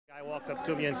I walked up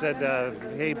to me and said,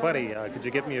 hey, buddy, could you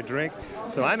get me a drink?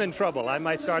 So I'm in trouble. I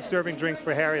might start serving drinks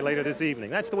for Harry later this evening.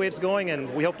 That's the way it's going,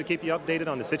 and we hope to keep you updated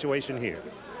on the situation here.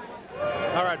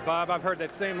 All right, Bob, I've heard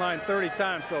that same line 30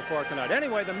 times so far tonight.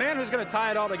 Anyway, the man who's going to tie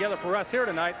it all together for us here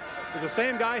tonight is the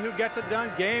same guy who gets it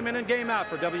done game in and game out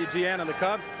for WGN and the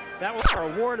Cubs. That was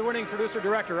our award-winning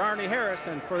producer-director, Arnie Harris,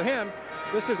 and for him,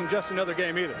 this isn't just another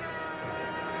game either.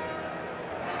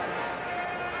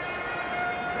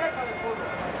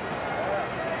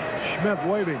 Schmidt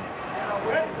waving.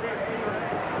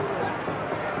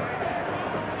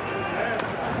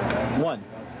 One.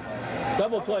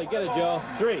 Double play. Get it, Joe.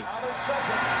 Three.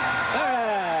 All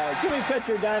right. Give me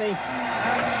pitcher, Donnie.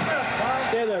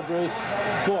 Stay there, Bruce.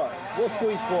 Four. We'll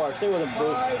squeeze four. Stay with him,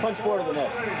 Bruce. Punch four to the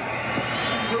net.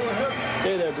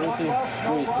 Stay there, Brucey.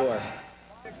 Squeeze four.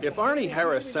 If Arnie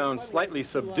Harris sounds slightly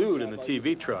subdued in the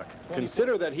TV truck,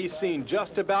 consider that he's seen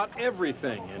just about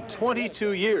everything in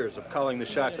 22 years of calling the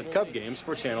shots at Cub games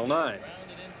for Channel 9.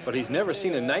 But he's never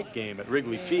seen a night game at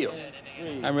Wrigley Field.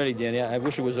 I'm ready, Danny. I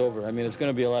wish it was over. I mean, it's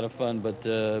going to be a lot of fun, but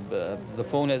the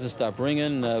phone hasn't stopped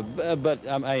ringing. But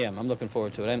I am. I'm looking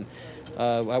forward to it. And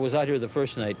I was out here the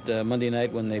first night, Monday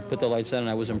night, when they put the lights on, and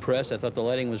I was impressed. I thought the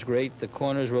lighting was great. The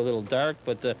corners were a little dark,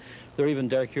 but they're even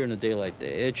dark here in the daylight.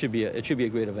 It should be a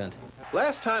great event.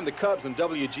 Last time the Cubs and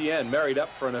WGN married up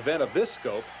for an event of this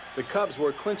scope, the Cubs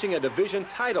were clinching a division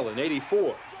title in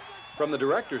 '84. From the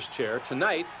director's chair,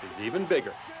 tonight is even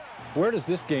bigger. Where does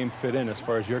this game fit in as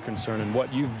far as you're concerned and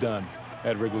what you've done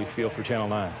at Wrigley Field for Channel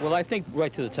 9? Well, I think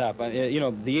right to the top. You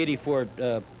know, the '84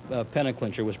 pennant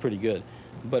clincher was pretty good.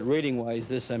 But rating-wise,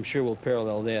 this, I'm sure, will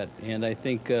parallel that. And I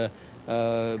think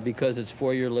because it's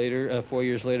 4 years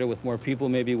later, with more people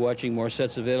maybe watching, more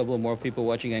sets available, more people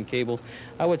watching on cable,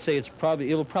 I would say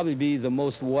it'll probably be the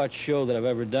most watched show that I've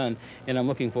ever done, and I'm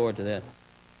looking forward to that.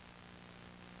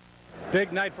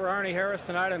 Big night for Arnie Harris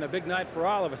tonight, and a big night for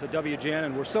all of us at WGN,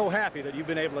 and we're so happy that you've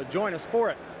been able to join us for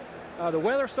it. The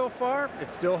weather so far,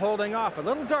 it's still holding off. A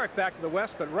little dark back to the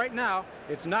west, but right now,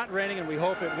 it's not raining, and we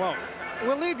hope it won't.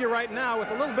 We'll leave you right now with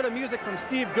a little bit of music from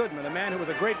Steve Goodman, a man who was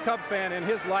a great Cub fan in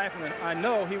his life, and I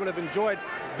know he would have enjoyed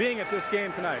being at this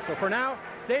game tonight. So for now,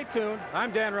 stay tuned.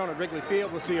 I'm Dan Roan at Wrigley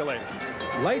Field. We'll see you later.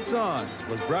 Lights On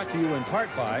was brought to you in part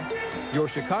by your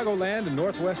Chicagoland and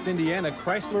Northwest Indiana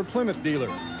Chrysler Plymouth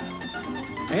dealer,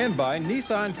 and by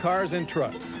Nissan Cars and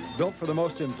Trucks, built for the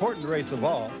most important race of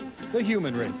all, the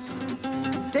human race.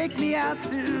 Take me out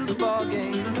to the ball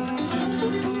game.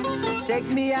 Take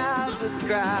me out to the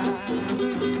crowd.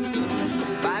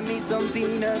 Buy me some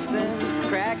peanuts and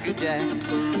Cracker Jack.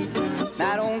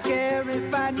 I don't care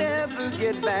if I never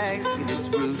get back. It's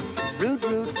root, root,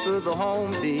 root for the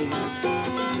home team.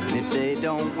 And if they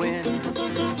don't win,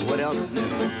 what else is new?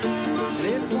 And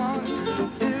it's 1,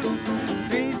 2,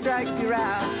 3 strikes, you're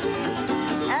out.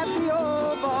 At the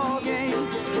old ball game,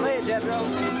 play it, Jethro.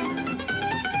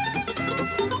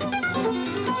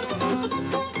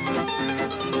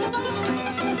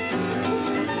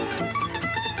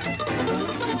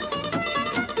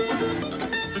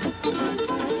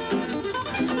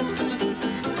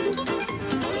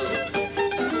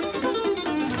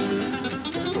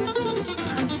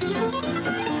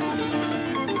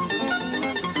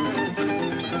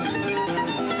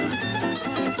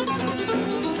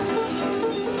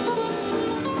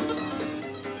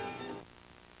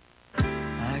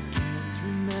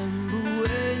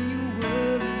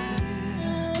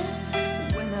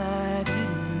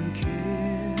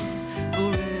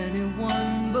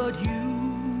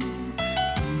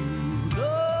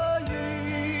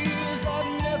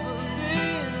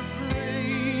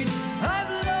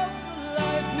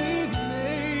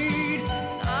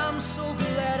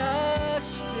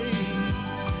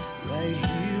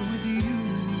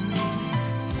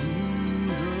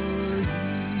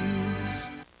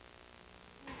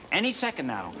 Any second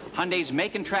now, Hyundai's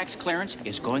Make and Tracks clearance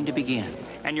is going to begin.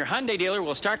 And your Hyundai dealer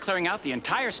will start clearing out the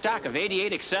entire stock of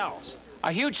 88 Excels.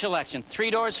 A huge selection, 3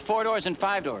 doors, 4 doors, and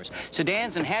 5 doors.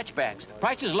 Sedans and hatchbacks,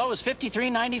 price as low as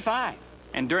 $53.95.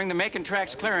 And during the Make and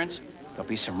Tracks clearance, there'll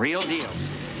be some real deals.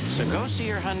 So go see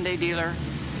your Hyundai dealer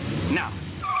now.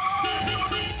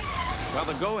 Well,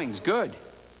 the going's good.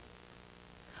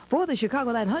 For the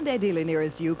Chicagoland Hyundai dealer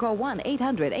nearest you, call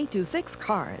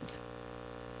 1-800-826-CARS.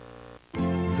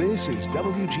 This is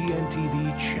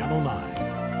WGN-TV Channel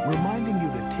 9, reminding you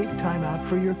to take time out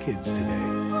for your kids today.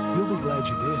 You'll be glad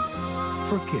you did,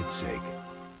 for kids' sake.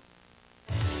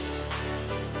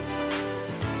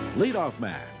 Leadoff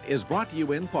Man is brought to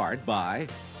you in part by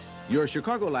your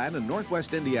Chicagoland and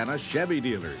Northwest Indiana Chevy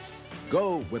dealers.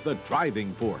 Go with the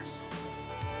driving force.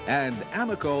 And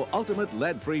Amoco Ultimate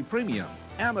Lead-Free Premium.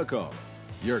 Amoco.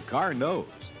 Your car knows.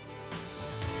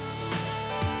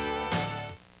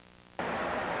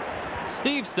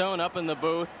 Steve Stone up in the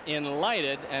booth in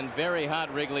lighted and very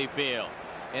hot Wrigley Field.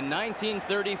 In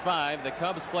 1935, the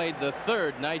Cubs played the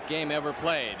third night game ever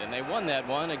played, and they won that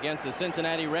one against the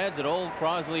Cincinnati Reds at Old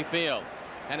Crosley Field.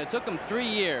 And it took them 3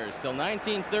 years, till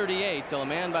 1938, till a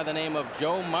man by the name of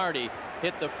Joe Marty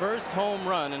hit the first home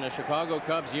run in a Chicago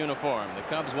Cubs uniform. The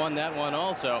Cubs won that one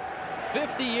also.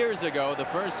 50 years ago, the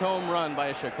first home run by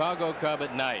a Chicago Cub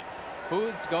at night.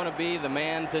 Who's going to be the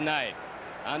man tonight?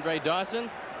 Andre Dawson?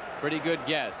 Pretty good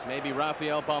guess. Maybe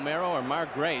Rafael Palmeiro or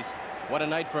Mark Grace. What a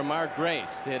night for Mark Grace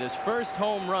to hit his first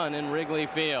home run in Wrigley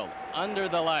Field, under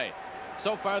the lights.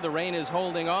 So far, the rain is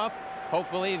holding off.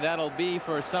 Hopefully, that'll be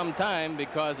for some time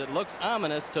because it looks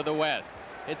ominous to the west.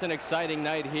 It's an exciting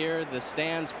night here. The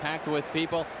stands packed with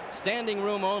people. Standing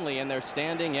room only, and they're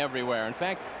standing everywhere. In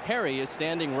fact, Harry is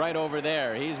standing right over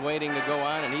there. He's waiting to go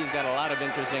on, and he's got a lot of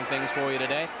interesting things for you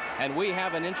today. And we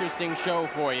have an interesting show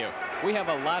for you. We have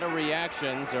a lot of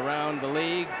reactions around the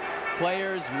league.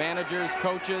 Players, managers,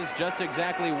 coaches, just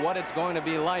exactly what it's going to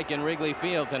be like in Wrigley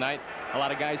Field tonight. A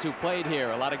lot of guys who played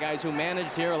here, a lot of guys who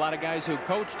managed here, a lot of guys who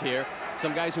coached here,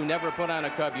 some guys who never put on a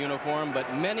Cub uniform,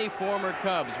 but many former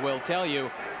Cubs will tell you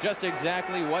just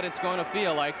exactly what it's going to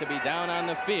feel like to be down on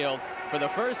the field for the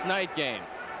first night game.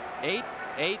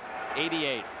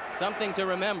 8/8/88. Something to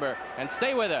remember, and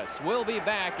stay with us. We'll be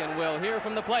back, and we'll hear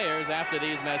from the players after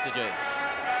these messages.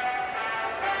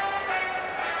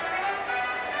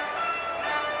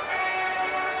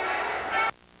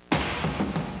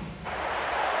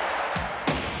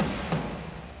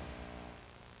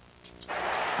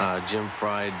 Jim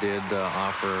Fry did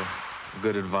offer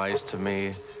good advice to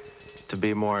me to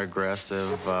be more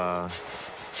aggressive,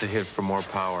 to hit for more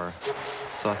power.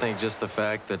 So I think just the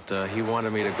fact that he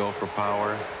wanted me to go for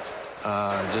power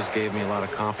just gave me a lot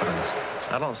of confidence.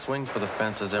 I don't swing for the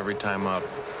fences every time up.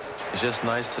 It's just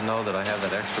nice to know that I have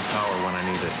that extra power when I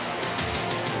need it.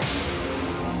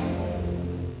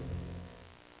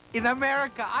 In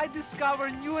America, I discover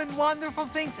new and wonderful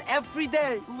things every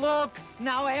day. Look,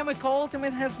 now Amoco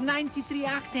Ultimate has 93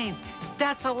 octanes.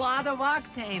 That's a lot of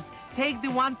octanes. Take the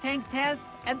one-tank test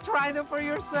and try them for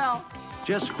yourself.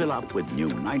 Just fill up with new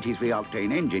 93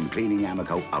 octane engine cleaning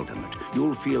Amoco Ultimate.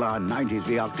 You'll feel our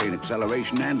 93 octane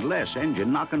acceleration and less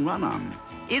engine knock and run on.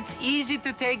 It's easy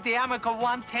to take the Amoco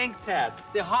one-tank test.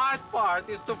 The hard part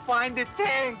is to find the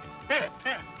tank.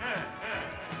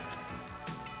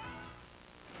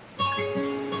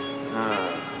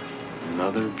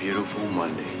 Another beautiful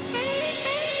Monday.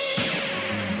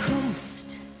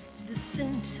 Coast, the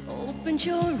scent opens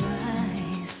your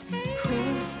eyes.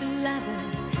 Coast a ladder,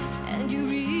 and you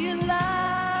realize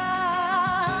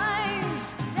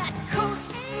that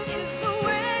coast is the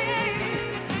way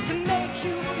to make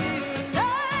you feel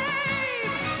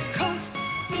alive. Coast,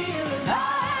 feel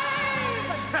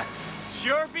alive.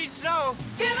 Sure beats snow.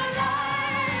 Feel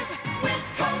alive with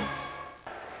Coast.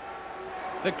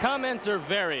 The comments are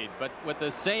varied, but with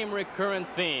the same recurrent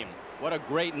theme. What a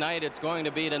great night it's going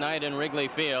to be tonight in Wrigley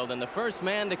Field. And the first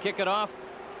man to kick it off,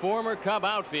 former Cub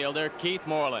outfielder Keith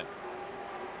Moreland.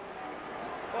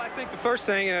 Well, I think the first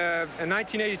thing, in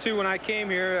 1982 when I came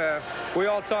here, we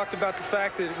all talked about the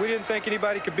fact that we didn't think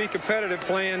anybody could be competitive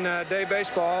playing day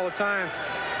baseball all the time.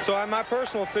 So my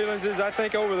personal feelings is I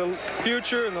think over the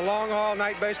future and the long haul,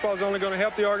 night baseball is only going to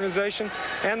help the organization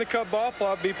and the Cub ball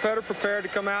club be better prepared to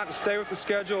come out and stay with the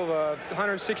schedule of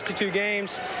 162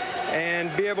 games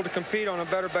and be able to compete on a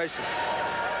better basis.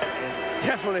 It's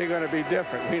definitely going to be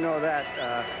different. We know that.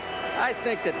 I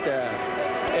think that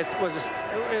it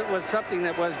was something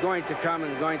that was going to come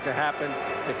and going to happen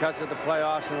because of the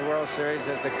playoffs and the World Series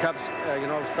as the Cubs,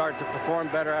 started to perform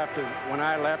better after when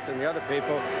I left and the other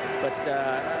people. But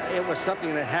it was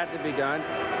something that had to be done.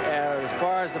 As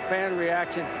far as the fan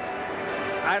reaction,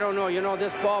 I don't know.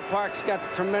 This ballpark's got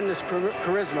tremendous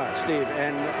charisma, Steve.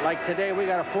 And like today, we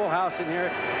got a full house in here.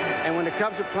 And when the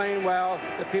Cubs are playing well,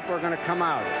 the people are going to come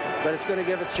out. But it's going to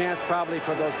give a chance probably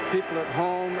for those people at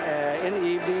home in the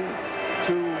evening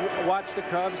to watch the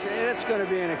Cubs. And it's going to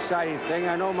be an exciting thing.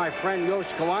 I know my friend Yosh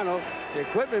Kawano, the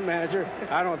equipment manager,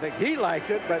 I don't think he likes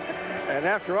it. And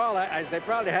after all, they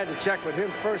probably had to check with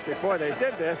him first before they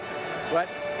did this. But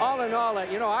all in all,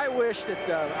 I wish that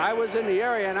I was in the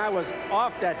area and I was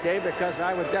off that day because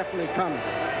I would definitely come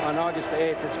on August the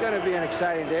 8th. It's going to be an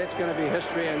exciting day. It's going to be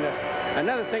history. And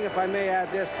another thing, if I may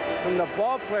add this, from the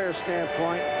ball player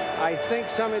standpoint, I think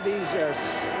some of these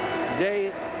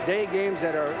day games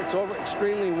it's over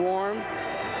extremely warm.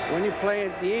 When you play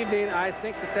in the evening, I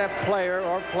think that player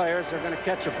or players are going to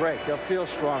catch a break. They'll feel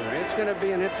stronger. It's going to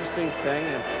be an interesting thing.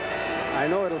 And I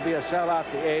know it'll be a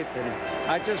sellout the 8th, and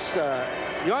I just,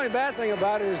 the only bad thing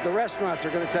about it is the restaurants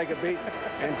are going to take a beat,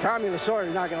 and Tommy Lasorda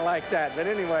is not going to like that. But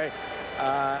anyway,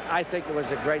 I think it was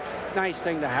a great, nice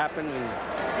thing to happen,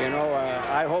 and, you know,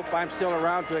 I hope I'm still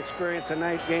around to experience a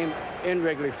night game in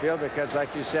Wrigley Field, because,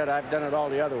 like you said, I've done it all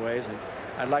the other ways, and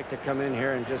I'd like to come in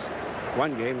here and just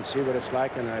one game and see what it's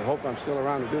like, and I hope I'm still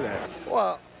around to do that.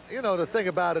 Well, you know, the thing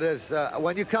about it is,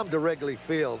 when you come to Wrigley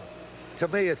Field, to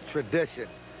me, it's tradition.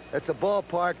 It's a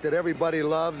ballpark that everybody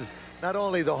loves, not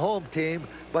only the home team,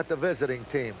 but the visiting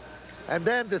team. And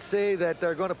then to see that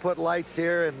they're going to put lights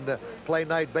here and play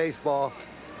night baseball,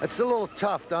 it's a little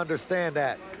tough to understand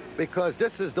that, because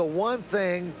this is the one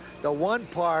thing, the one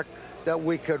park that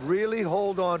we could really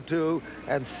hold on to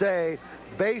and say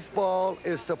baseball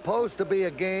is supposed to be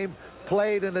a game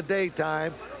played in the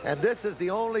daytime, and this is the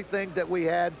only thing that we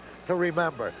had to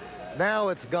remember. Now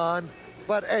it's gone.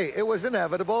 But, hey, it was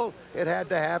inevitable. It had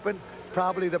to happen. It's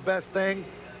probably the best thing.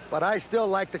 But I still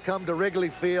like to come to Wrigley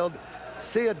Field,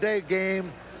 see a day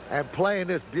game, and play in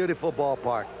this beautiful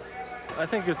ballpark. I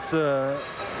think it's going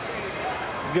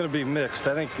to be mixed.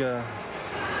 I think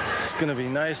it's going to be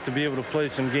nice to be able to play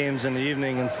some games in the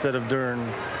evening instead of during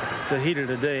the heat of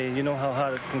the day. You know how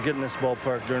hot it can get in this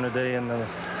ballpark during the day in the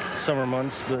summer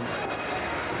months. But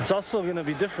it's also going to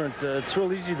be different. It's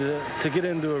real easy to get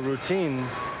into a routine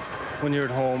when you're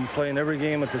at home, playing every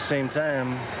game at the same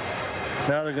time.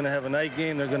 Now they're going to have a night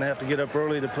game. They're going to have to get up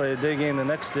early to play a day game the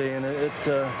next day, and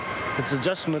it's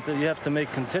adjustment that you have to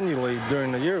make continually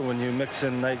during the year when you mix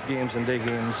in night games and day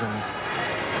games. And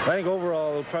I think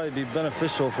overall it'll probably be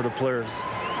beneficial for the players.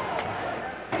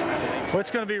 Well,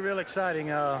 it's going to be real exciting.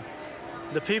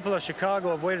 The people of Chicago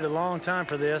have waited a long time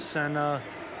for this, and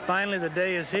finally the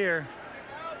day is here.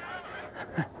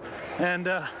 And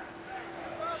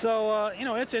so, you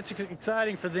know, it's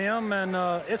exciting for them, and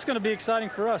it's going to be exciting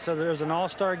for us. So there's an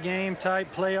all-star game type,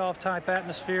 playoff type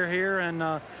atmosphere here, and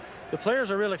the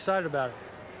players are real excited about it.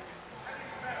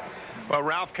 Well,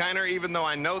 Ralph Kiner, even though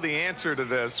I know the answer to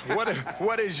this,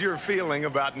 what is your feeling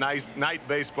about night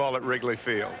baseball at Wrigley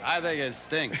Field? I think it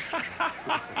stinks.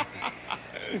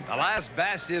 The last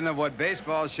bastion of what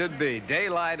baseball should be,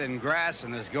 daylight and grass,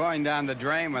 and it's going down the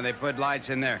drain when they put lights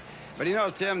in there. But you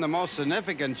know, Tim, the most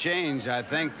significant change I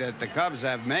think that the Cubs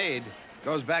have made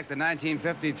goes back to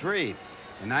 1953.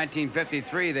 In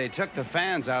 1953, they took the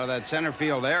fans out of that center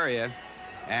field area,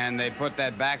 and they put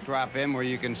that backdrop in where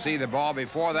you can see the ball.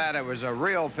 Before that, it was a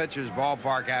real pitcher's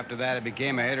ballpark. After that, it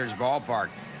became a hitter's ballpark.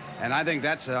 And I think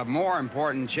that's a more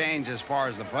important change as far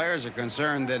as the players are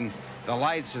concerned than the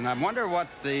lights. And I wonder what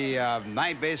the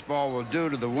night baseball will do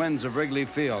to the winds of Wrigley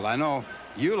Field. I know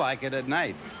you like it at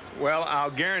night. Well, I'll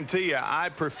guarantee you, I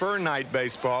prefer night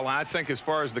baseball. I think as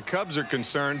far as the Cubs are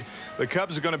concerned, the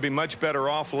Cubs are going to be much better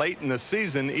off late in the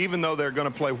season, even though they're going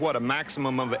to play, what, a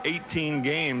maximum of 18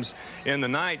 games in the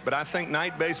night. But I think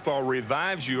night baseball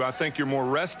revives you. I think you're more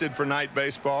rested for night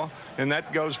baseball, and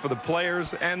that goes for the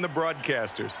players and the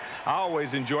broadcasters. I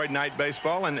always enjoyed night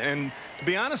baseball, and to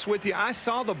be honest with you, I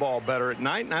saw the ball better at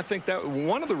night, and I think that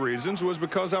one of the reasons was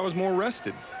because I was more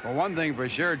rested. Well, one thing for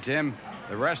sure, Tim,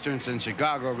 the restaurants in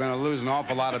Chicago are going to lose an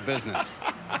awful lot of business.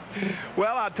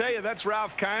 Well, I'll tell you, that's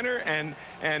Ralph Kiner,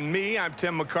 and me, I'm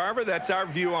Tim McCarver. That's our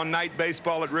view on night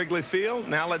baseball at Wrigley Field.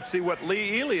 Now let's see what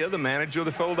Lee Elia, the manager of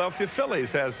the Philadelphia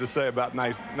Phillies, has to say about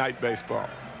night baseball.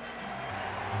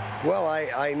 Well,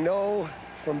 I know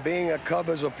from being a Cub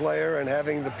as a player and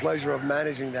having the pleasure of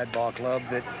managing that ball club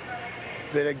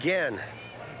that again,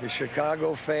 the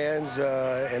Chicago fans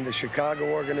and the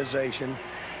Chicago organization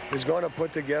is going to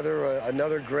put together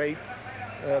another great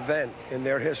event in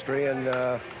their history, and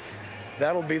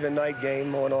that'll be the night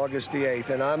game on August the 8th.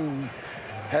 And I'm,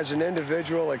 as an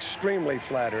individual, extremely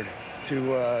flattered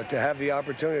to have the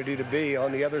opportunity to be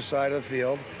on the other side of the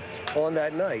field on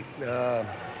that night.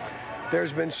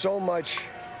 There's been so much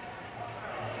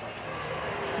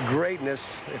greatness,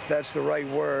 if that's the right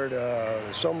word,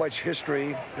 so much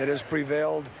history that has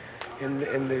prevailed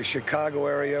in the Chicago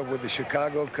area with the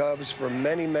Chicago Cubs for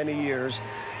many, many years.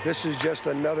 This is just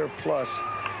another plus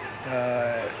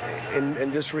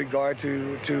in this regard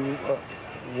to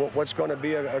what's going to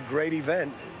be a great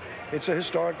event. It's a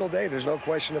historical day. There's no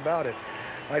question about it.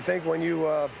 I think when you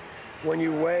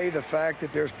weigh the fact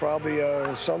that there's probably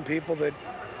some people that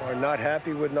are not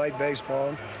happy with night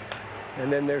baseball,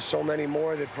 and then there's so many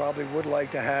more that probably would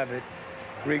like to have it,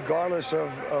 regardless of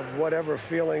whatever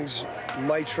feelings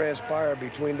might transpire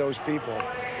between those people,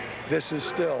 this is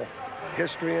still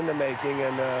history in the making,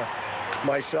 and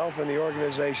myself and the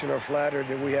organization are flattered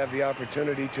that we have the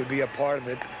opportunity to be a part of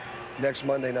it next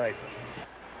Monday night.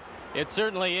 It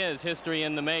certainly is history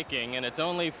in the making, and it's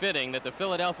only fitting that the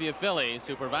Philadelphia Phillies,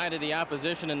 who provided the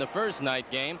opposition in the first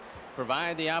night game,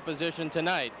 provide the opposition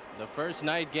tonight, the first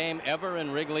night game ever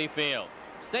in Wrigley Field.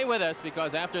 Stay with us,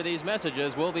 because after these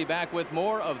messages, we'll be back with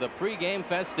more of the pregame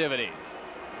festivities.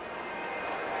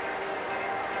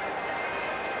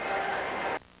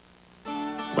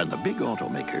 When the big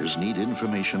automakers need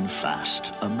information fast,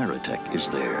 Ameritech is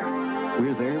there.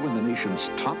 We're there when the nation's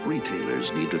top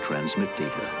retailers need to transmit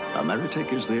data.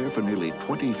 Ameritech is there for nearly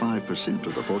 25%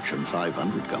 of the Fortune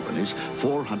 500 companies,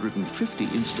 450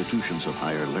 institutions of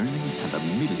higher learning, and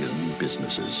 1 million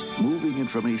businesses. Moving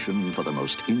information for the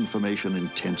most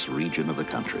information-intense region of the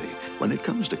country. When it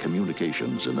comes to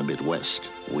communications in the Midwest,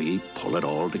 we pull it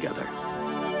all together.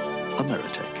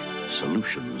 Ameritech,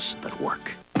 solutions that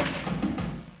work.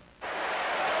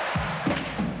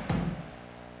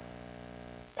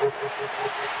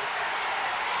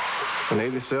 When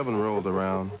 '87 rolled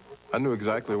around, I knew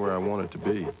exactly where I wanted to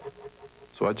be.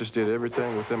 So I just did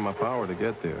everything within my power to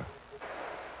get there.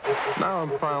 Now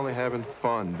I'm finally having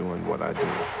fun doing what I do.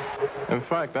 In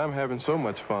fact, I'm having so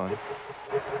much fun,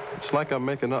 it's like I'm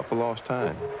making up for lost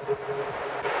time.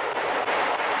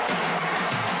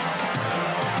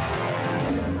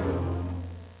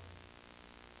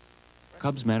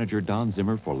 Cubs manager Don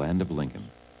Zimmer for Land of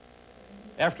Lincoln.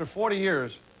 After 40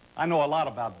 years, I know a lot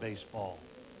about baseball.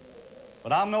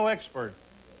 But I'm no expert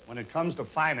when it comes to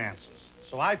finances.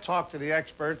 So I talk to the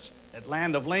experts at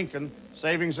Land of Lincoln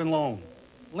Savings and Loan.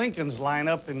 Lincoln's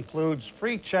lineup includes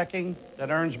free checking that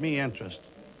earns me interest,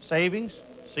 savings,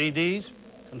 CDs,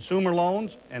 consumer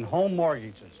loans, and home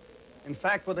mortgages. In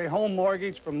fact, with a home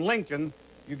mortgage from Lincoln,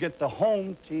 you get the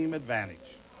home team advantage.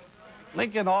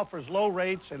 Lincoln offers low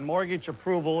rates and mortgage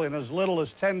approval in as little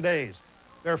as 10 days.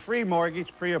 Their free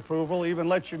mortgage pre-approval even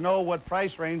lets you know what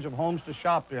price range of homes to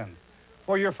shop in.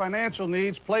 For your financial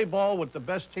needs, play ball with the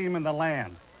best team in the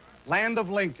land. Land of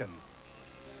Lincoln.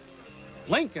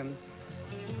 Lincoln?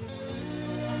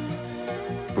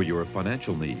 For your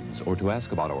financial needs or to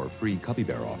ask about our free Cubby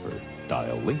Bear offer,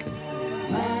 dial Lincoln.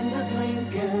 Land of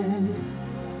Lincoln,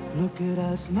 look at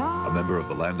us now. A member of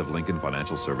the Land of Lincoln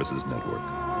Financial Services Network.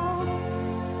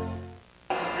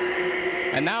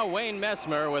 And now Wayne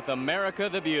Messmer with America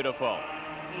the Beautiful.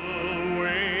 The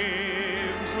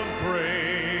waves of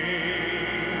grain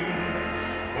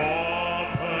for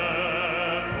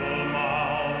purple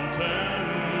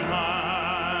mountain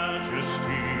majesties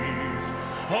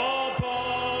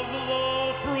above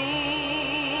the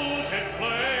fruited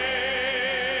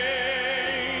plain.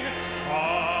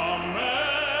 America,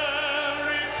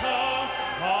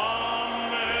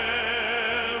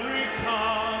 America,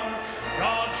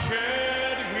 God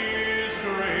shed his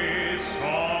grace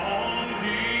on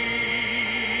thee,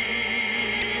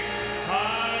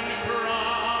 and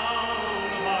crown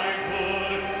thy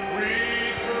good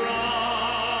with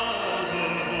brotherhood,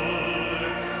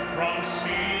 from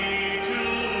sea to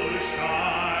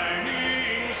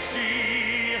shining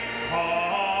sea.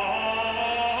 America,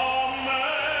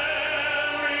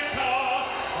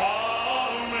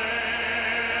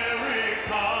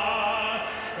 America,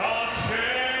 God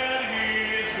shed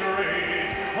his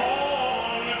grace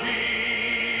on thee,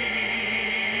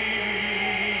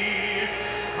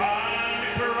 and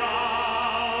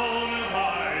crown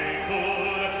thy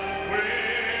good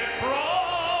with brotherhood,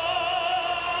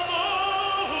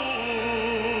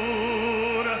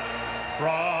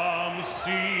 from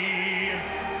sea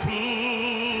to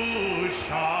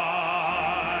shining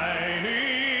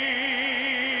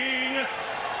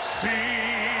sea.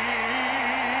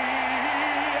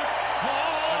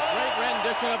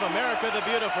 Rendition of America the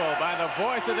Beautiful by the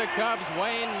voice of the Cubs,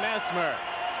 Wayne Messmer.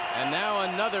 And now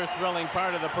another thrilling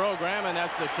part of the program, and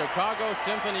that's the Chicago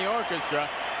Symphony Orchestra,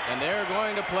 and they're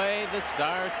going to play the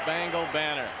Star-Spangled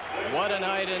Banner. What a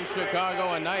night in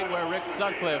Chicago, a night where Rick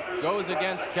Sutcliffe goes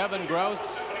against Kevin Gross,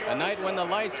 a night when the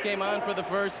lights came on for the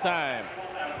first time.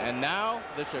 And now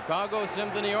the Chicago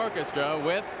Symphony Orchestra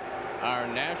with our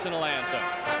national anthem.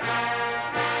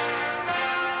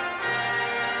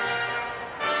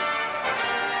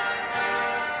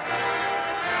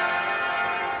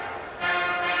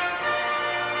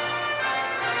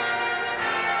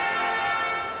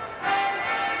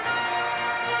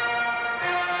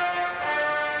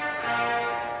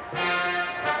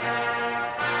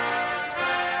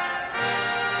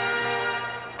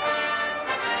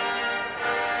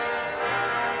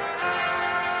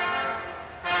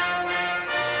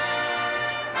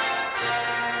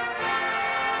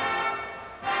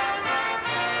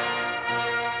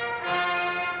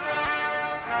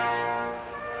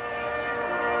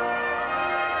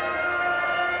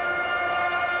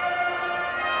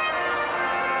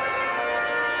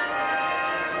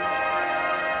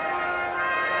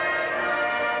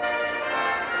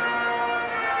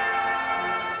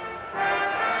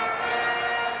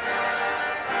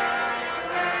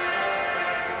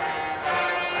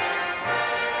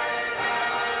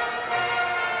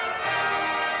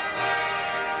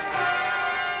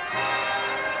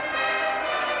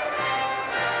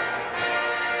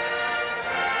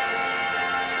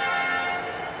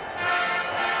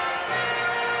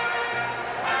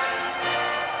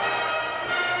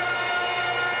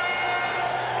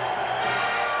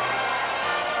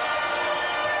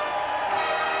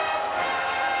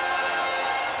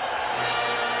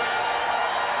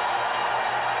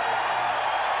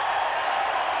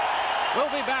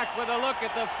 be back with a look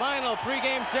at the final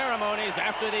pregame ceremonies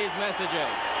after these messages.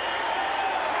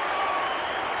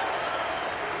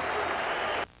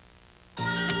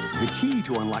 The key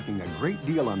to unlocking a great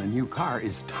deal on a new car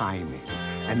is timing.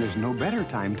 And there's no better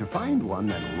time to find one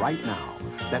than right now.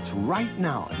 That's right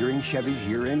now during Chevy's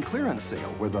year-end clearance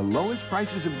sale, where the lowest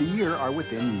prices of the year are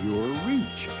within your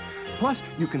reach. Plus,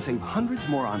 you can save hundreds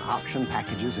more on option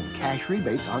packages and cash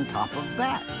rebates on top of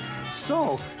that.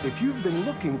 So, if you've been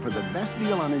looking for the best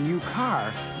deal on a new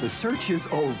car, the search is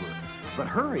over. But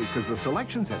hurry, because the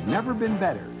selections have never been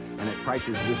better. And at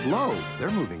prices this low,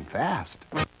 they're moving fast.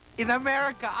 In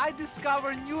America, I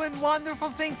discover new and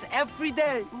wonderful things every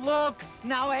day. Look,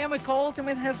 now Amoco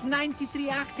Ultimate has 93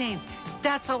 octanes.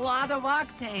 That's a lot of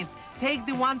octanes. Take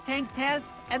the one-tank test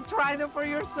and try them for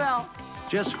yourself.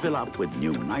 Just fill up with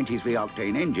new 93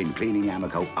 octane engine cleaning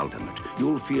Amoco Ultimate.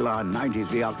 You'll feel our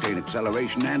 93 octane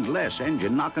acceleration and less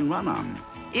engine knock and run on.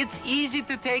 It's easy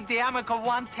to take the Amoco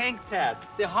one-tank test.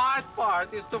 The hard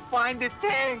part is to find the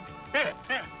tank.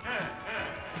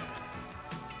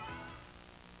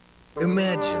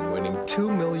 Imagine winning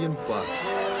 $2 million.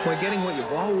 Why, getting what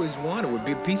you've always wanted would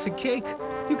be a piece of cake.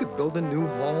 You could build a new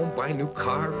home, buy a new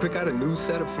car, pick out a new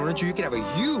set of furniture. You could have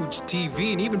a huge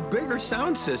TV and even bigger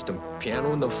sound system.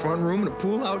 Piano in the front room and a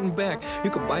pool out in back.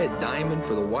 You could buy a diamond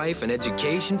for the wife, an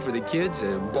education for the kids,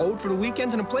 a boat for the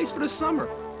weekends, and a place for the summer.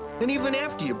 And even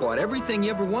after you bought everything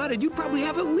you ever wanted, you'd probably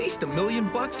have at least $1 million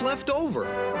left over.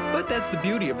 But that's the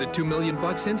beauty of the $2 million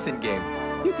instant game.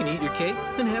 You can eat your cake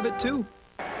and have it too.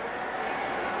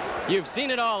 You've seen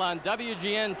it all on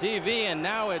WGN TV, and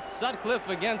now it's Sutcliffe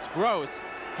against Gross.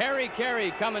 Harry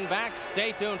Carey coming back.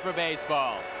 Stay tuned for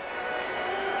baseball.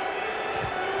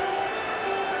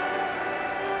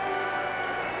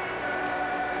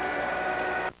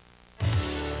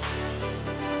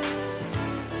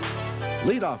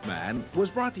 Leadoff Man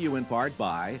was brought to you in part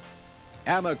by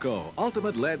Amoco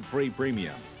Ultimate Lead-Free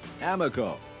Premium.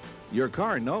 Amoco, your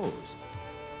car knows.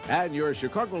 And your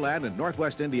Chicagoland and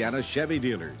Northwest Indiana Chevy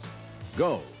dealers.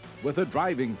 Go with a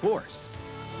driving force.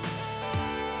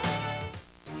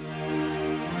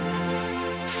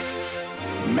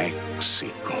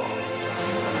 Mexico.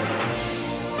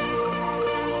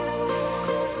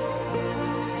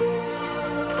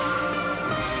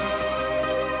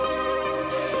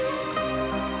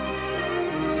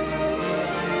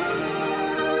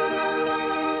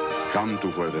 Come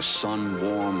to where the sun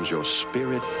warms your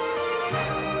spirit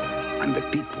and the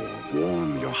people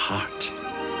warm your heart.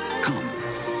 Come,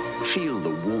 feel the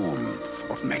warmth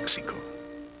of Mexico.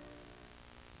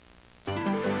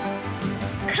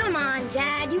 Come on,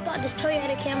 Dad. You bought this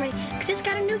Toyota Camry because it's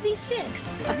got a new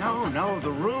V6. No,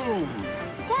 the room.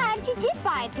 Dad, you did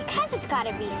buy it because it's got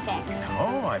a V6.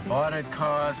 Oh, I bought it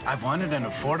because I've wanted an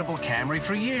affordable Camry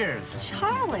for years.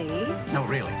 Charlie. No,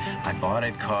 really. I bought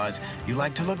it because you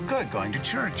like to look good going to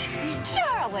church.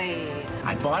 Charlie.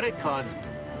 I bought it because...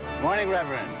 Morning,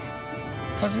 Reverend.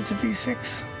 Was it a V6?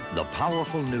 The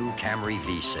powerful new Camry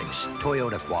V6.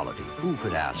 Toyota quality. Who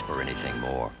could ask for anything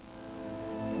more?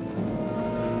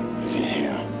 Is he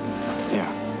here?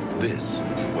 Yeah. This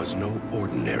was no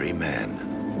ordinary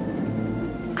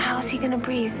man. How's he gonna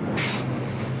breathe?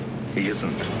 He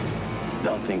isn't.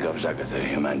 Don't think of Jacques as a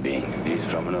human being. He's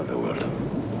from another world.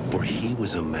 For he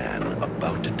was a man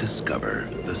about to discover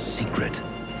the secret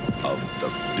of the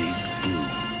Big Blue.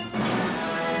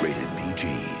 Rated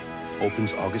PG.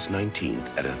 Opens August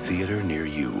 19th at a theater near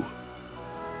you.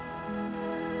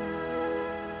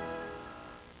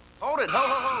 Hold it, ho,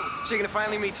 ho, ho. So you're gonna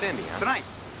finally meet Cindy, huh? Tonight.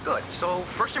 Good. So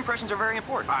first impressions are very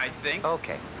important. I think.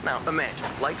 Okay. Now imagine,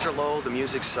 lights are low, the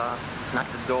music's soft. Knock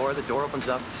the door opens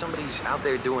up. Somebody's out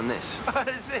there doing this. What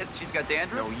is this? She's got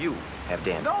dandruff? No, you have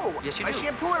dandruff. No. Yes, you I do.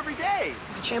 shampoo every day.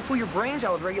 You could shampoo your brains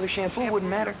out with regular shampoo.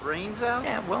 Wouldn't matter. Brains out?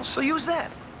 Yeah, well, so use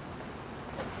that.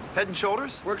 Head and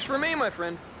Shoulders? Works for me, my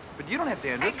friend. But you don't have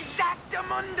dandruff.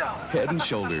 Exactamundo. Head and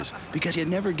Shoulders, because you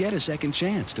never get a second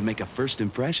chance to make a first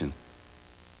impression.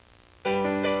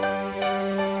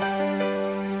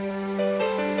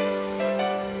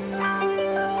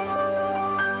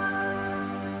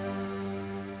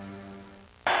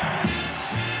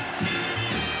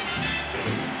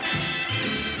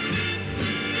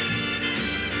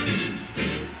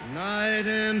 Night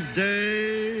and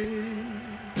day,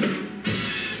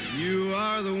 you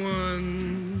are the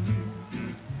one.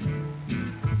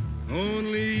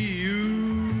 Only you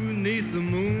neath the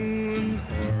moon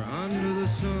or under the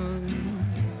sun.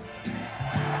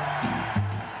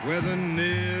 Whether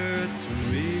near to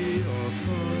me or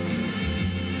far,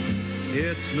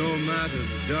 it's no matter,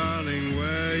 darling,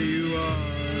 where you are.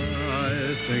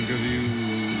 I think of you.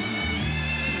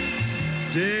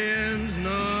 day and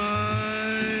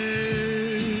night,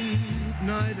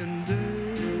 night and day.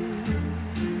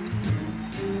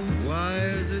 Why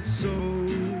is it so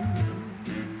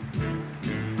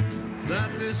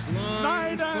that this long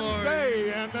Night and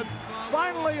day, and it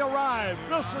finally arrived.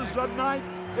 This is the night.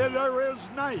 There is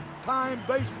nighttime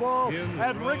baseball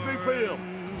at Wrigley Field.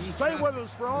 Stay with us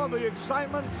for all the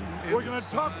excitement. We're going to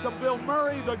talk to Bill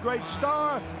Murray, the great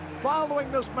star, following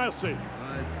this message.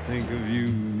 I think of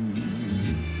you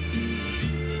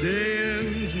day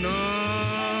and night,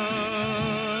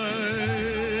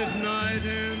 night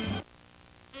and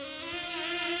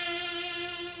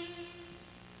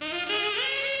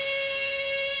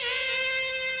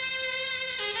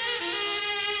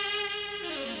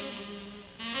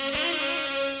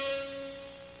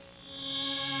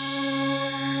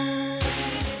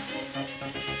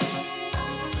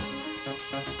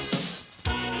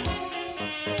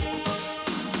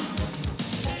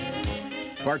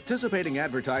Participating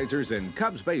advertisers in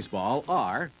Cubs baseball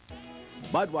are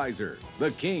Budweiser,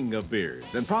 the king of beers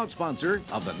and proud sponsor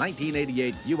of the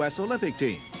 1988 U.S. Olympic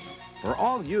team. For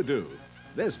all you do,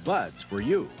 this Bud's for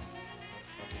you.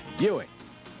 Buick.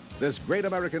 This great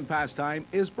American pastime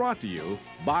is brought to you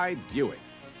by Buick,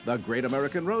 the great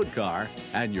American road car,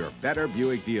 and your better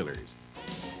Buick dealers.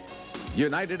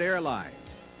 United Airlines,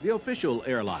 the official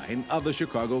airline of the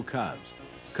Chicago Cubs.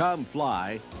 Come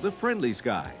fly the friendly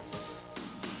skies.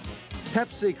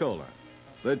 Pepsi-Cola,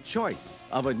 the choice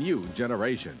of a new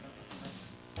generation.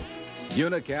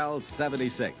 Unical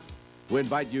 76, who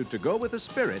invite you to go with the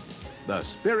spirit of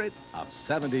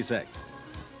 76.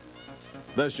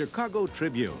 The Chicago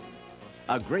Tribune,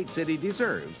 a great city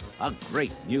deserves a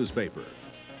great newspaper.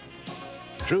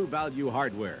 True Value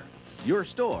Hardware, your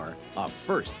store of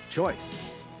first choice.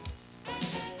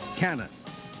 Canon,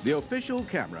 the official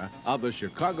camera of the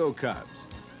Chicago Cubs.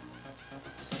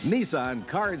 Nissan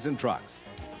Cars and Trucks,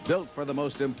 built for the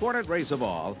most important race of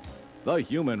all, the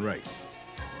human race.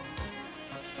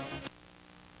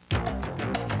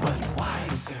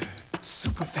 Budweiser,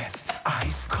 Superfest,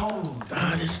 ice cold. The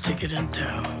hottest ticket in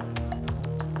town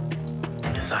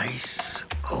is ice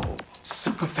cold.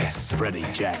 Superfest. Freddie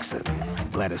Jackson,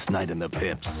 Gladys Knight and the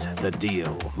Pips, The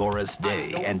Deal, Morris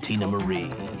Day, and Tina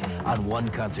Marie. On one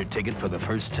concert ticket for the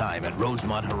first time at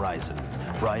Rosemont Horizon,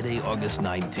 Friday, August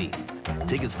 19th.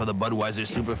 Tickets for the Budweiser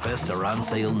Superfest are on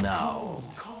sale now.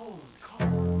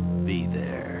 Be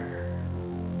there.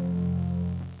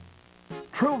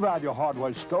 True Value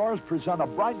Hardware stores present a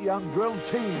bright young drill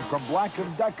team from Black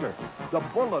 & Decker, the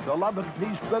Bullet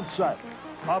 11-piece bit set.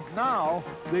 Up now,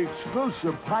 the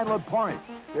exclusive Pilot Point.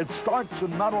 It starts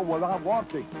in metal without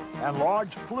walking, and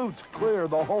large flutes clear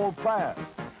the whole path.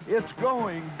 It's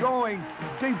going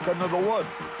deep into the wood.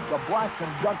 The Black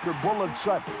 & Decker Bullet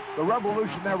set, the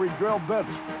revolutionary drill bits,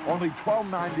 only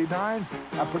 $12.99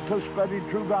 at participating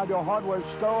True Value Hardware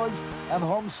stores and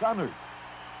home centers.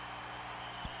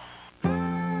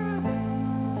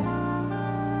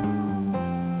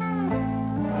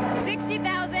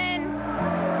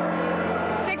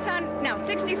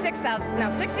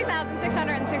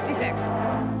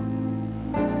 $60,666.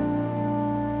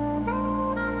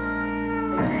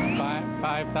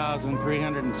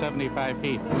 5,375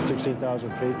 feet.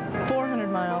 16,000 feet. 400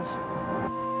 miles.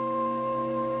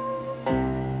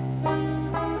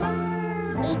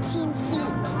 18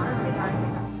 feet.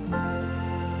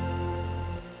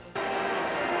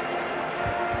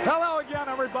 Hello again,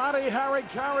 everybody. Harry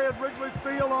Carey at Wrigley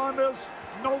Field on this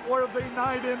noteworthy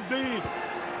night indeed.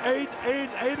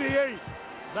 8/8/88.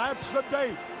 That's the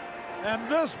date.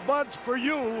 And this Bud's for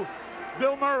you,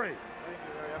 Bill Murray.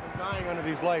 I've been dying under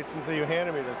these lights until you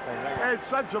handed me this thing. It's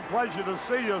such a pleasure to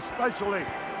see you, especially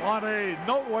on a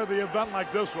noteworthy event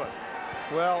like this one.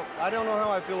 Well, I don't know how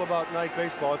I feel about night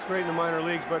baseball. It's great in the minor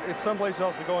leagues, but it's someplace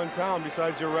else to go in town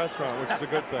besides your restaurant, which is a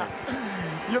good thing.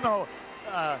 You know,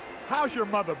 how's your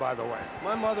mother, by the way?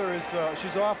 My mother is,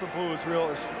 she's off the blues,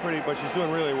 pretty, but she's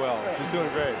doing really well. She's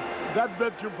doing great. That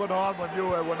bit you put on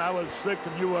when I was sick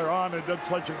and you were on and did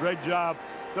such a great job,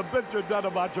 the bit you did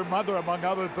about your mother, among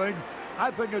other things, I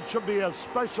think it should be a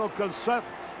special cassette.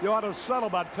 You ought to sell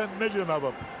about 10 million of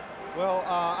them. Well,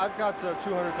 I've got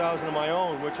 200,000 of my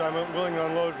own, which I'm willing to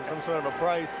unload for some sort of a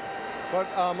price. But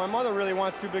my mother really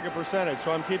wants too big a percentage,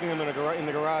 so I'm keeping them in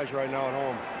the garage right now at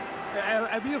home.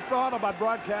 Have you thought about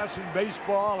broadcasting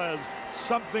baseball as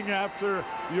something after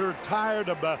you're tired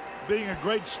of being a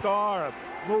great star of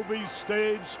movies,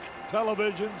 stage,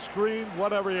 television, screen,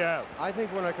 whatever you have. I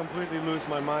think when I completely lose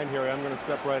my mind here, I'm going to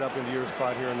step right up into your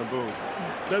spot here in the booth.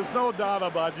 There's no doubt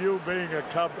about you being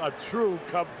a true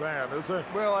Cub fan, is there?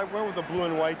 Well, I went with the blue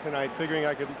and white tonight, figuring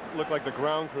I could look like the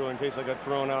ground crew in case I got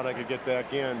thrown out, I could get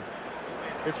back in.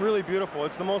 It's really beautiful.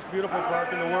 It's the most beautiful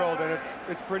park in the world, and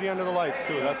it's pretty under the lights,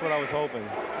 too. That's what I was hoping.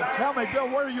 Tell me, Bill,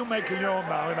 where are you making your own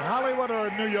now, in Hollywood or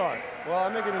in New York? Well,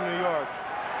 I'm making it in New York.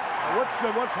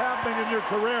 What's happening in your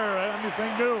career?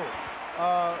 Anything new?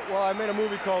 Well, I made a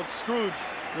movie called Scrooge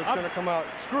that's going to come out.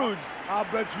 Scrooge. I'll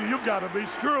bet you got to be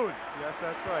Scrooge. Yes,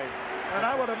 that's right. And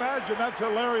I would imagine that's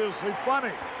hilariously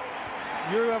funny.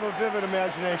 You have a vivid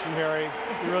imagination, Harry.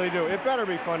 You really do. It better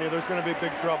be funny. There's going to be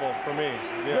big trouble for me.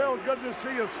 Yeah. Bill, good to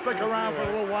see you. Stick around for a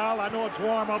little while. I know it's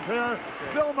warm up here.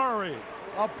 Okay. Bill Murray,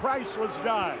 a priceless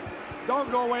guy. Don't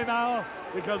go away now,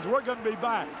 because we're going to be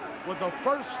back with the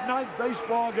first night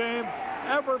baseball game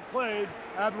ever played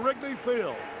at Wrigley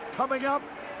Field. Coming up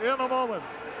in a moment.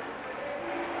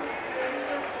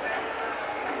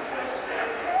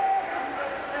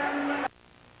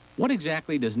 What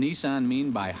exactly does Nissan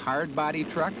mean by hard body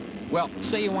truck? Well,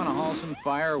 say you want to haul some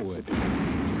firewood.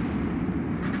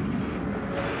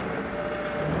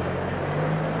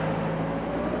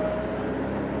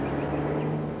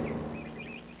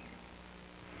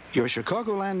 Your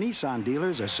Chicagoland Nissan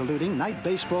dealers are saluting night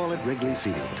baseball at Wrigley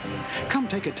Field. Come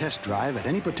take a test drive at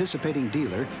any participating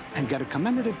dealer and get a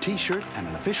commemorative T-shirt and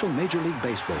an official Major League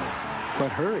Baseball. But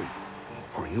hurry,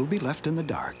 or you'll be left in the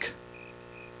dark.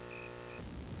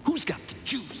 Who's got the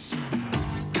juice?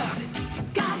 Got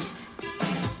it. Got it.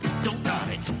 Don't got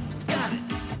it. Got it.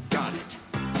 Got it.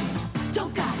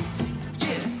 Don't got it.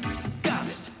 Yeah. Got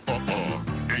it.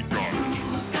 Ain't got it.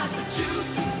 Who's got the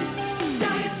juice?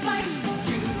 Diet Slice.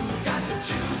 You got the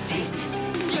juice. Taste it.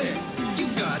 Yeah. You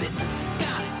got it.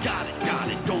 Got it. Got it. Got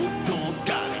it. Don't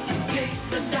got it. Taste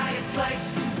the Diet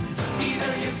Slice.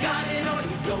 Either you got it or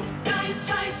you don't. Diet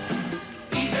Slice.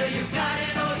 Either you got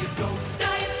it or you don't.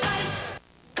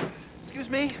 Excuse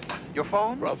me? Your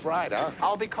phone? Rough ride, huh?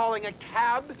 I'll be calling a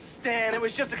cab. Stan, it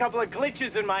was just a couple of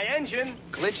glitches in my engine.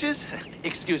 Glitches?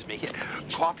 Excuse me.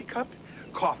 Coffee cup?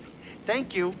 Coffee.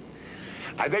 Thank you.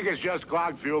 I think it's just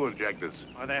clogged fuel injectors.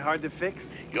 Are they hard to fix?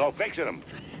 You're fixing them.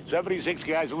 76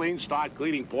 gasoline, start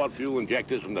cleaning port fuel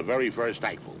injectors from the very first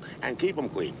tankful. And keep them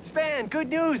clean. Stan, good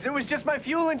news. It was just my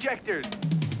fuel injectors.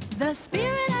 The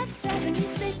spirit of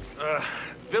 76.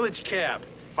 Village cab.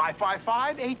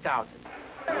 555-8000.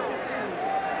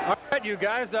 All right, you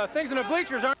guys. Things in the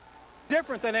bleachers aren't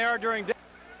different than they are during day.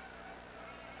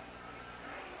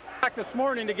 Back this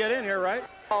morning to get in here, right?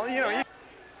 Oh, you know,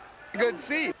 good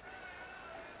seat.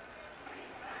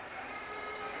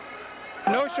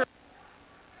 No shirt.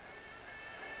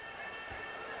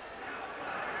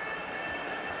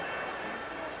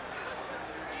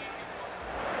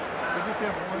 Did you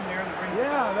have one there that brings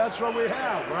Yeah, that's what we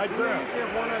have right there. You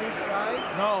have one on each side?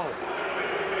 No.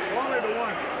 Only the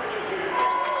one.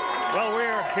 Well,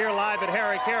 we're here live at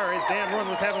Harry Carey's. Dan Warren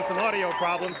was having some audio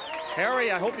problems.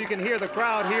 Harry, I hope you can hear the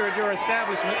crowd here at your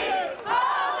establishment.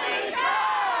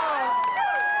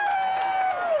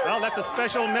 Well, that's a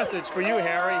special message for you,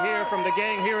 Harry, here from the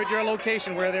gang here at your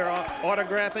location, where they're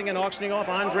autographing and auctioning off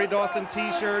Andre Dawson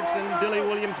T-shirts and Billy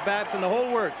Williams bats and the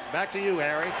whole works. Back to you,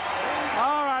 Harry.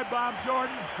 All right, Bob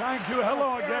Jordan. Thank you.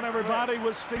 Hello again, everybody,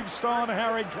 with Steve Stone,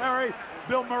 Harry Carey.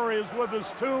 Bill Murray is with us,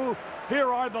 too.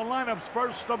 Here are the lineups,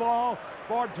 first of all,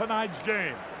 for tonight's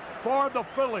game. For the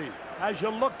Phillies, as you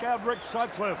look at Rick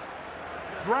Sutcliffe,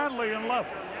 Bradley in left,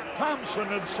 Thompson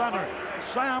at center,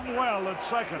 Sam Well at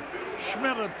second,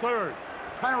 Schmidt at third,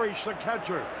 Parrish the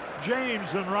catcher,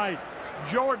 James in right,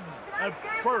 Jordan at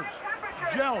first,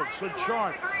 Jeltz at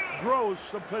short, Gross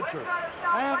the pitcher.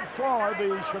 And for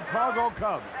the Chicago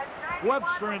Cubs,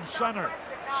 Webster in center,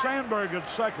 Sandberg at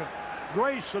second,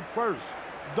 Grace at first,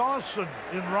 Dawson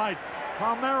in right,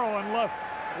 Palmero in left,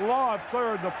 Law at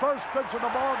third. The first pitch of the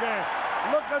ball game.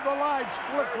 Look at the lights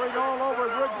flickering all over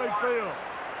Wrigley Field.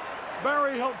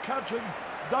 Berryhill catching,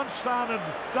 Dunston and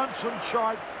Dunson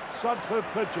short, Sutcliffe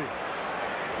pitching.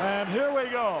 And here we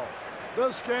go.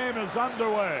 This game is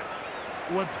underway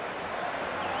with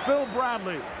Phil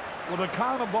Bradley with a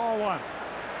count of ball one.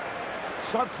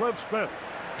 Sutcliffe's fifth.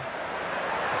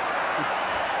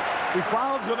 He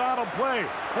fouls it out of play.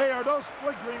 Hey, are those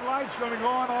flickering lights going to go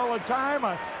on all the time?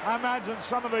 I imagine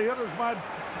some of the hitters might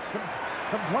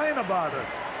complain about it.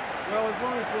 Well, as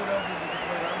long as Philadelphia can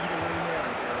complain, I'm going to win there.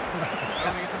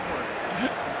 I think it's important.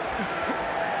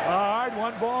 All right,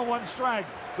 1 ball, 1 strike.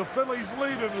 The Phillies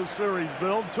lead in the series,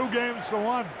 Bill. 2 games to 1.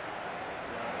 Yeah,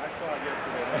 I saw it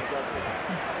yesterday.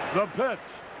 The pitch.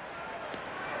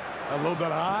 A little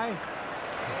bit high.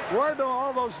 Where do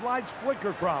all those lights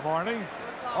flicker from, Arnie?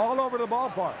 All over the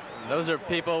ballpark. Those are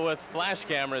people with flash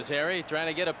cameras, Harry, trying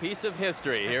to get a piece of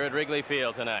history here at Wrigley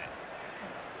Field tonight.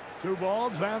 2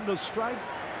 balls and a strike.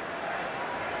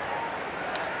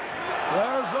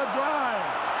 There's the drive.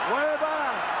 Way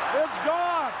back. It's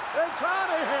gone. It's out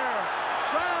of here.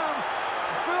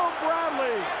 Phil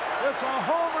Bradley. It's a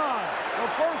home run. The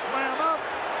first man up.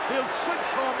 His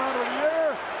 6th home run of the year.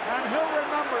 And he'll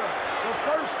remember the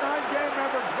first night game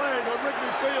ever played at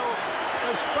Wrigley Field,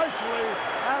 especially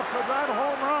after that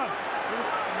home run.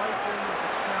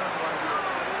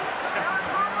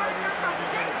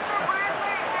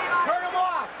 Turn them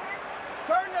off.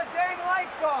 Turn the dang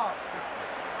lights off.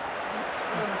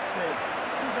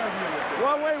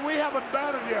 Well, wait, we haven't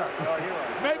batted yet.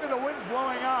 Maybe the wind's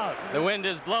blowing out. The wind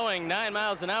is blowing 9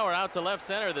 miles an hour out to left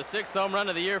center. The 6th home run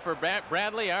of the year for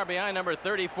Bradley, RBI number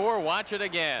 34. Watch it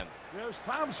again. There's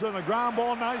Thompson, a ground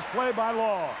ball. Nice play by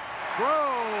Law.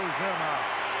 Throws him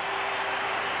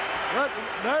out.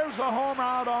 There's a home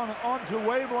out onto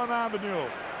Waveland Avenue.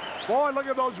 Boy, look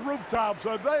at those rooftops.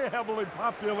 Are they heavily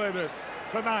populated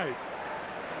tonight?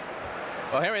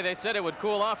 Well, Harry, they said it would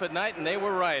cool off at night, and they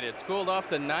were right. It's cooled off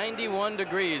to 91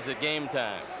 degrees at game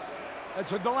time.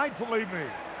 It's a delightful evening.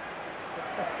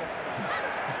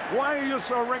 Why are you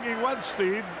so wringing wet,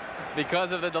 Steve?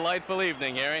 Because of the delightful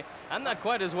evening, Harry. I'm not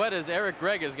quite as wet as Eric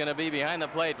Gregg is going to be behind the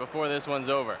plate before this one's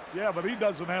over. Yeah, but he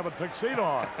doesn't have a tuxedo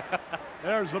on.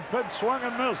 There's the pitch, swung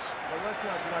and miss. Well, let's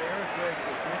not deny Eric Gregg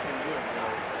is looking good.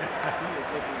 He is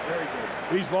looking very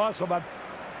good. He's lost about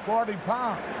 40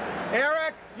 pounds.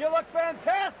 Eric, you look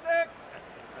fantastic.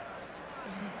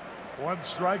 1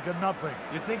 strike and nothing.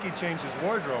 You'd think he'd change his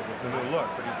wardrobe with the new look,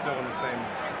 but he's still in the same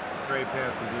gray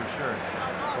pants and blue shirt.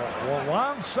 Well,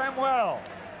 Juan Samuel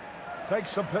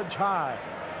takes the pitch high.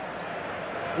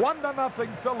 1-0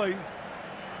 Phillies.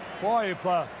 Boy,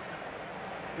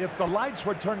 if the lights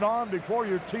were turned on before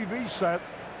your TV set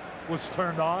was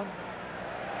turned on,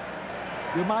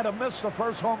 you might have missed the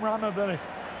first home run of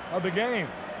the game.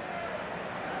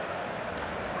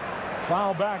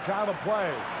 Foul back out of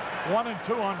play.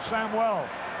 1-2 on Samuel.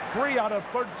 3 out of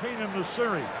 13 in the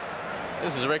series.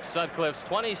 This is Rick Sutcliffe's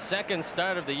 22nd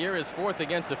start of the year, his 4th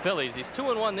against the Phillies. He's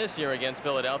 2-1 this year against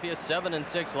Philadelphia,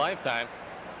 7-6 lifetime.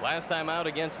 Last time out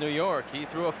against New York, he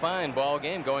threw a fine ball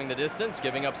game going the distance,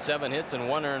 giving up 7 hits and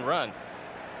 1 earned run.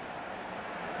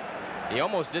 He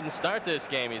almost didn't start this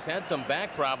game. He's had some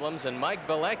back problems, and Mike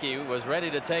Bilecki was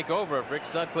ready to take over if Rick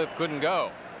Sutcliffe couldn't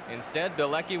go. Instead,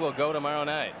 Bilecki will go tomorrow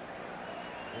night.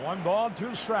 1 ball,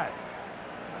 2 strikes.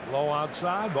 Low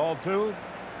outside, ball 2.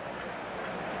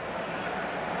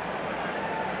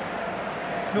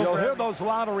 You'll hear those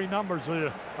lottery numbers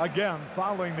again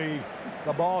following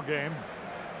the ball game,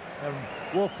 and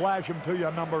we'll flash them to you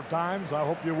a number of times. I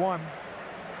hope you won.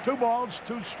 2 balls,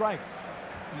 2 strikes.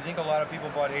 You think a lot of people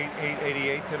bought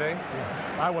 888 today?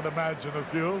 Yeah, I would imagine a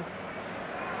few.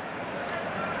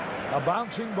 A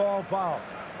bouncing ball foul.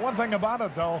 One thing about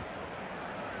it, though,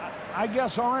 I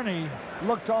guess Arnie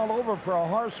looked all over for a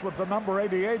horse with the number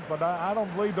 88, but I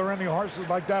don't believe there are any horses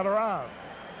like that around.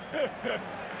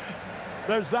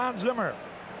 There's Don Zimmer.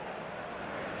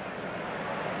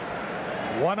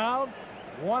 1 out,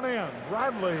 1 in.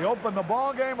 Bradley opened the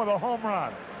ball game with a home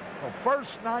run. The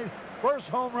first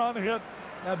home run hit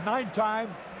at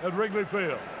nighttime at Wrigley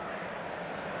Field.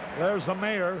 There's the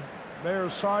mayor, Mayor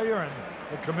Sawyer, and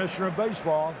the commissioner of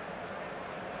baseball,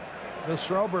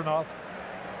 Mr. Obernoff.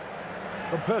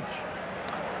 The pitch.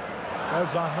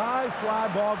 There's a high fly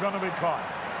ball going to be caught.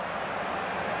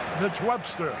 Mitch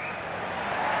Webster.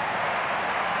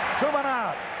 2 men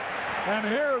out. And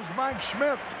here's Mike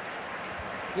Schmidt.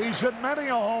 He's hit many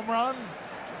a home run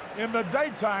in the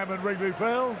daytime at Wrigley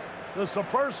Field. This is the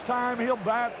first time he'll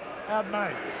bat at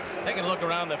night. Taking a look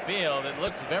around the field, it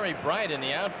looks very bright in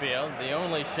the outfield. The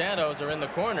only shadows are in the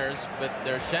corners, but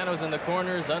there's shadows in the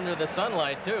corners under the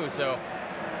sunlight too, so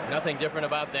nothing different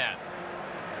about that.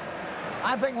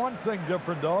 I think one thing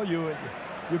different, though, you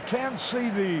can't see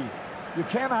you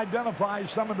can't identify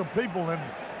some of the people in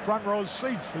front row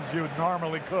seats as you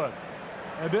normally could.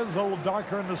 It is a little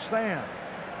darker in the stand.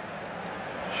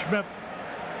 Schmidt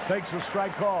takes a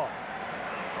strike call.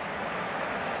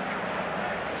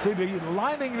 See, the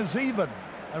lighting is even,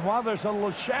 and while there's a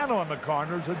little shadow in the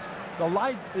corners, the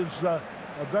light is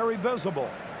very visible.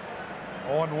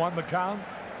 0-1 the count.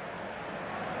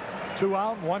 2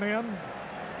 out, 1 in.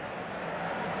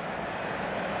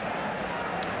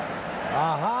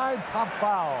 A high pop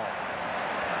foul.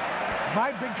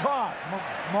 Might be caught.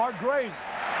 Mark Grace.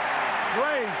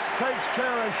 Grace takes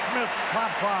care of Schmidt's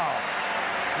pop foul.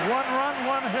 1 run,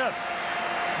 1 hit.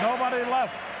 Nobody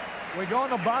left. We go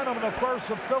in the bottom of the first.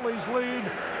 The Phillies lead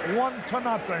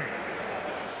 1-0.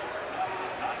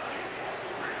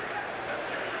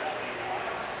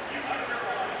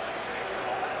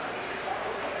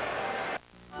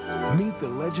 Meet the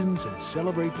legends and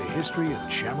celebrate the history of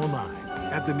Channel 9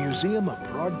 at the Museum of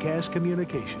Broadcast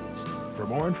Communications. For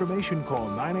more information, call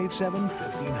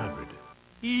 987-1500.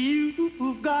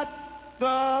 You've got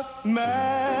the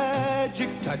magic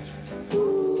touch.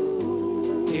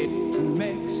 It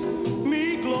makes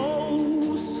me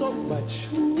glow so much.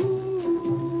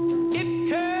 It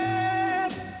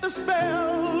casts a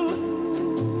spell.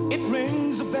 It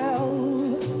rings a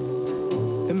bell.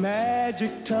 The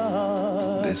magic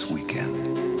touch. This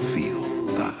weekend, feel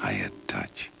the Hyatt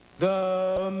touch.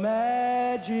 The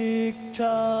magic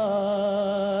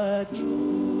touch.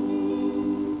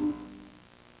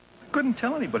 Couldn't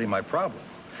tell anybody my problem.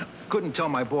 Couldn't tell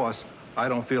my boss I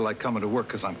don't feel like coming to work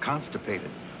because I'm constipated.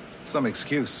 Some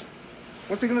excuse.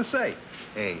 What's he gonna say?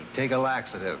 Hey, take a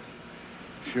laxative.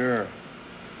 Sure.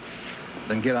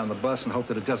 Then get on the bus and hope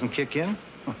that it doesn't kick in?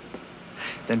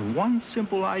 Then one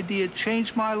simple idea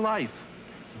changed my life.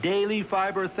 Daily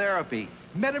fiber therapy.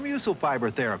 Metamucil fiber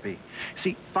therapy.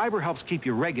 See, fiber helps keep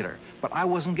you regular, but I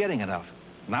wasn't getting enough.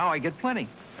 Now I get plenty.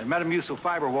 And Metamucil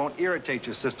fiber won't irritate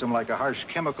your system like a harsh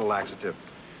chemical laxative.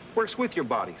 Works with your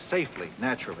body, safely,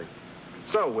 naturally.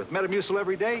 So, with Metamucil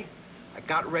every day, I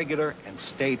got regular and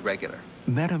stayed regular.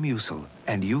 Metamucil,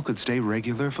 and you could stay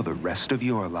regular for the rest of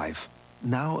your life.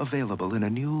 Now available in a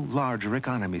new, larger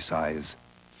economy size.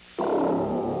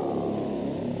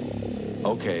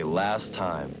 Okay, last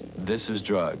time. This is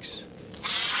drugs.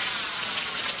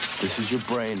 This is your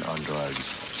brain on drugs.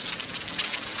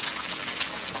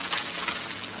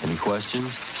 Any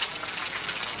questions?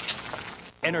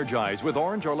 Energize with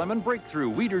orange or lemon breakthrough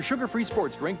Weeder sugar-free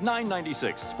sports drink,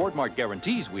 $9.96. Sport Mart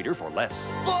guarantees Weeder for less.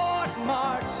 Sport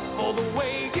Mart for the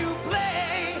way you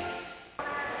play.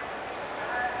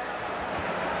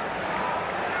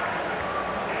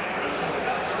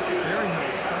 Very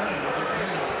nice start.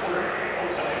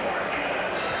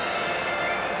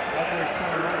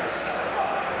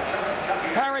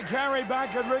 Harry Carey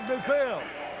back at Wrigley Field.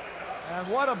 And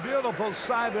what a beautiful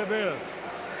sight it is.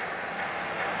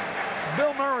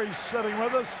 Bill Murray's sitting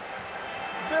with us.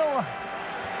 Bill,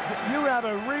 you had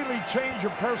to really change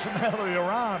your personality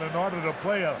around in order to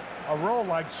play a role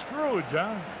like Scrooge,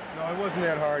 huh? No, it wasn't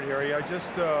that hard, Harry. I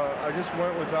just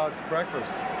went without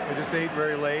breakfast. I just ate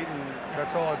very late, and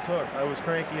that's all it took. I was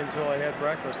cranky until I had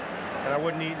breakfast, and I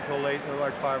wouldn't eat until late,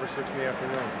 like 5 or 6 in the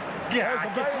afternoon. Yeah,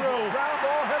 get through. Ground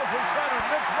ball headed from center.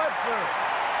 Mitch Webster.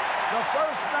 The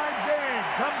first night game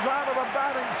comes out of a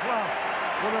batting slump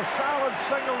with a solid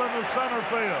single in the center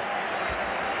field.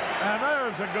 And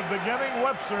there's a good beginning.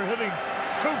 Webster hitting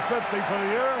 .250 for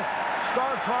the year.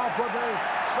 Starts off with a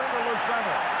single to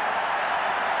center.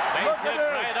 Base hit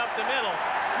right up the middle.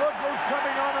 Look who's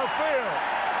coming on the field.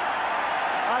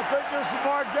 I think this is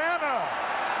Morgana.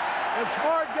 It's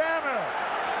Morgana.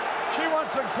 She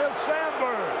wants to kiss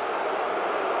Sandberg.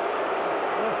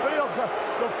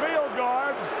 The field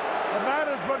guards, the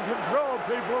management control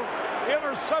people,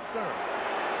 intercept her.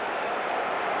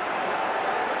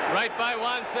 Right by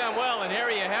Juan Samuel, and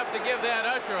Harry, you have to give that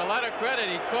usher a lot of credit.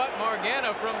 He caught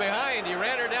Morgana from behind. He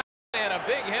ran her down and had a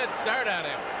big head start on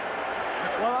him.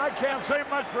 Well, I can't say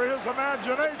much for his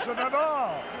imagination at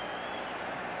all.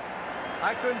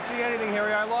 I couldn't see anything,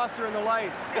 Harry. I lost her in the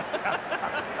lights.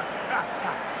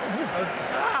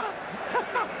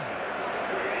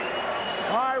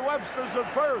 All right, Webster's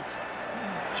at first.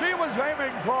 She was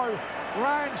aiming for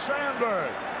Ryan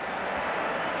Sandberg.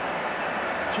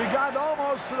 She got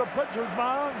almost to the pitcher's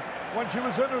mound when she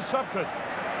was intercepted.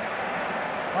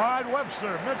 All right,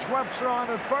 Webster. Mitch Webster on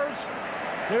at first.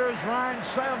 Here's Ryan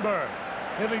Sandberg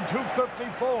hitting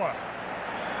 .254.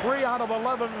 3 out of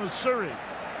 11 in the series.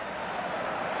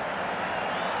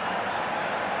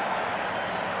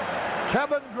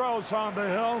 Kevin Gross on the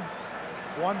hill.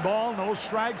 1 ball, no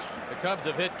strikes. The Cubs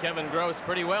have hit Kevin Gross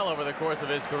pretty well over the course of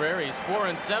his career. He's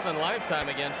 4-7 lifetime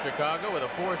against Chicago with a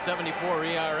 .474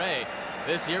 ERA.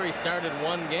 This year he started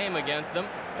 1 game against them.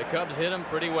 The Cubs hit him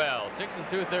pretty well. 6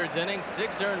 2/3 innings,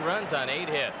 6 earned runs on 8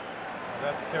 hits.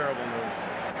 That's terrible news.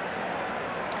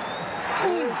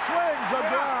 He swings a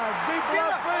drive. Deep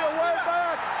left field, way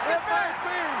back. It might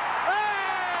be.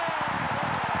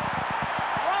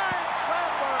 Ryan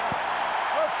Sandberg,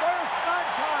 the first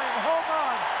nighttime home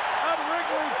run at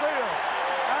Wrigley Field.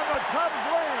 And the Cubs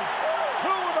lead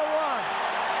 2-1.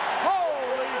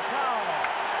 Holy cow.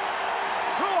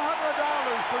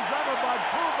 $200 presented by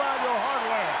True Value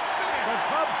Hardware. The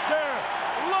Cubs stare.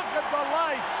 Look at the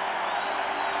lights.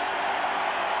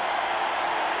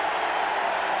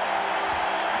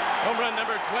 Home run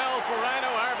number 12 for Rhino.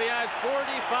 RBIs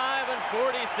 45 and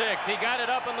 46. He got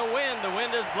it up in the wind. The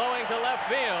wind is blowing to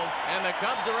left field, and the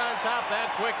Cubs are on top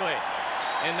that quickly.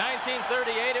 In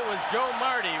 1938, it was Joe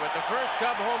Marty with the first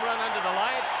Cub home run under the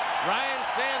lights. Ryan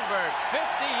Sandberg,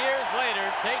 50 years later,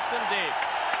 takes him deep.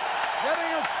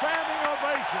 Getting a standing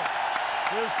ovation.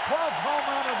 His 12th home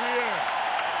run of the year.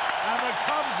 And the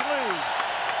Cubs lead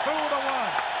 2-1.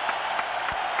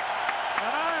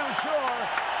 And I am sure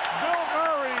Bill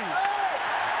Murray is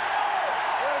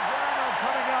Rhino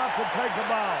coming out to take a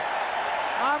bow.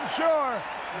 I'm sure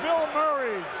Bill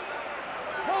Murray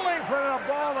pulling for the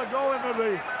ball to go into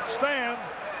the stand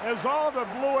is all that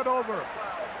blew it over.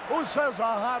 Who says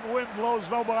a hot wind blows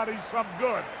nobody some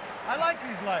good? I like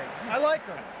these lights. I like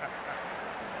them.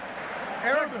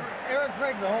 Eric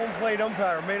Craig, the home plate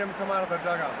umpire, made him come out of the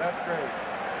dugout. That's great.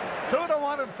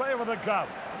 2-1 in favor of the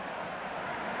Cubs.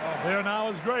 Oh, here now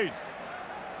is Grace.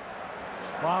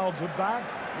 Fouls it back.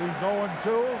 He's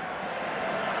 0-2.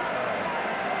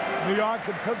 New York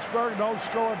and Pittsburgh, no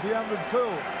score at the end of 2.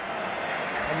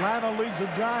 Atlanta leads the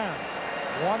Giants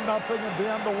 1-0 at the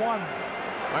end of 1.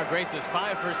 Mark Grace is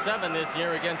 5 for 7 this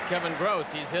year against Kevin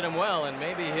Gross. He's hit him well, and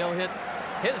maybe he'll hit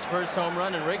his first home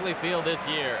run in Wrigley Field this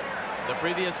year. The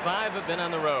previous 5 have been on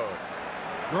the road.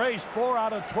 Grace 4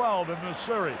 out of 12 in this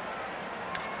series.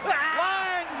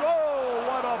 Line goal!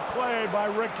 What a play by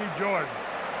Ricky Jordan.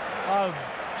 A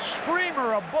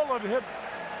screamer, a bullet hit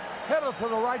it to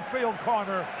the right field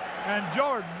corner, and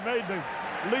Jordan made the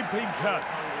leaping catch.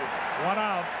 1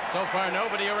 out. So far,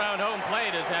 nobody around home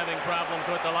plate is having problems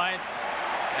with the lights.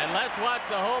 And let's watch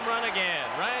the home run again.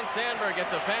 Ryan Sandberg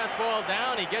gets a fastball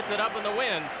down. He gets it up in the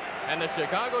wind. And the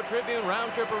Chicago Tribune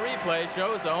round-tripper replay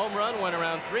shows the home run went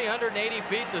around 380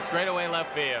 feet to straightaway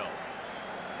left field.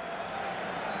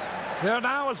 Here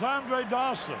now is Andre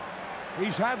Dawson.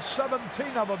 He's had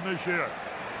 17 of them this year.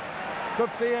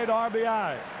 58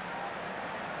 RBI.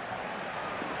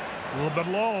 A little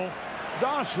bit low.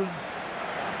 Dawson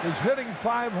is hitting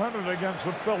 .500 against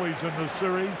the Phillies in this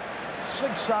series.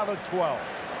 6 out of 12.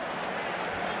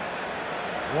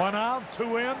 1 out,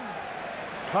 2 in.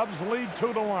 Cubs lead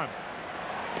 2-1.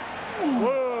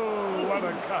 Whoa, what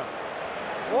a cut.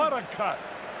 What a cut.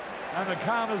 And the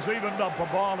count is evened up, a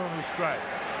ball and a strike.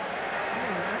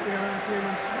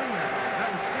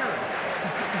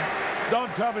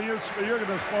 Don't tell me you're going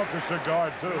to smoke a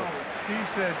cigar, too. No, Steve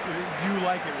said you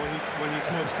like it when he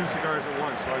smokes 2 cigars at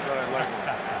once, so I thought I'd like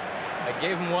one. I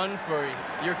gave him one for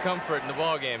your comfort in the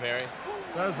ball game, Harry.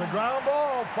 There's a ground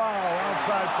ball foul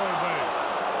outside third base.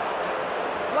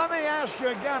 Let me ask you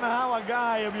again how a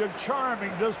guy of your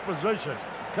charming disposition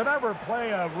can ever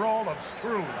play a role of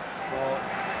Scrooge. Well,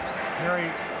 Harry, I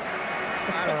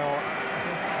don't know.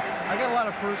 I got a lot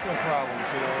of personal problems,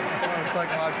 you know, a lot of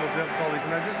psychological difficulties,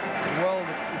 and I just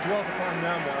dwelt upon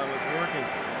them while I was working.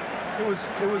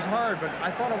 It was hard, but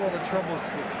I thought of all the troubles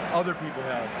that other people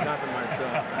have, not than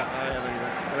myself. I haven't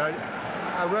even. And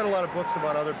I read a lot of books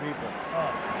about other people.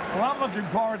 Well, I'm looking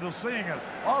forward to seeing it.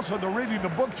 Also to reading the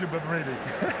books you've been reading.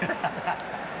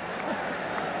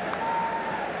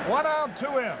 1 out,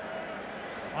 2 in.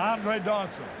 Andre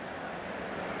Dawson.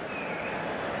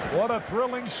 What a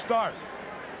thrilling start.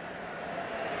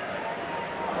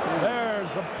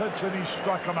 There's a pitch, and he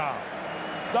struck him out.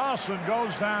 Dawson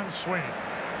goes down swinging.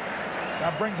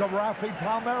 That brings up Rafi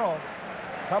Palmeiro.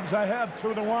 Cubs ahead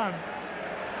 2-1.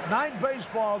 9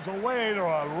 baseballs away to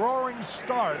a roaring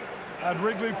start at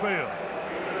Wrigley Field.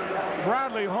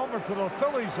 Bradley homered for the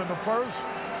Phillies in the first.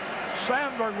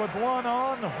 Sandberg with 1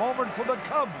 on, homered for the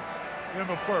Cubs in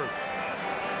the first.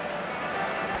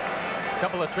 A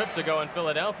couple of trips ago in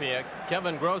Philadelphia,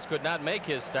 Kevin Gross could not make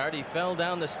his start. He fell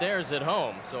down the stairs at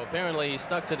home. So apparently he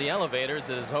stuck to the elevators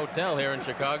at his hotel here in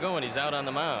Chicago, and he's out on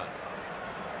the mound.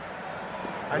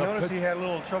 I noticed he had a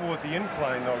little trouble with the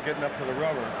incline, though, getting up to the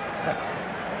rubber.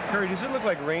 Harry, does it look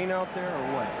like rain out there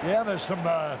or what? Yeah, there's some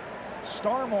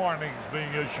storm warnings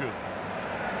being issued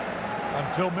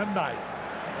until midnight.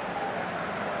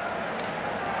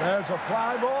 There's a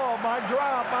fly ball. My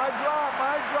drop.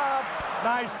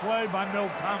 Nice play by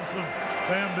Milt Thompson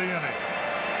to end the inning.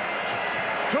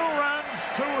 2 runs,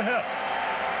 2 hits.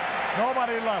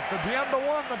 Nobody left. At the end of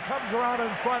 1, the Cubs are out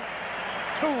in front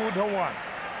 2-1.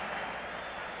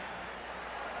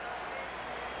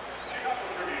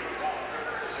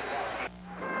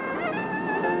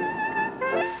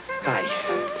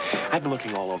 I've been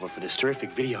looking all over for this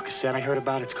terrific video cassette I heard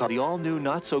about. It's called The All-New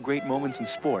Not-So-Great Moments in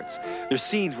Sports. There's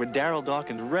scenes where Darryl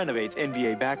Dawkins renovates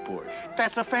NBA backboards.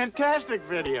 That's a fantastic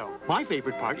video. My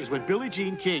favorite part is when Billie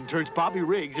Jean King turns Bobby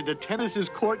Riggs into tennis's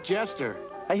court jester.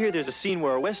 I hear there's a scene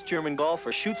where a West German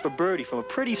golfer shoots for birdie from a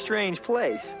pretty strange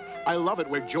place. I love it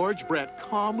where George Brett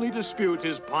calmly disputes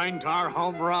his pine tar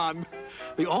home run.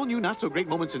 The all-new Not So Great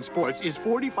Moments in Sports is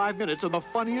 45 minutes of the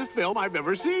funniest film I've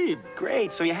ever seen.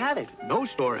 Great, so you have it. No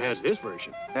store has this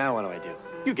version. Now what do I do?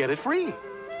 You get it free.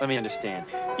 Let me understand.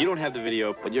 You don't have the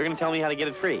video, but you're going to tell me how to get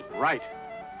it free. Right.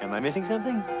 Am I missing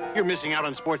something? You're missing out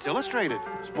on Sports Illustrated.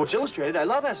 Sports Illustrated? I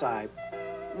love SI.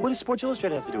 What does Sports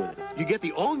Illustrated have to do with it? You get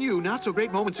the all-new Not So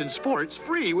Great Moments in Sports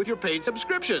free with your paid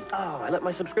subscription. Oh, I let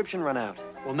my subscription run out.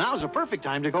 Well, now's a perfect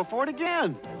time to go for it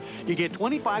again. You get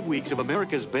 25 weeks of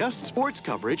America's best sports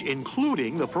coverage,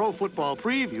 including the Pro Football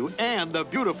Preview and the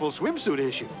beautiful swimsuit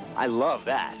issue. I love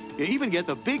that. You even get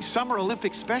the big Summer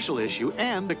Olympics special issue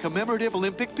and the commemorative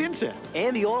Olympic pin set.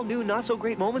 And the all-new Not So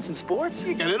Great Moments in Sports?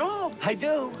 You get it all. I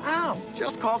do. How?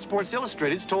 Just call Sports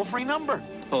Illustrated's toll-free number.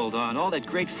 Hold on. All that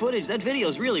great footage, that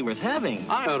video's really worth having.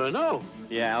 I ought to know.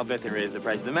 Yeah, I'll bet there is. The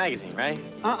price of the magazine, right?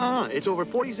 It's over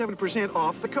 47%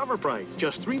 off the cover price.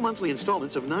 Just 3 monthly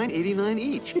installments of $9.89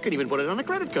 each. You can even put it on a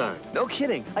credit card. No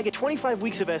kidding. I get 25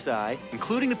 weeks of SI,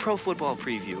 including the Pro Football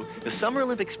Preview, the Summer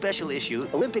Olympics special issue,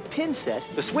 Olympic pin set,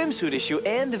 the swimsuit issue,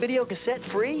 and the video cassette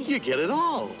free. You get it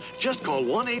all. Just call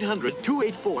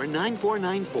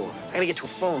 1-800-284-9494. I gotta get to a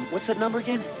phone. What's that number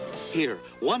again? Here,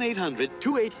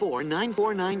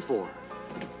 1-800-284-9494.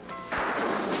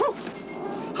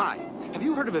 Hi. Have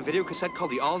you heard of a video cassette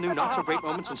called the all-new Not So Great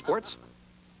Moments in Sports?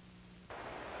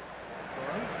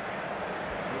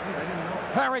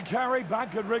 Harry Carey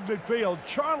back at Wrigley Field.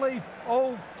 Charlie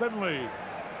O. Finley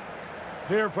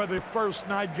here for the first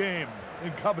night game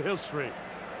in Cub history.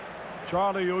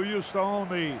 Charlie, who used to own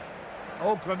the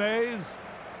Oakland A's,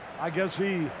 I guess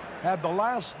he had the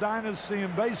last dynasty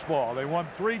in baseball. They won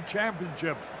 3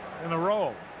 championships in a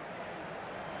row.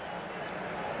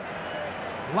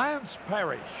 Lance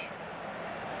Parrish,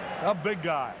 a big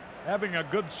guy, having a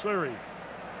good series.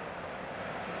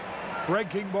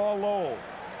 Breaking ball low.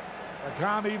 The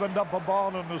count evened up a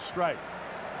ball in the strike.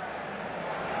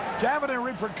 Do you have any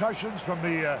repercussions from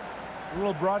the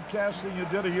little broadcasting you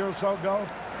did a year or so ago?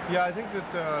 Yeah, I think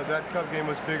that that Cub game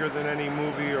was bigger than any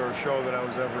movie or show that I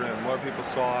was ever in. More people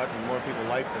saw it and more people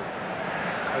liked it.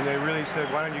 And they really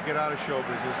said, why don't you get out of show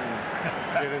business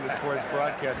and get into sports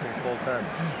broadcasting full time?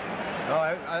 No,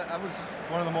 I was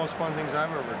one of the most fun things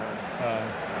I've ever done.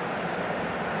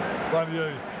 Well,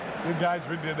 you guys,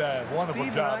 we did a wonderful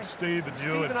job, Steve and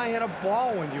you. Steve and I had a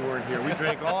ball when you weren't here. We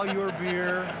drank all your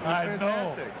beer. It was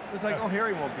fantastic. It was like, oh,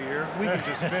 Harry won't be here. We can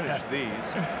just finish these.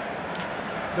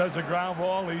 Does a ground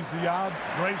ball, easy out.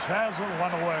 Grace has it,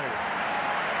 1 away.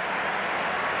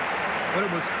 But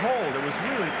it was cold. It was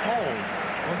really cold,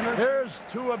 wasn't it? Here's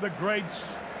 2 of the greats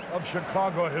of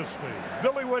Chicago history.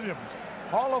 Billy Williams,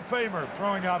 Hall of Famer,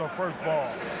 throwing out a first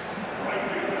ball.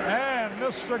 And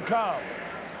Mr. Cub,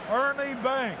 Ernie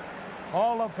Bank,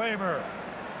 Hall of Famer,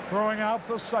 throwing out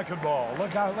the second ball.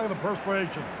 Look at the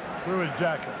perspiration through his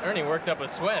jacket. Ernie worked up a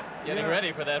sweat getting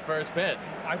ready for that first pitch.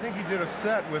 I think he did a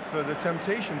set with the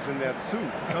Temptations in that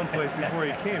suit someplace before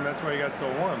he came. That's why he got so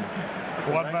warm.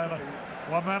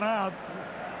 One man out.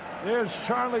 Here's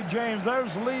Charlie James.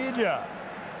 There's Lee Elia,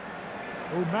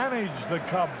 who managed the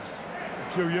Cubs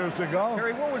a few years ago.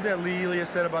 Harry, what was that Lee Elia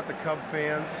said about the Cub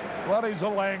fans? Well, he's a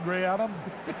little angry at them.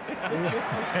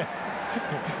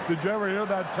 Did you ever hear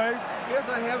that tape? Yes,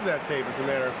 I have that tape, as a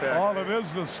matter of fact. All it is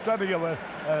a study of a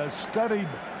studied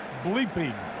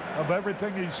bleeping of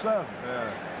everything he said.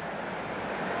 Yeah.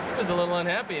 He was a little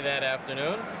unhappy that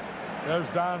afternoon. There's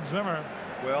Don Zimmer.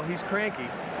 Well, he's cranky.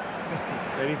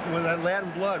 And when that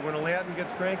Latin blood, when a Latin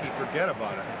gets cranky, forget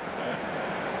about it.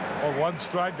 Well, 1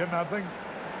 strike to nothing.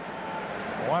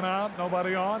 1 out,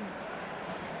 nobody on.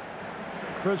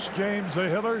 Chris James, the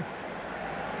hitter.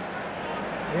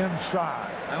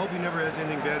 Inside. I hope he never has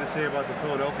anything bad to say about the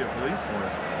Philadelphia police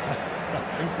force.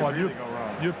 Things could really go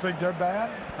wrong. You think they're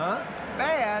bad? Huh?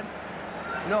 Bad?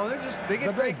 No, they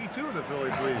get cranky too, the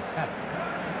Philly police.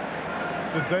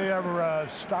 Did they ever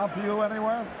stop you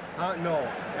anywhere? No.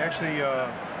 Actually,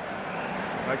 I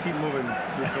keep moving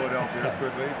through Philadelphia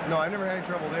quickly. No, I've never had any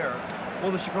trouble there.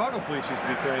 Well, the Chicago police used to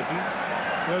be cranky.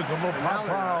 There's a little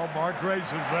pow. Mark Grace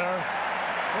is there.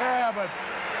 Yeah, but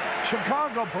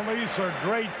Chicago police are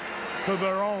great to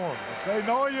their own. If they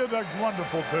know you, they're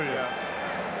wonderful to you. Yeah.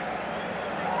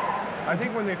 I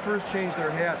think when they first changed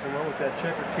their hats and went with that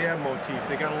checkered cab motif,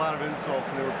 they got a lot of insults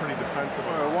and they were pretty defensive.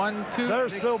 1, 2.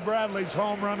 There's Phil Bradley's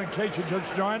home run in case you just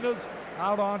joined us.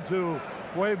 Out onto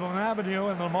Waveland Avenue.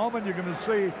 In a moment, you're going to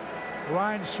see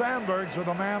Ryan Sandbergs with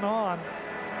a man on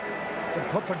to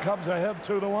put the Cubs ahead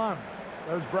 2-1.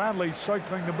 There's Bradley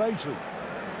circling the bases.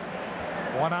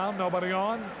 1 out, nobody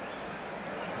on.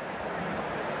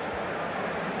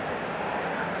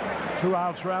 2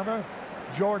 outs rather.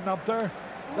 Jordan up there.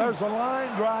 There's a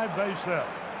line drive base hit.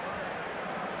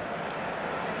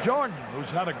 Jordan, who's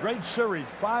had a great series,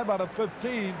 5 out of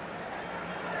 15,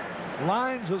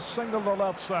 lines a single to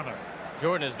left center.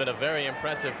 Jordan has been a very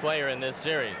impressive player in this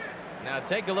series. Now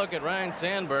take a look at Ryan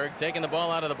Sandberg taking the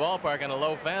ball out of the ballpark on a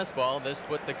low fastball. This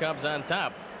put the Cubs on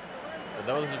top. For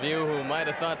those of you who might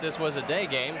have thought this was a day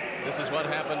game, this is what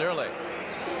happened early.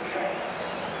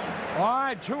 All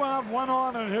right, 2 out, 1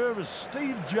 on, and here is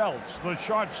Steve Jeltz, the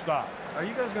shortstop. Are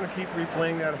you guys going to keep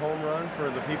replaying that home run for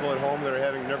the people at home that are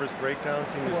having nervous breakdowns,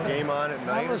 seeing this game on at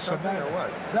night or something, or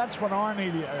what? That's what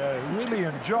Arnie really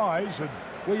enjoys, and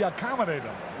we accommodate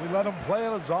him. We let him play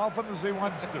it as often as he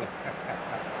wants to.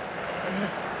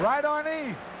 Right,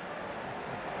 Arnie?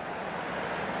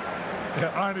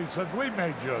 Yeah, Arnie says, we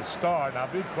made you a star. Now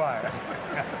be quiet.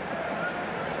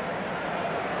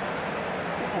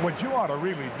 What you ought to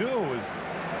really do is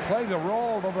play the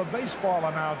role of a baseball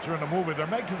announcer in a movie. They're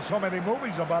making so many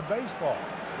movies about baseball.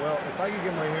 Well, if I could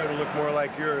get my hair to look more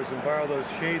like yours and borrow those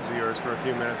shades of yours for a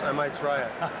few minutes, I might try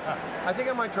it. I think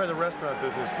I might try the restaurant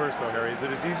business first, though, Harry. Is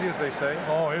it as easy as they say?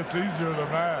 Oh, it's easier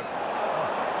than that.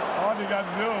 All you got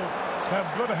to do is have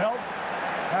good health,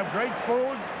 have great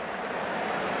food,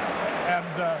 and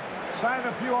sign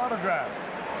a few autographs.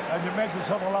 And you make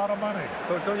yourself a lot of money.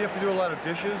 But don't you have to do a lot of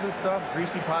dishes and stuff?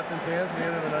 Greasy pots and pans at the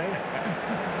end of the night?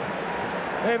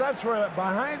 Hey, that's where,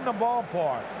 behind the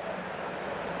ballpark,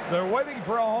 they're waiting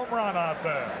for a home run out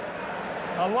there.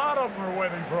 A lot of them are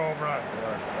waiting for a home run.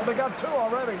 Yeah. Well, they got 2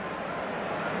 already.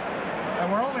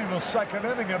 And we're only in the 2nd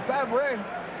inning. At that rate,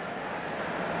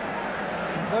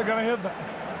 they're going to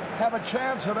have a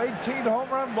chance at 18 home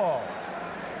run balls.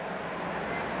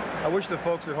 I wish the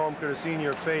folks at home could have seen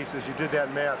your face as you did that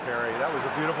math, Harry. That was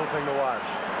a beautiful thing to watch.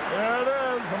 There it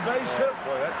is, a base hit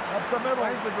up the middle.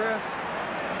 Nice the grass.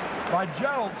 By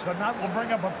Jeltz, and that will bring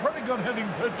up a pretty good hitting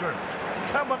pitcher,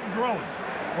 Kevin Groth,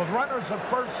 with runners at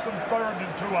first and third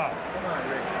and 2 out. Come on,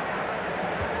 Rick.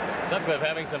 Sutcliffe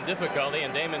having some difficulty,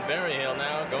 and Damon Berryhill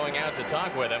now going out to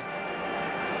talk with him.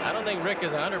 I don't think Rick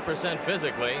is 100%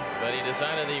 physically, but he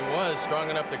decided he was strong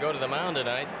enough to go to the mound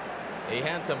tonight. He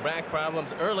had some back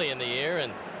problems early in the year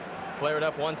and flared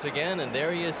up once again, and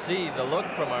there you see the look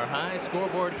from our high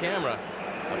scoreboard camera.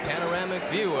 A panoramic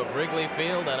view of Wrigley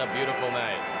Field on a beautiful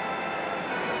night.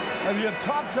 Have you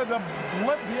talked to the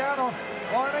lit piano,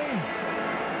 Arnie?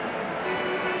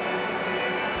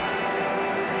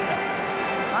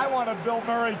 I wanted Bill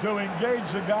Murray to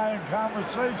engage the guy in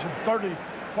conversation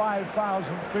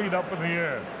 35,000 feet up in the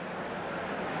air.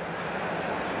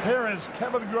 Here is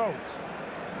Kevin Groth.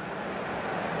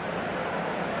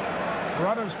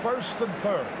 Runners first and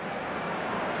third.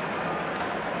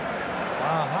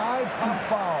 A high pop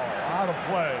foul out of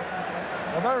play.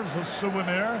 Well, there's a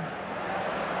souvenir.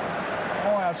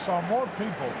 Oh, I saw more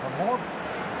people from more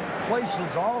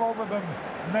places all over the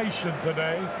nation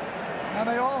today, and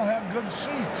they all have good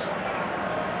seats.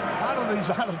 How do these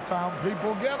out-of-town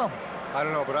people get them? I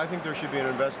don't know, but I think there should be an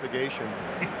investigation.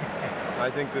 I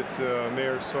think that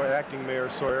acting Mayor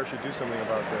Sawyer should do something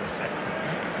about this.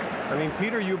 I mean,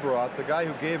 Peter Ueberroth, the guy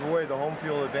who gave away the home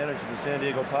field advantage to the San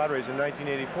Diego Padres in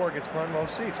 1984, gets front row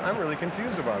seats. I'm really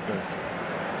confused about this.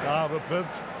 Now the pitch.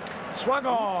 Swung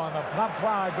on. A pop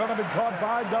fly going to be caught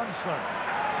by Dunston.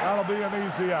 That'll be an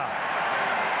easy out.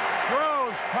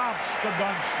 Gross pops to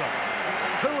Dunston.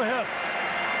 2 hits.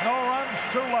 No runs,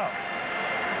 2 left.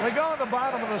 We go in the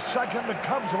bottom of the 2nd. The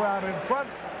Cubs are out in front,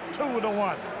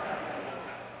 2-1.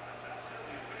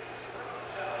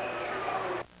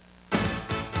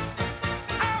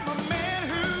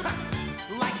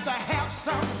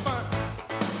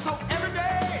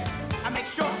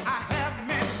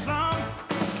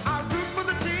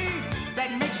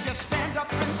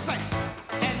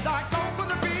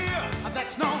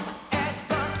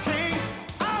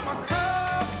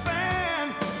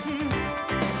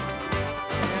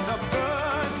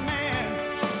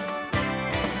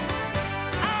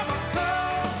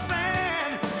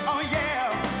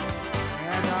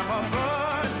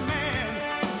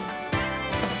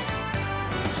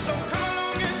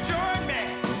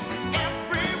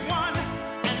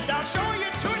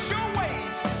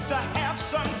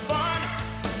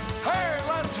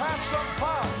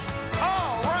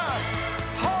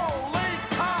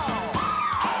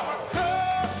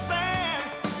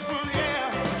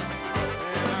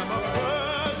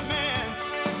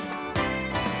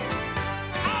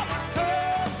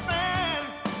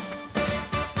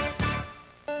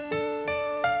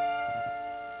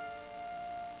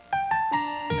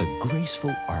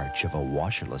 graceful arch of a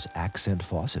washerless accent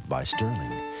faucet by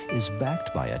Sterling is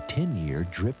backed by a 10-year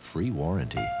drip-free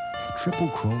warranty. Triple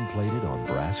chrome-plated on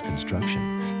brass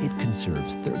construction, it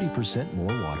conserves 30% more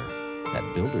water.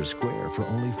 At Builder Square for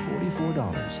only $44,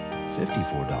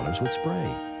 $54 with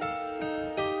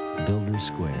spray. Builder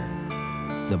Square.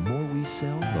 The more we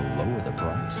sell, the lower the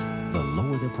price. The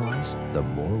lower the price, the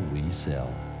more we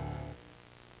sell.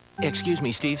 Excuse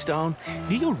me, Steve Stone.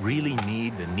 Do you really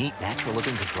need the neat,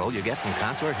 natural-looking control you get from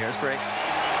Consort Hairspray?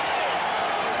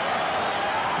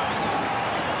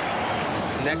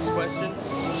 Next question.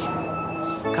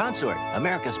 Consort,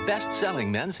 America's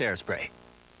best-selling men's hairspray.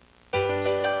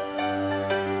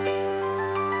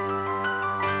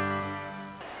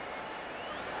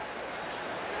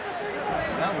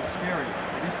 That was scary.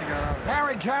 At least he got out of there.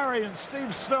 Harry Carey and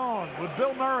Steve Stone with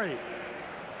Bill Murray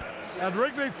at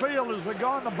Wrigley Field as they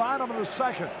go in the bottom of the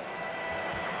second.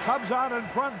 Cubs out in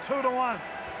front 2-1.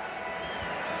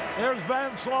 Here's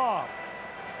Van Slaw.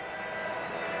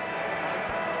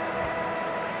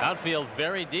 Outfield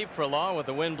very deep for Law with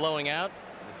the wind blowing out.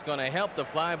 It's going to help the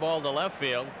fly ball to left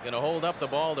field. Going to hold up the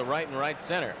ball to right and right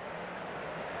center.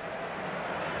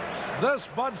 This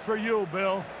bud's for you,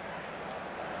 Bill.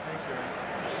 Thanks, Jerry.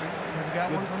 Have you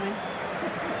got one for me?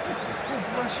 Oh,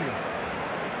 bless you.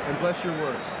 And bless your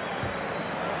words.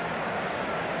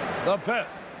 The pitch.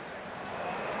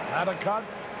 Had a cut.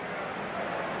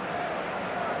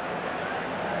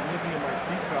 I'm looking at my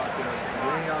seats out there.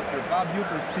 Way out there. Bob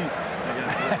Uecker seats.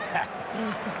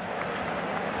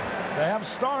 They have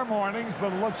star mornings,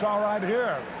 but it looks all right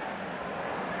here.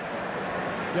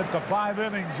 Get the 5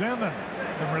 innings in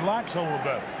and relax a little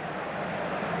bit.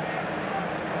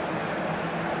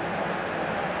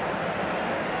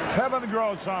 Kevin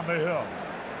Gross on the hill.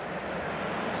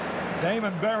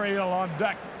 Damon Berryhill on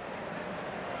deck.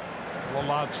 A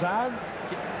little outside.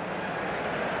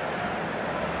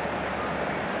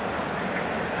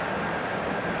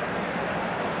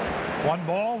 One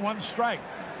ball, one strike.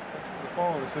 That's the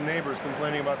phone. It's the neighbors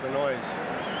complaining about the noise.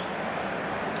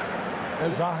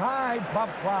 There's a high pop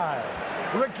fly.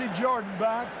 Ricky Jordan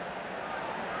back.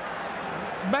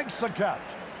 Makes the catch.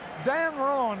 Dan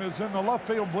Rowan is in the left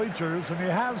field bleachers, and he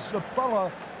has the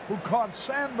fella who caught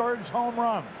Sandberg's home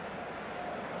run.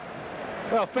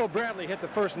 Well, Phil Bradley hit the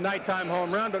first nighttime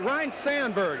home run, but Ryan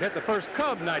Sandberg hit the first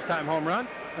Cub nighttime home run,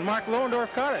 and Mark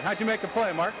Lohendorf caught it. How'd you make the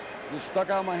play, Mark? Just stuck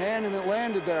out my hand and it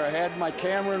landed there. I had my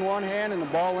camera in one hand and the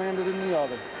ball landed in the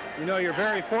other. You know, you're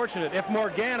very fortunate. If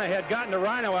Morgana had gotten a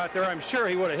Rhino out there, I'm sure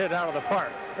he would have hit out of the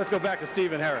park. Let's go back to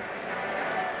Stephen Harris.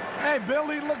 Hey, Bill,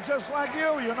 he looks just like you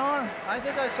know? I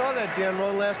think I saw that Dan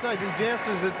Rowan last night. He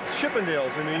dances at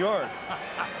Chippendales in New York.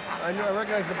 I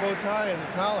recognize the bow tie and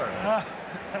the collar.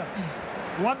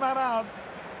 1 man out.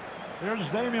 Here's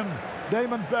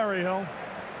Damon Berryhill.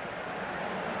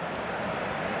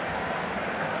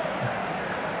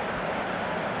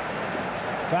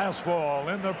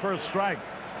 Fastball in the first strike.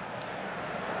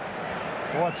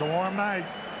 Boy, it's a warm night.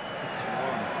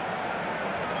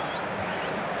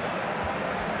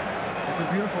 It's a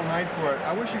beautiful night for it.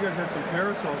 I wish you guys had some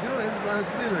parasols. You know,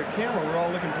 honestly, the camera, we're all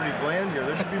looking pretty bland here.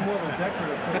 There should be more of a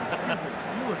decorative thing. Excuse me.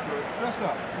 You look good. Dress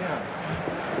up.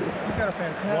 Yeah. You've got a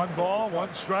fantastic... 1 ball,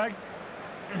 1 strike.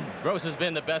 Gross has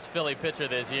been the best Philly pitcher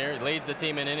this year. He leads the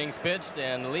team in innings pitched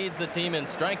and leads the team in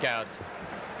strikeouts.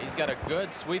 He's got a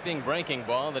good sweeping breaking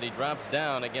ball that he drops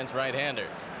down against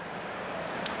right-handers.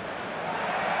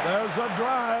 There's a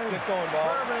drive. Get going, ball.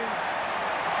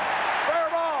 Fair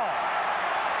ball.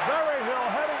 Berryhill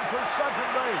heading for second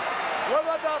base with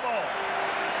a double.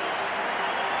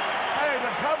 Hey,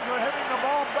 the Cubs are hitting the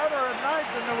ball better at night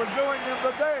than they were doing in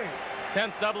the day.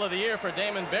 10th double of the year for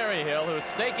Damon Berryhill, who's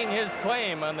staking his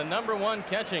claim on the #1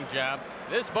 catching job.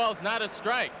 This ball's not a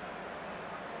strike.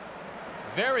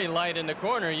 Very light in the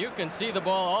corner. You can see the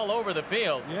ball all over the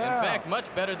field. Yeah. In fact,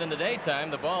 much better than the daytime.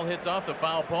 The ball hits off the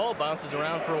foul pole, bounces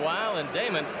around for a while, and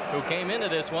Damon, who came into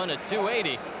this one at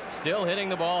 280, still hitting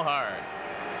the ball hard.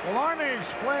 Well, Arnie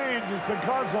explains it's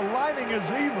because the lighting is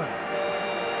even.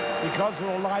 Because of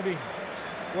the lighting.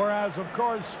 Whereas, of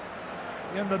course,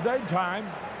 in the daytime,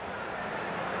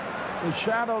 the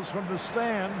shadows from the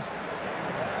stands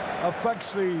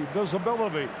affects the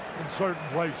visibility in certain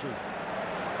places.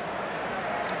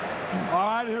 All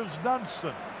right, here's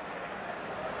Dunston.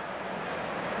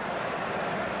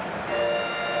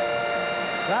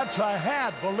 That's a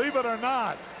hat, believe it or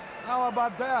not. How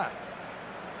about that?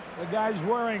 The guy's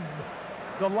wearing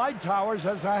the light towers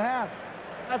as a hat.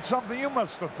 That's something you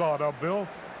must have thought of, Bill.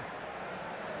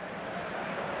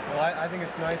 Well, I think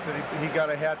it's nice that he got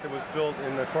a hat that was built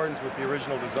in accordance with the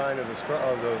original design of the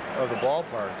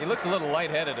ballpark. He looks a little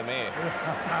lightheaded to me.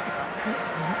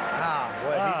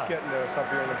 Boy, he's getting to us up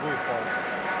here in the booth, folks.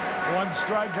 1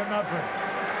 strike and nothing.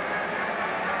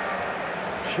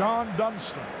 Sean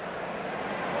Dunston.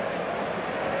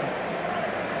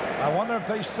 I wonder if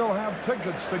they still have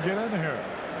tickets to get in here,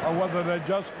 or whether they're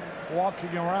just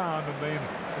walking around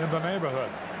in the neighborhood.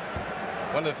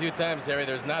 One of the few times, Harry,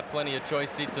 there's not plenty of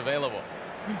choice seats available.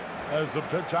 There's the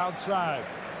pitch outside.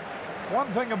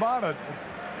 One thing about it,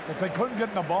 if they couldn't get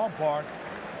in the ballpark,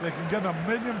 they can get in a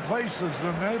million places in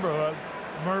the neighborhood.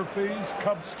 Murphy's,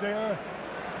 Cub Scare.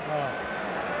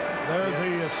 There's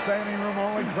the standing room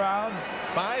only crowd.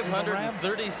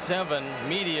 537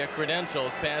 media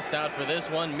credentials passed out for this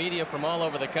one. Media from all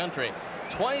over the country.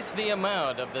 Twice the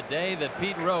amount of the day that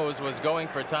Pete Rose was going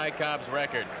for Ty Cobb's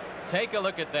record. Take a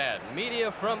look at that.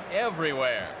 Media from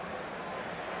everywhere.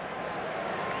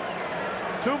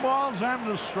 2 balls and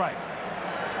a strike.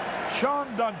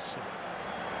 Sean Dunston.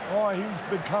 Boy,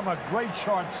 he's become a great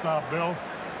shortstop, Bill.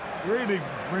 Really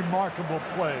remarkable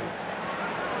play.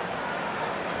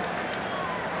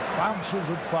 Bounces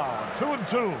it foul.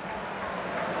 2-2.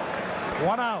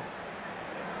 1 out.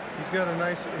 He's got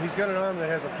an arm that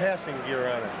has a passing gear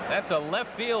on it. That's a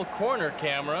left field corner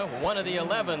camera, one of the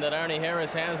 11 that Arnie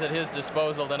Harris has at his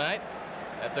disposal tonight.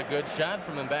 That's a good shot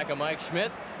from him back of Mike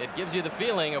Schmidt. It gives you the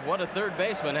feeling of what a third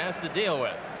baseman has to deal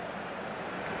with.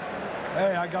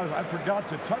 Hey, I forgot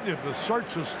to tell you, the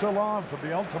search is still on for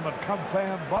the ultimate Cub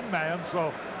fan Bun Man,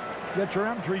 so get your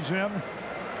entries in.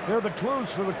 Here are the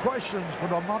clues to the questions for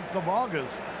the month of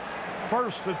August.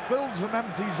 First, it fills and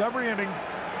empties every inning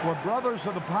where brothers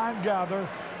of the pine gather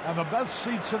and the best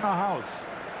seats in the house.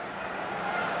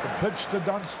 The pitch to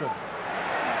Dunston.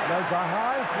 There's a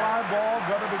high fly ball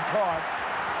going to be caught.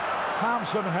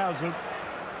 Thompson has it.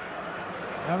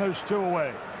 And there's 2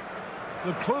 away.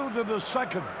 The clue to the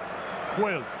second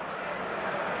quiz.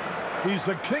 He's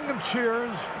the king of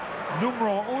cheers,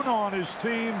 numero uno on his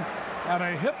team, and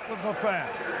a hit with the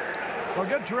fans. So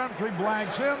get your entry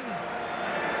blanks in.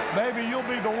 Maybe you'll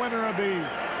be the winner of the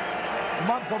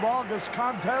month of August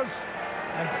contest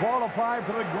and qualify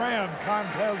for the grand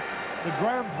contest. The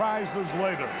grand prize is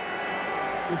later.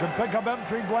 You can pick up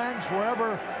entry blanks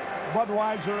wherever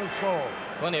Budweiser is sold.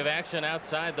 Plenty of action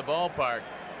outside the ballpark.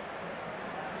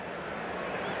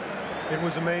 It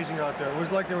was amazing out there. It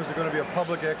was like there was going to be a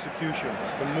public execution.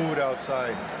 The mood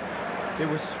outside. It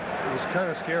was kind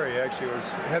of scary, actually. It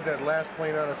had that last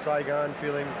plane out of Saigon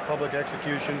feeling, public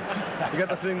execution. You got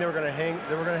the feeling they were going to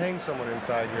hang someone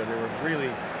inside here. They were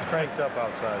really cranked up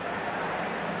outside.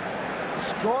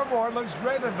 Scoreboard looks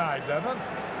great tonight, doesn't it?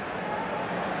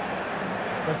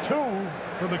 The 2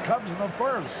 for the Cubs in the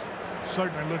first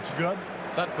certainly looks good.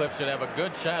 Sutcliffe should have a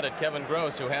good shot at Kevin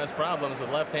Gross, who has problems with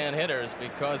left-hand hitters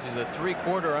because he's a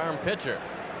 3/4 arm pitcher.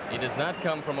 He does not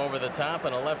come from over the top,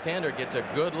 and a left-hander gets a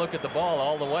good look at the ball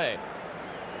all the way.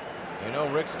 You know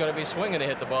Rick's going to be swinging to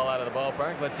hit the ball out of the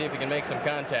ballpark. Let's see if he can make some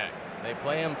contact. They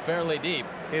play him fairly deep.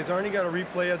 Has Arnie got a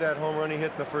replay of that home run he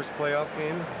hit in the first playoff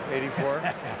game, '84?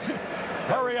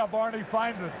 Hurry up, Arnie,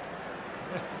 find it.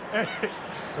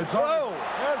 It's Whoa!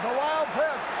 There's a wild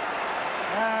pitch.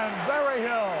 And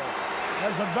Berryhill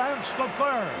has advanced to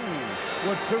third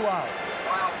with 2 out.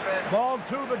 Ball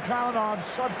 2 the count on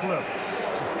Sutcliffe,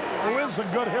 who is a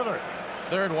good hitter.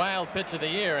 Third wild pitch of the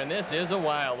year, and this is a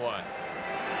wild one.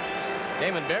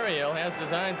 Damon Berryhill has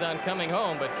designs on coming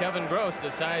home, but Kevin Gross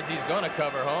decides he's going to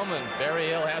cover home, and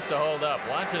Berryhill has to hold up.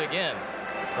 Watch it again.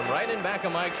 From right in back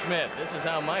of Mike Schmidt. This is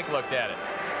how Mike looked at it.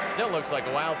 Still looks like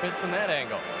a wild pitch from that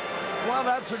angle. Well,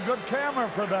 that's a good camera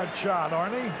for that shot,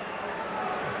 Arnie.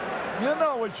 You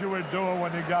know what you were doing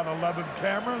when you got 11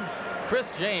 cameras. Chris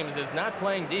James is not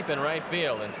playing deep in right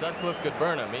field, and Sutcliffe could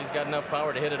burn him. He's got enough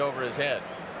power to hit it over his head.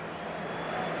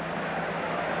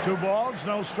 2 balls,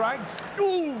 no strikes.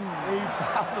 Ooh! He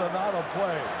fouled it out of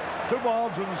play. 2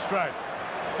 balls and a strike.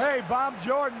 Hey, Bob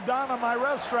Jordan, down at my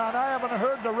restaurant, I haven't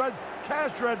heard the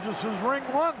cash registers ring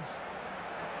once.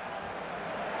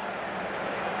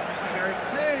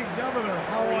 Hey, Governor,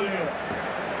 how are you?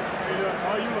 How you doing?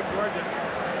 Oh, you look gorgeous.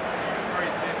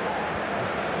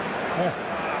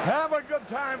 Have a good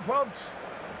time, folks.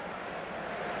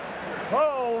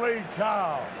 Holy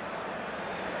cow.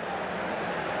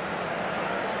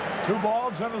 2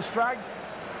 balls and a strike.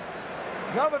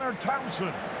 Governor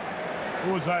Thompson,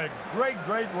 who was a great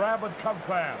rabid Cub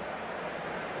fan.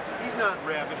 He's not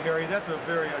rabid, Harry. That's a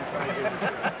very unkind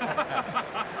industry.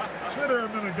 Sit here a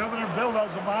minute, Governor. Bill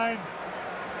doesn't mind.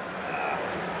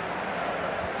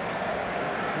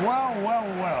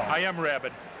 Well. I am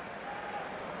rabid.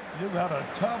 You've had a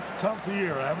tough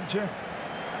year, haven't you?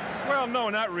 Well, no,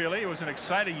 not really. It was an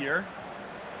exciting year.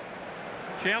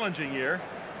 Challenging year.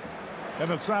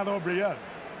 And it's not over yet.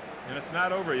 And it's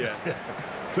not over yet.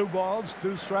 2 balls,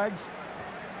 2 strikes.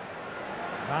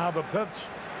 Now the pitch.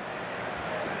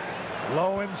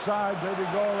 Low inside. Did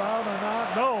he go around or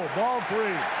not? No, ball 3.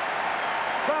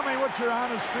 Tell me what's your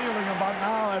honest feeling about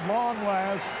now, at long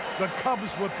last, the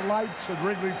Cubs with lights at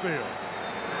Wrigley Field.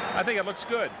 I think it looks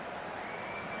good.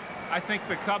 I think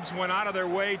the Cubs went out of their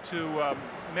way to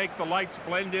make the lights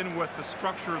blend in with the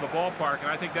structure of the ballpark, and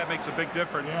I think that makes a big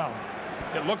difference. Yeah.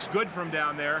 It looks good from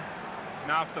down there.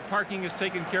 Now, if the parking is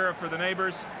taken care of for the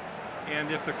neighbors,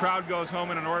 and if the crowd goes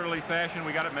home in an orderly fashion,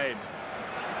 we got it made.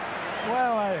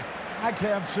 Well, I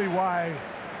can't see why.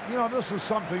 You know, this is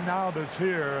something now that's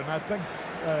here, and I think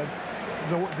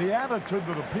the attitude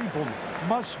of the people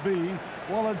must be,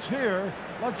 well, it's here.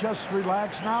 Let's just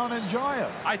relax now and enjoy it.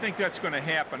 I think that's going to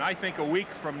happen. I think a week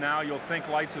from now, you'll think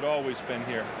lights had always been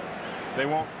here. They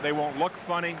won't look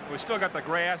funny. We've still got the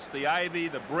grass, the ivy,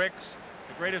 the bricks,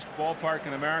 the greatest ballpark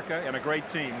in America, and a great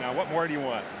team. Now, what more do you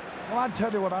want? Well, I'll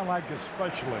tell you what I like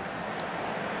especially.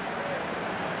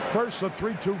 First, the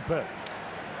 3-2 pitch.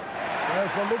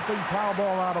 There's a looping foul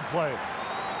ball out of play.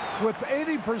 With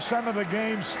 80% of the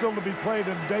game still to be played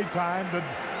in daytime,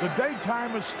 the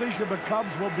daytime mystique of the Cubs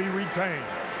will be retained.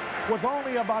 With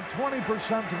only about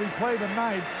 20% to be played at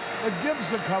night, it gives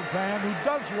the Cub fan who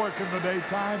does work in the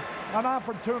daytime an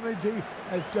opportunity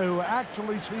to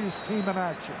actually see his team in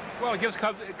action. Well, it gives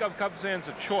Cubs fans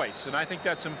a choice, and I think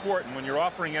that's important. When you're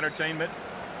offering entertainment,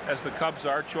 as the Cubs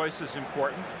are, choice is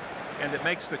important, and it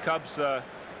makes the Cubs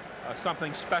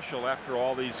something special after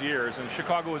all these years. And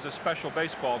Chicago is a special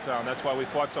baseball town. That's why we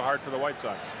fought so hard for the White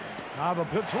Sox. Now the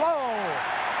pitch low,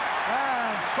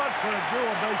 and such a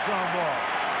jewel base on ball.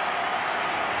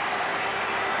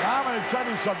 Now I'm going to tell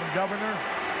you something, Governor.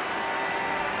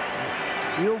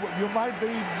 You might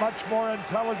be much more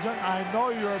intelligent. I know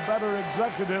you're a better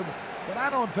executive, but I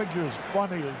don't think you're as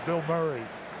funny as Bill Murray.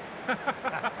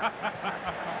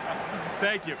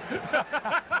 Thank you.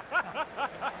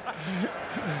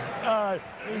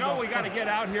 You know, we got to get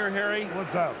out here, Harry.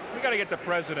 What's up? We got to get the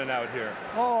president out here.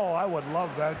 Oh, I would love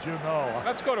that, you know.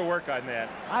 Let's go to work on that.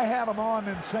 I had him on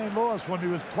in St. Louis when he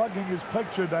was plugging his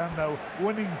picture down the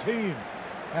winning team.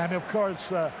 And, of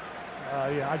course,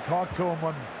 I talked to him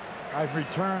when I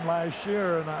returned last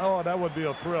year, and oh, that would be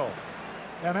a thrill.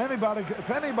 And if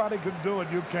anybody can do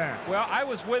it, you can. Well, I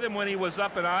was with him when he was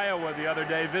up in Iowa the other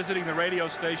day visiting the radio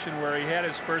station where he had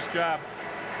his first job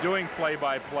doing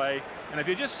play-by-play. And if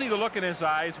you just see the look in his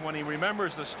eyes when he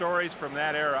remembers the stories from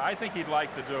that era, I think he'd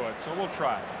like to do it. So we'll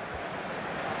try.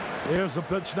 Here's the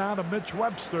pitch now to Mitch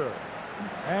Webster.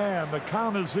 And the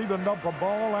count is evened up, a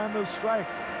ball and a strike.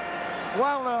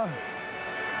 Well,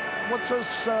 what's this?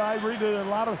 I read a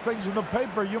lot of things in the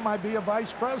paper. You might be a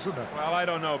vice president. Well, I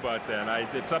don't know about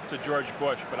that. It's up to George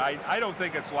Bush, but I don't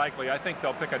think it's likely. I think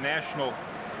they'll pick a national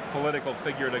political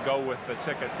figure to go with the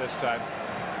ticket this time.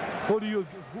 Who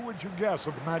would you guess,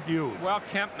 if not you? Well,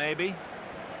 Kemp, maybe.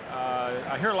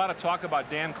 I hear a lot of talk about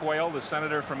Dan Quayle, the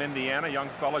senator from Indiana, young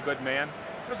fella, good man.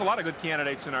 There's a lot of good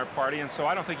candidates in our party, and so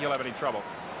I don't think he'll have any trouble.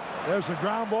 There's a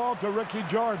ground ball to Ricky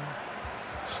Jordan.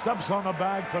 Steps on the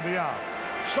bag for the out.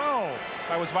 So,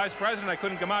 if I was vice president, I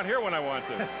couldn't come out here when I want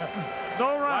to.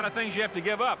 No run. A lot of things you have to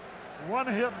give up. 1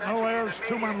 hit, no errors,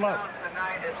 2 men left.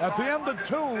 At the end of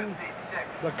 2,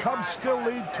 the Cubs still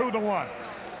lead 2-1.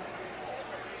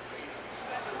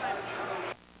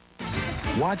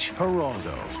 Watch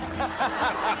Geraldo.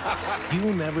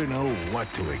 You never know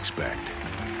what to expect.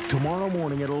 Tomorrow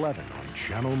morning at 11 on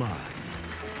Channel 9.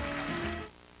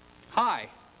 Hi.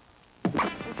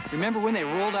 Remember when they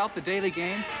rolled out the daily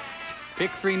game?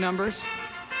 Pick 3 numbers,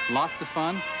 lots of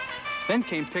fun. Then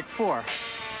came pick 4.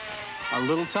 A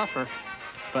little tougher,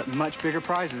 but much bigger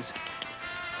prizes.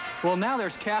 Well, now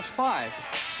there's Cash 5,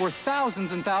 worth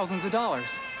thousands and thousands of dollars.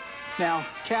 Now,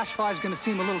 Cash 5 is going to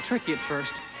seem a little tricky at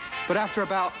first, but after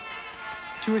about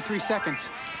 2 or 3 seconds,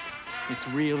 it's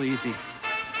real easy.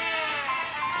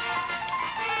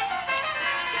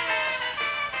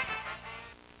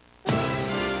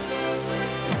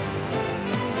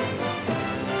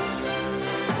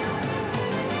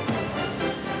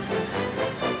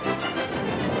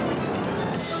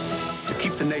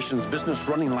 Nation's business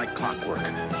running like clockwork.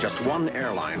 Just one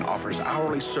airline offers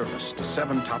hourly service to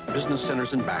 7 top business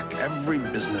centers and back every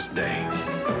business day.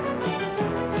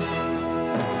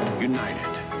 United,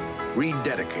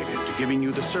 rededicated to giving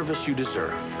you the service you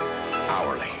deserve,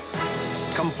 hourly.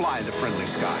 Come fly the friendly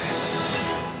skies.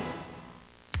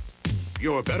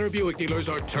 Your Better Buick dealers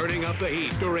are turning up the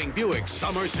heat during Buick's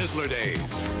Summer Sizzler Days.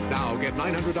 Now get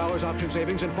 $900 option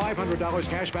savings and $500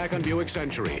 cash back on Buick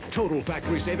Century. Total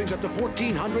factory savings up to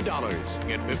 $1,400.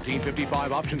 Get $1,555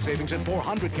 option savings and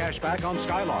 $400 cash back on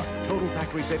Skylark. Total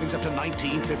factory savings up to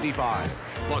 $1,955.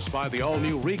 Plus buy the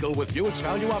all-new Regal with Buick's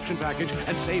value option package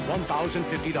and save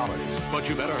 $1,050. But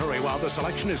you better hurry while the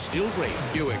selection is still great.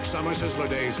 Buick Summer Sizzler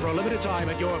Days for a limited time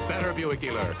at your Better Buick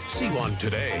dealer. See one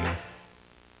today.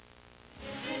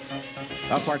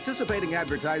 A participating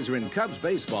advertiser in Cubs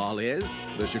baseball is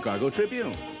the Chicago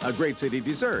Tribune. A great city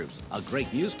deserves a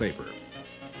great newspaper.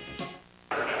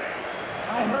 I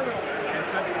heard it. And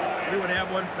said we would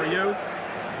have one for you.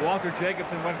 Walter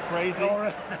Jacobson went crazy.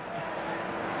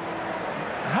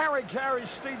 Harry Carey,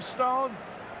 Steve Stone,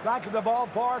 back at the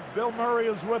ballpark. Bill Murray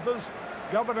is with us.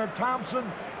 Governor Thompson.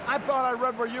 I thought I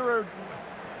read where you were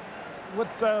with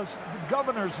the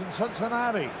Governors in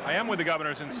Cincinnati. I am with the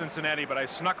Governors in Cincinnati, but I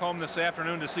snuck home this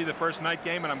afternoon to see the first night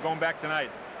game, and I'm going back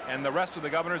tonight. And the rest of the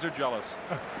Governors are jealous.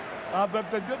 I bet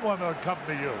they did want to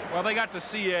accompany you. Well, they got to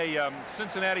see a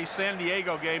Cincinnati-San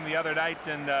Diego game the other night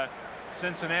in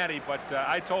Cincinnati, but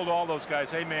I told all those guys,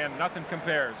 hey, man, nothing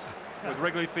compares with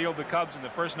Wrigley Field, the Cubs, in the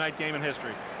first night game in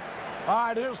history. All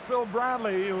right, here's Phil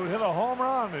Bradley, who hit a home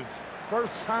run his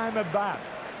first time at bat.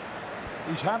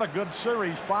 He's had a good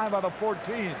series, 5 out of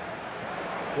 14.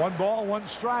 1 ball, 1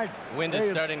 strike. Wind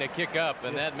is starting to kick up,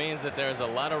 and that means that there's a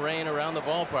lot of rain around the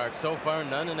ballpark. So far,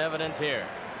 none in evidence here.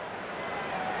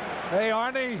 Hey,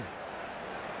 Arnie,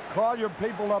 call your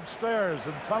people upstairs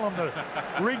and tell them to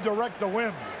redirect the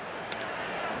wind.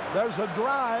 There's a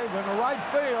drive in the right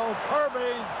field.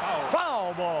 Kirby,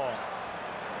 foul ball.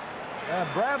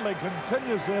 And Bradley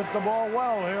continues to hit the ball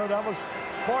well here. That was,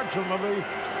 fortunately,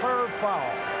 her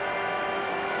foul.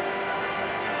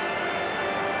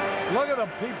 Look at the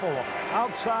people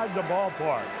outside the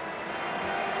ballpark.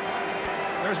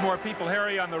 There's more people,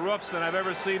 Harry, on the roofs than I've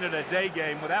ever seen at a day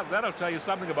game. That'll tell you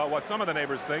something about what some of the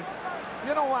neighbors think.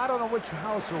 You know, I don't know which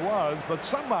house it was, but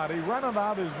somebody rented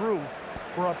out his roof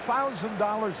for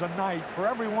 $1,000 a night for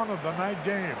every one of the night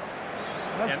games.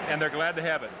 And they're glad to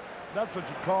have it. That's what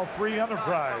you call free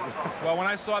enterprise. Well, when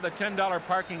I saw the $10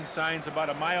 parking signs about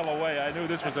a mile away, I knew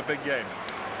this was a big game.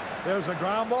 There's a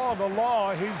ground ball. The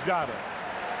Law, he's got it.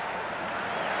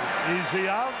 Easy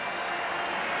out.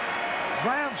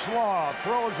 Grant's Law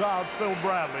throws out Phil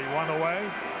Bradley, 1 away.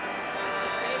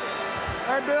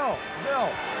 Hey, Bill.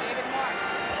 David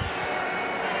Marks.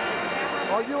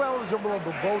 Are you eligible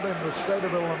to vote in the state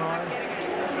of Illinois?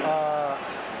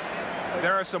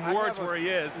 There are some wards where he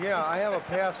is. Yeah, I have a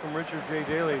pass from Richard J.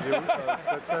 Daley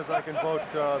that says I can vote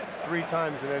 3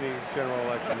 times in any general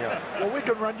election, yeah. Well, we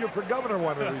can run you for governor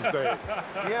one of these days.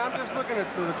 Yeah, I'm just looking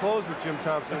at the clothes that Jim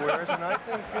Thompson wears, and I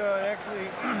think, actually,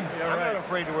 I'm not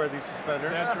afraid to wear these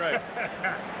suspenders. That's right.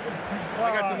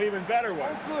 I got some even better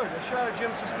ones. Oh, good. A shot of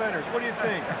Jim's suspenders. What do you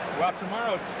think? Well,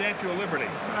 tomorrow it's Statue of Liberty.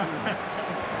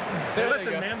 Hey,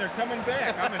 listen, man, they're coming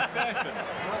back. I'm in fashion.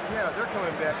 Yeah, they're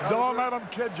coming back. Don't let them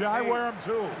kid you. I wear them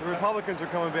too. The Republicans are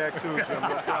coming back too, Jim.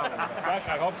 No problem. Gosh,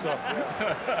 I hope so.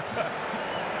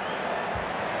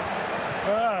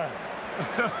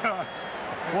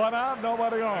 One out,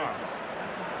 nobody on.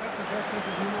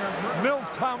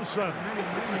 Milt Thompson,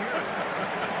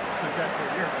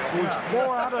 who's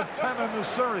 4 out of 10 in the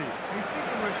series.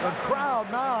 The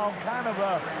crowd now kind of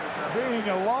being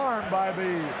alarmed by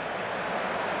the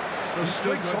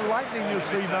streaks of lightning you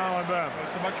see now and then. It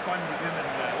was so much fun with him and,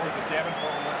 or is it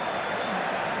Davenport?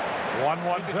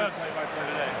 1-1 pitch. Play-by-play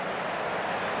today.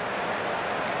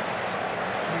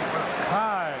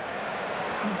 High.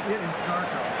 It is dark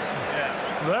out.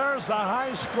 Yeah. There's the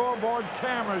high scoreboard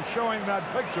camera showing that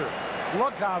picture.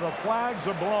 Look how the flags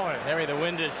are blowing. Harry, the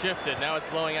wind has shifted. Now it's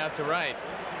blowing out to right.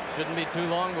 Shouldn't be too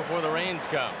long before the rains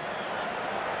come.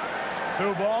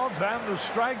 2 balls and the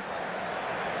strike.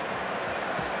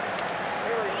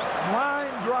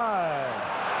 Line drive.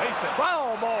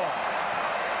 Foul ball.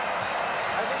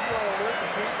 I think you ought to listen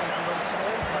to people from those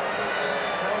fans now.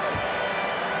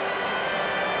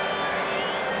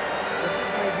 This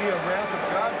may be a wrath of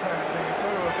God kind of thing. It's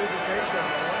sort of a visitation on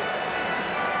the life.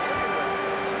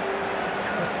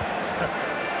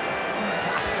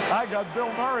 I got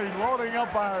Bill Murray loading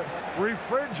up our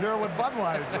refrigerator with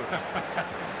Budweiser.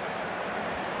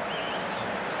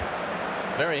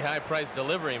 Very high-priced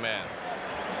delivery man.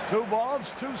 2 balls,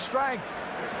 2 strikes.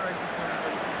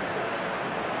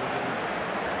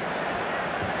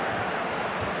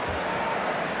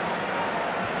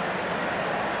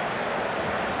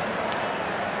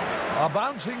 A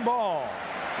bouncing ball.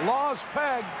 Law's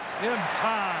peg in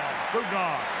time. 2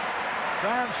 gone.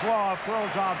 Francois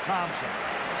throws out Thompson.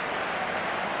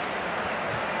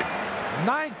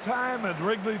 Nighttime at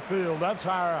Wrigley Field. That's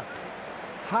our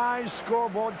high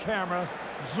scoreboard camera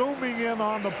zooming in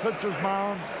on the pitcher's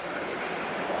mound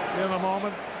in a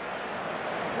moment.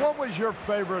 What was your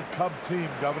favorite Cub team,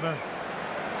 Governor?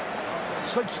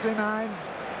 69?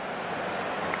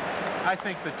 I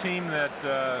think the team that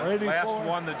last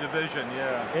won the division,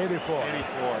 yeah. 84.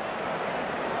 84.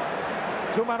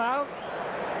 2 men out.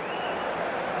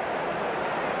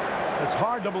 It's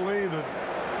hard to believe that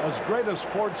as great a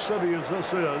sports city as this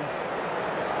is,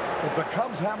 that the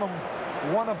Cubs haven't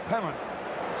won a pennant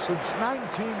since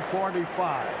 1945.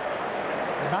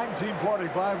 And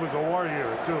 1945 was a war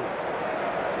year, too.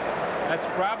 That's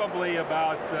probably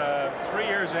about 3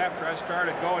 years after I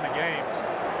started going to games.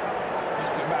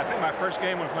 I think my first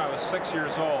game was when I was 6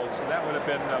 years old, so that would have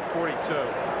been 42.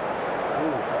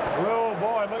 Oh,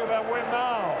 boy, look at that wind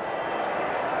now.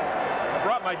 I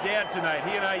brought my dad tonight.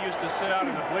 He and I used to sit out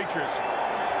in the bleachers.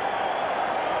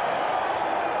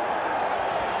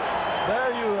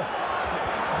 There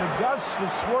the gusts,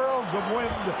 the swirls of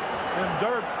wind and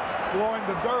dirt, blowing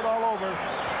the dirt all over.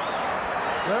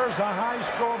 There's a high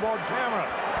scoreboard camera.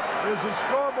 Is the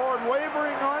scoreboard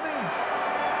wavering, Arnie?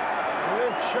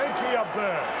 It's shaky up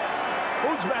there.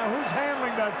 Who's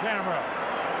handling that camera?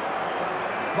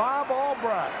 Bob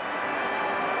Albright.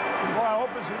 Boy, I hope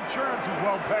his insurance is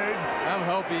well paid.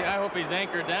 I hope he's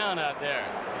anchored down out there.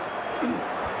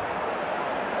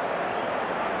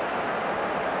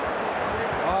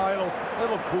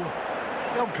 It'll cool.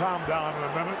 He'll calm down in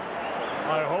a minute,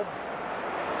 I hope.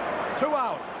 2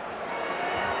 out.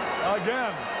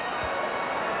 Again.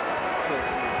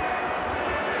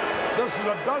 This is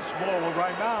a dust blower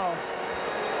right now.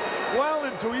 Well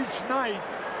into each night,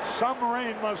 some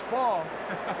rain must fall.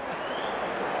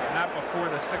 Not before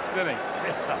the 6th inning.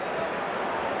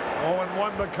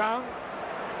 0-1 the count.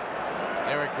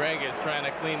 Eric Gregg is trying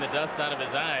to clean the dust out of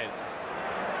his eyes.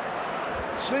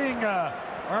 Seeing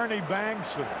Ernie Banks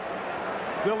and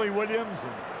Billy Williams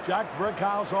and Jack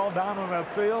Brickhouse all down on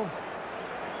that field,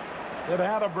 it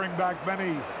had to bring back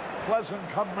many pleasant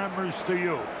Cub memories to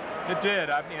you. It did.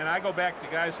 I mean, I go back to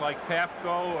guys like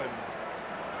Pafko and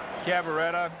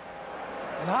Cavaretta.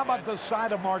 And how about the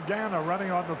side of Morgana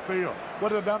running on the field?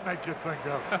 What did that make you think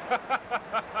of?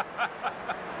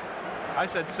 I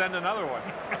said send another one.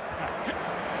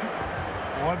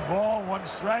 1 ball, 1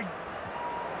 strike.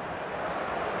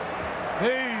 He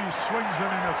swings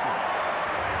and he misses.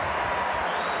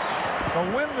 The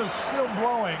wind is still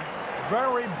blowing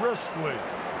very briskly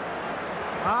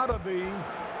out of the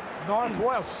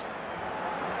northwest,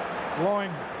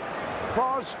 blowing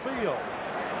cross field.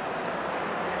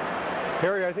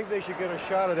 Harry, I think they should get a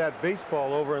shot of that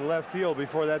baseball over in left field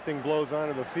before that thing blows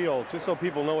onto the field, just so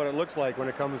people know what it looks like when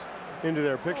it comes into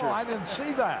their picture. Oh, I didn't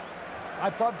see that.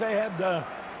 I thought they had,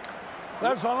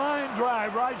 there's a line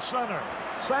drive right center.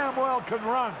 Samuel can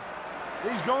run.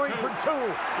 He's going for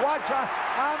 2. Watch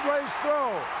Andre's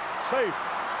throw. Safe.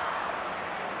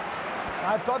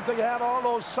 I thought they had all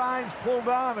those signs pulled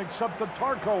down except the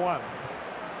Tarco one.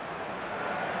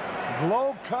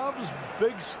 Glow Cubs,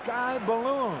 Big Sky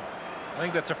Balloon. I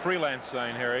think that's a freelance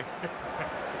sign, Harry.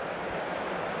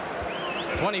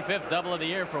 25th double of the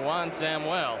year for Juan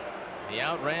Samuel. He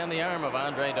outran the arm of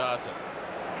Andre Dawson.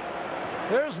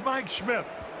 Here's Mike Schmidt,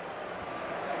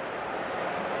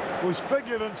 who's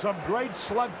figured in some great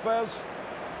slugfests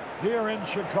here in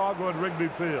Chicago at Wrigley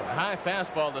Field. High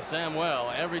fastball to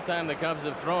Samuel. Every time the Cubs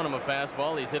have thrown him a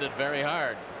fastball, he's hit it very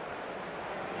hard.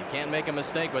 You can't make a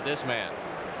mistake with this man.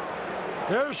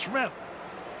 Here's Schmidt.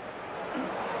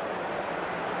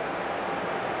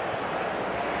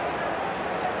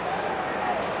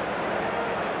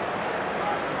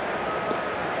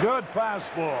 Good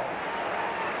fastball.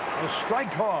 A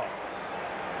strike call.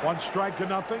 1 strike to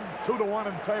nothing. 2-1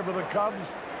 in favor of the Cubs.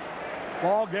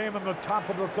 Ball game in the top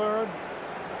of the 3rd.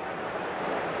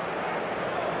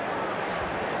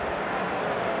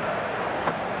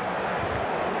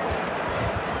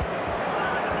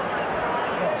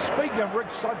 Well, speaking of Rick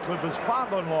Sutcliffe, his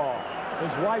father-in-law,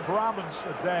 his wife Robin's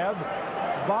dad,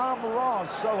 Bob Ross,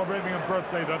 celebrating a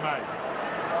birthday tonight.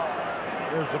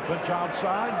 Here's the pitch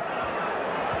outside.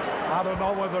 I don't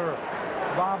know whether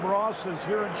Bob Ross is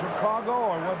here in Chicago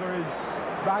or whether he's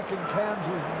back in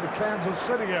Kansas, the Kansas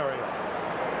City area.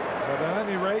 But at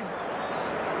any rate,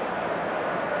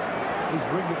 he's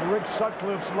Rick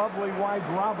Sutcliffe's lovely wife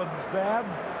Robin's dad.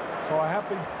 So a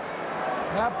happy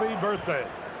birthday.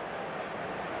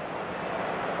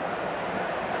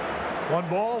 1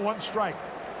 ball, 1 strike.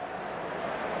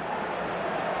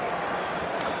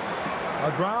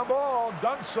 A ground ball.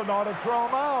 Dunston ought to throw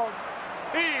him out.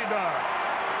 He does.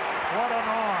 What an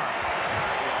arm.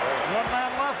 1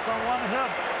 man left on 1 hit.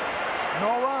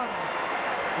 No run.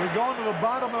 We go into the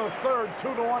bottom of the third,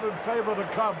 2-1 in favor of the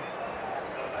Cubs.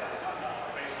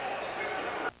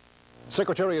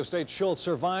 Secretary of State Schultz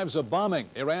survives a bombing.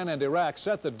 Iran and Iraq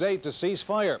set the date to cease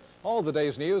fire. All the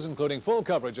day's news, including full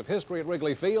coverage of history at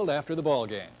Wrigley Field after the ball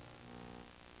game.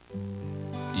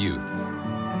 Youth.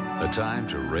 A time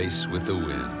to race with the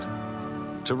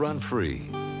wind. To run free.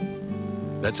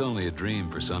 That's only a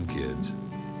dream for some kids.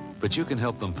 But you can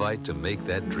help them fight to make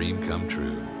that dream come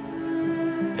true.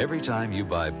 Every time you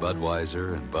buy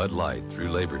Budweiser and Bud Light through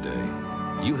Labor Day,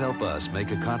 you help us make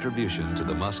a contribution to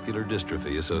the Muscular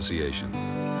Dystrophy Association.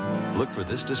 Look for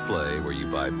this display where you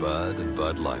buy Bud and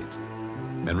Bud Light.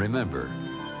 And remember,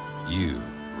 you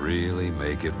really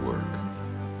make it work.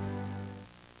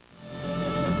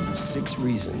 6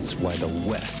 reasons why the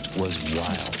West was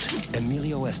wild.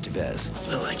 Emilio Estevez.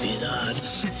 I like these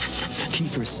odds.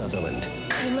 Kiefer Sutherland.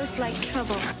 He looks like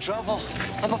trouble. Trouble?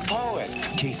 I'm a poet.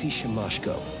 Casey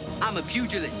Shimashko. I'm a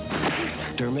pugilist.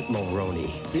 Dermot Mulroney.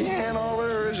 He ain't all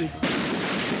there, is he?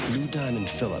 Lou Diamond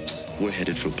Phillips. We're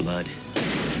headed for blood.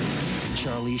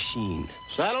 Charlie Sheen.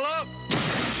 Saddle up!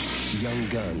 Young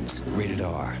Guns, rated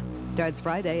R. Starts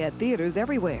Friday at theaters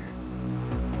everywhere.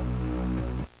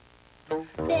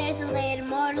 There's a little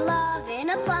more love in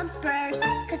a plumpers,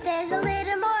 'cause there's a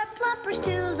little more plumpers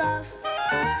to love.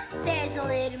 There's a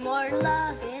little more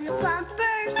love in a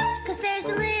plumpers, 'cause there's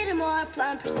a little more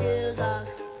plumpers to love.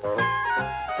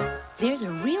 There's a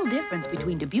real difference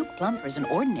between Dubuque plumpers and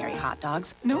ordinary hot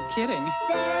dogs. No kidding.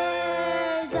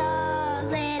 There's a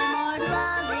little more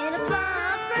love in a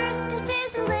plumpers, 'cause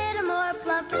there's a little more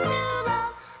plumpers to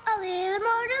love. A little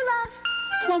more to love.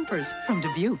 Plumpers from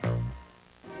Dubuque.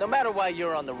 No matter why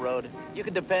you're on the road, you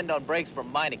can depend on brakes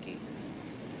from Meineke.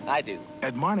 I do.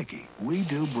 At Meineke, we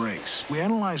do brakes. We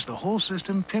analyze the whole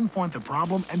system, pinpoint the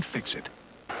problem, and fix it.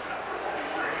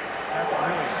 That's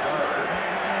really good.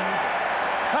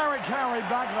 Harry Carey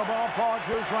back in the ballpark.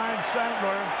 Here's Ryan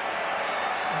Sandler.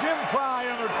 Jim Fry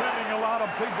entertaining a lot of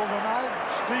people tonight.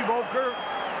 Steve Oker.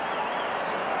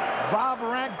 Bob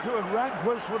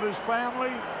Rehnquist with his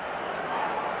family.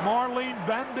 Marlene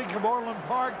Bendick of Orland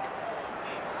Park.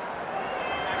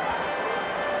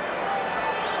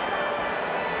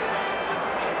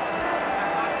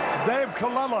 Dave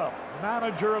Colella,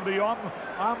 manager of the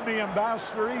Omni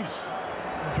Ambassador East,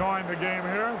 joined the game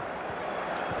here.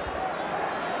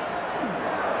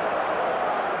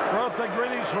 Birthday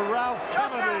greetings for Ralph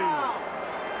Kennedy.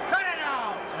 Cut it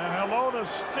out! And hello to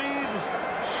Steve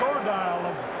Sordile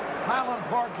of Highland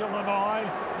Park, Illinois.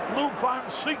 Lou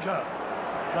Fonseca,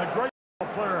 the great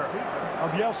player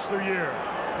of yesteryear,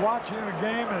 watching the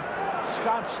game at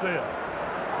Scottsdale.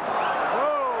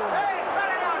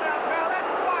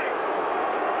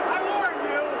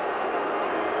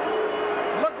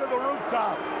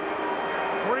 Top.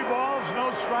 3 balls,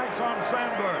 no strikes on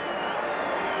Sandberg.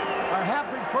 A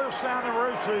happy first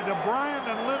anniversary to Brian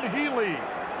and Lynn Healy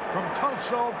from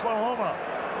Tulsa, Oklahoma.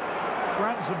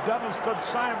 Friends of Dennis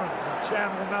Fitzsimons of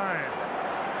Channel 9.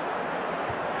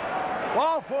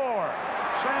 Ball 4.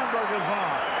 Sandberg is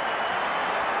on.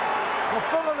 The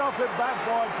Philadelphia bat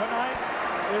boy tonight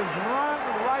is Ron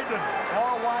Ryden,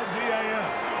 R-Y-D-A-N.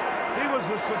 He was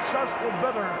a successful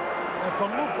bidder at the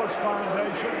Lupus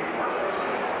Foundation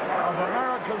of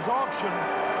America's auction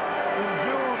in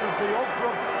June at the Oak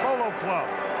Brook Polo Club.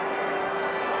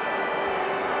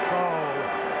 So,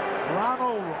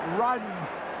 Ronald Ryden,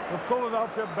 the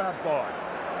Philadelphia bat boy.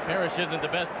 Parrish isn't the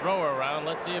best thrower around.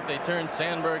 Let's see if they turn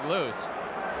Sandberg loose.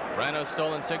 Rhino's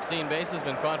stolen 16 bases,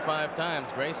 been caught 5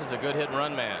 times. Grace is a good hit and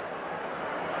run man.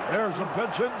 There's a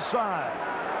pitch inside.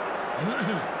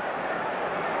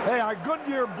 Hey, our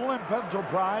Goodyear Blimp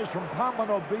Enterprise from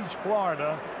Pomano Beach,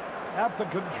 Florida. At the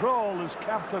control is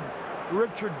Captain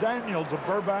Richard Daniels of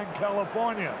Burbank,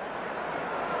 California.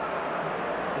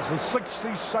 It's the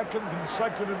 62nd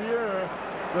consecutive year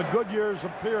the Goodyears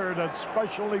appeared at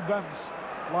special events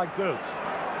like this.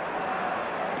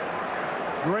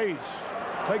 Grace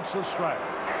takes a strike.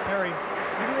 Harry,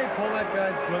 didn't they pull that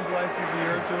guy's blimp license a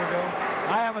year or 2 ago?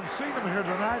 I haven't seen him here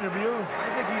tonight, have you? I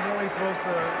think he's only supposed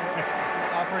to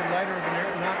operate lighter than air,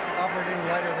 not operating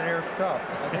lighter than air stuff.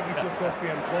 I think he's just supposed to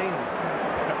be on planes.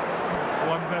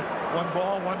 One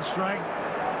ball, 1 strike.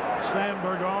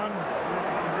 Sandberg on. He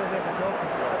doesn't have the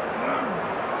self-control.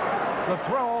 The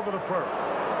throw over the first.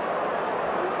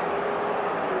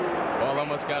 Ball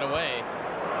almost got away.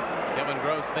 Kevin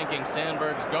Gross thinking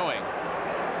Sandberg's going.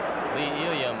 Lee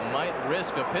Elia might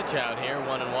risk a pitch out here,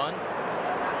 1-1.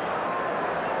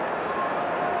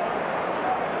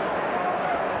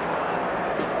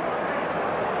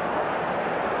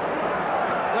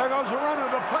 There goes a runner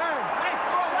to Peg.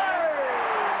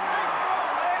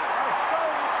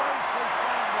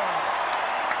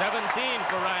 17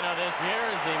 for Rhino this year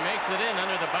as he makes it in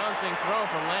under the bouncing throw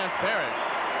from Lance Parrish.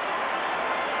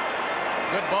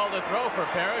 Good ball to throw for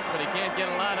Parrish, but he can't get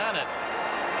a lot on it.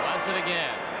 Watch it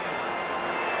again.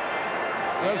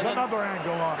 There's another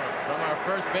angle on it. From our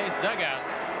first base dugout.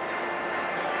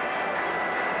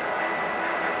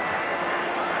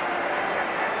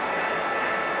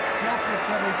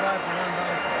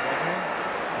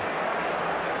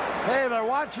 Hey, they're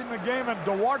watching the game in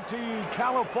Duarte,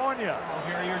 California. Oh,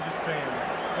 here you're just saying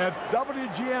that. At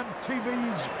WGN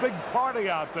TV's big party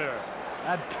out there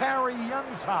at Carrie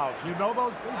Young's house. You know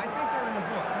those people? I think they're in the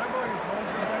book. Can I borrow your phone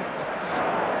for a second?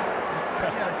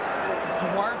 Yeah.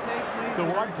 Duarte, please.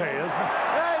 Duarte, isn't it?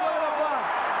 Hey, look at the bunt.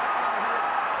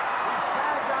 He's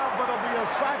tagged out, but it'll be a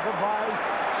sacrifice.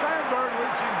 Sandberg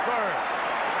reaching third.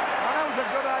 Well, that was a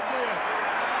good idea.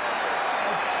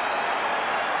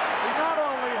 He not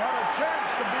only had a chance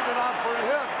to beat it out for a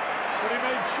hit, but he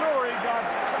made sure he got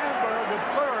Sandberg at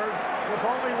third with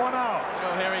only one out. You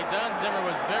know, Harry, Don Zimmer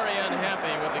was very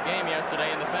unhappy with the game yesterday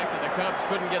and the fact that the Cubs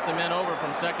couldn't get the men over from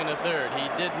second to third. He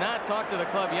did not talk to the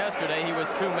club yesterday. He was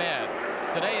too mad.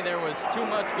 Today there was too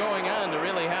much going on to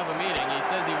really have a meeting. He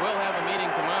says he will have a meeting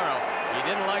tomorrow. He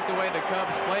didn't like the way the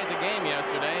Cubs played the game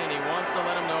yesterday, and he wants to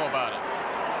let them know about it.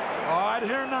 All right,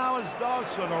 here now is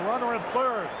Dawson, a runner at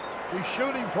third. He's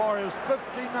shooting for his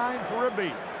 59th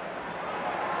ribby.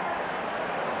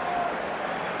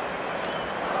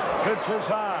 Pitch is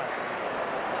high.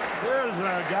 Here's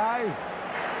a guy,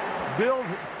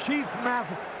 Keith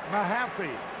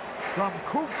Mahaffey from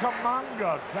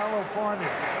Cucamonga,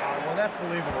 California. Well, that's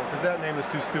believable, because that name is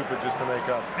too stupid just to make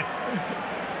up.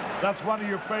 That's one of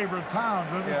your favorite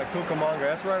towns, isn't it? Yeah, Cucamonga.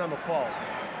 That's right on the fault.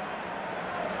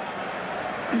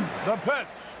 The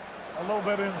pitch, a little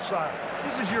bit inside.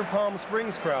 This is your Palm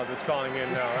Springs crowd that's calling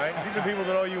in now, right? These are people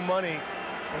that owe you money.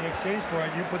 In exchange for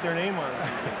it, you put their name on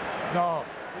it. No,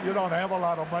 you don't have a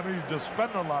lot of money. You just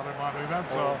spend a lot of money,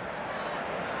 that's all.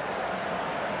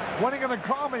 When are you going to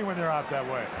call me when you're out that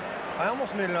way? I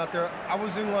almost made it out there. I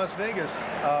was in Las Vegas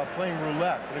playing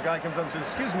roulette. And the guy comes up and says,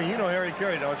 "Excuse me, you know Harry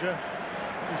Carey, don't you?"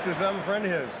 He says, "I'm a friend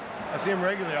of his. I see him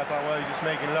regularly." I thought, well, he's just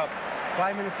making it up.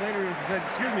 5 minutes later, he said,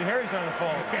 "Excuse me, Harry's on the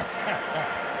phone."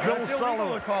 It's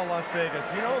illegal to call Las Vegas.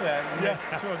 You know that. Yeah.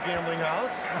 To a gambling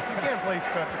house. You can't place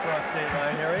bets across state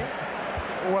line, Harry.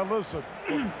 Well, listen,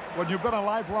 when you've been a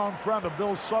lifelong friend of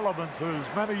Bill Sullivan's for as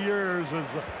many years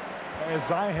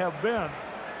as I have been,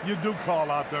 you do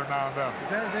call out there now and then. Is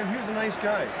that his name? He was a nice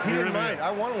guy. He didn't mind. I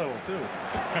won a little, too.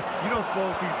 You don't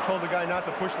suppose he told the guy not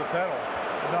to push the pedal?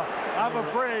 No, I'm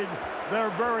afraid they're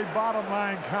very bottom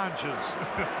line conscious.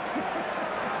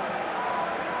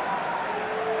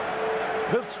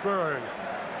 Pittsburgh.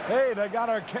 Hey, they got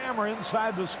our camera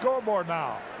inside the scoreboard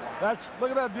now.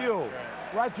 Look at that view.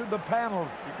 Right through the panel.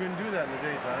 You couldn't do that in the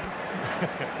daytime.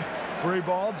 3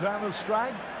 balls and a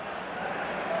strike.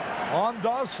 On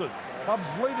Dawson. Cubs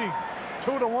leading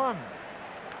 2-1.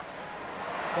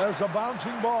 There's a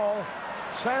bouncing ball.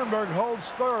 Sandberg holds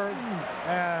third,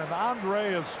 and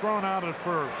Andre is thrown out at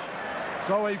first.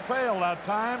 So he failed that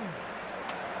time.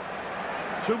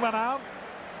 2 men out.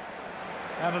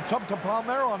 And it's up to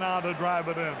Palmeiro now to drive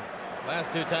it in.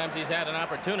 Last 2 times he's had an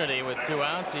opportunity with 2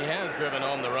 outs. He has driven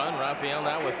home the run. Rafael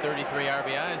now with 33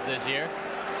 RBIs this year.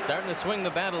 Starting to swing the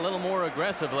bat a little more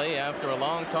aggressively after a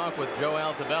long talk with Joe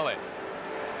Altobelli.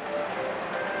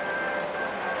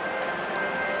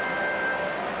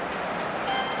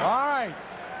 All right.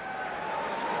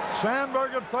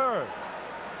 Sandberg at third.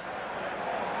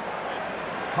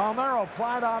 Palmeiro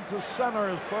flied out to center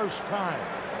his first time.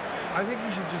 I think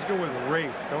he should just go with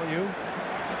Rafe, don't you?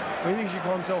 Don't you think he should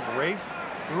call himself Rafe?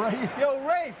 Rafe? Yo,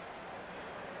 Rafe!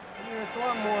 I mean, it's a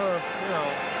lot more, you know,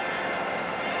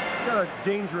 it's got a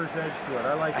dangerous edge to it.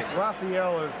 I like it.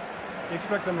 Raphael is, you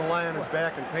expect him to lie on his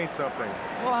back and paint something.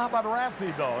 Well, how about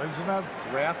Raffy, though? Isn't that...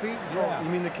 Raffy? Yeah. Oh, you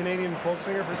mean the Canadian folk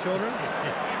singer for children?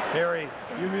 Harry,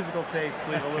 your musical tastes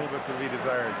leave a little bit to be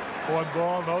desired. 1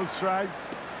 ball, no strike.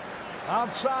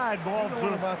 Outside, ball 2.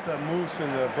 What about the moose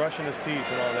and the brushing his teeth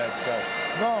and all that stuff?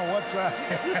 No, what's that?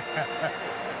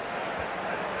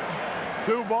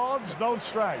 2 balls, no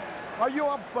strike. Are you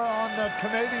up on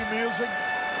Canadian music?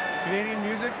 Canadian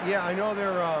music? Yeah, I know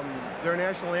their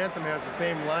national anthem has the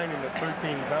same line in it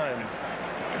 13 times.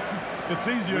 It's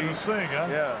easier to sing, huh?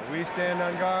 Yeah, we stand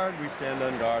on guard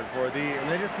for thee. And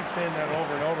they just keep saying that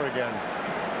over and over again.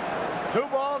 2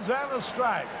 balls and a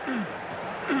strike.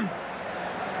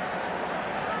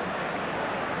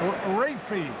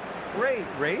 Rafey.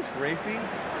 Rafey?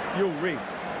 Yo,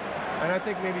 Rafe. And I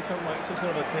think maybe something like some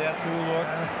sort of a tattoo look.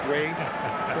 Rafe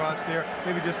across there.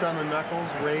 Maybe just on the knuckles.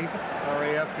 Rafe.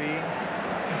 R-A-F-E.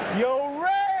 Yo,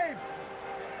 Rafe!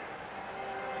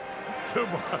 Two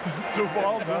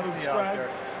balls on the Dusty out strike. there.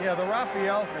 Yeah, the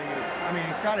Raphael thing is, I mean,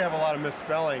 he's got to have a lot of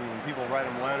misspelling when people write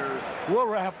him letters.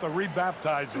 We'll have to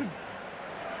rebaptize him.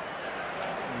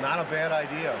 Not a bad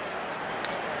idea.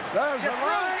 There's a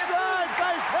line drive,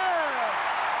 base hit,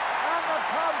 and the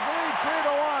Cubs lead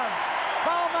 3-1.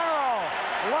 Palmeiro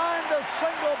line to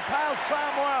single past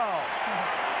Samuel,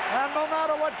 and no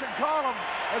matter what you call him,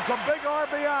 it's a big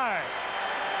RBI.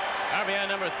 RBI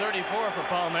number 34 for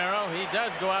Palmeiro. He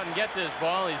does go out and get this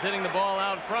ball. He's hitting the ball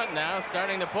out front now,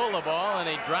 starting to pull the ball, and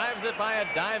he drives it by a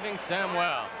diving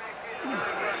Samuel.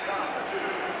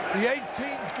 The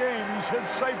 18th game he's hit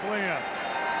safely in.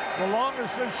 The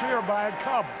longest this year by a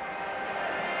Cub.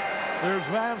 There's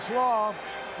Vance Law,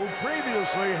 who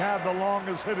previously had the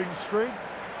longest hitting streak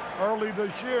early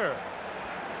this year.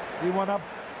 He went up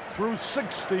through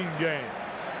 16 games.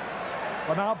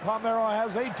 But now Palmeiro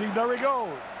has 18. There he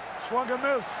goes. Swung and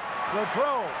missed. The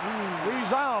throw.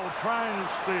 He's out trying to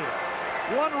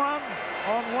steal. 1 run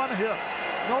on 1 hit.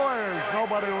 No errors,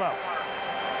 nobody left.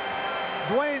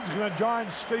 Dwayne's going to join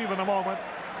Steve in a moment,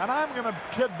 and I'm going to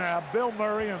kidnap Bill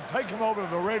Murray and take him over to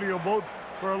the radio booth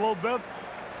for a little bit.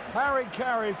 Harry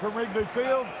Carey from Wrigley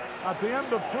Field. At the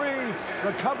end of 3,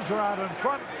 the Cubs are out in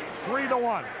front,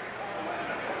 3-1.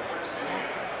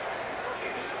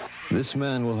 This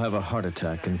man will have a heart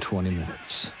attack in 20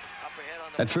 minutes.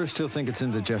 At first, he'll think it's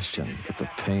indigestion, but the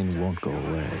pain won't go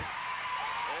away.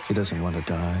 He doesn't want to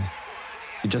die.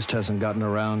 He just hasn't gotten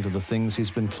around to the things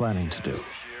he's been planning to do.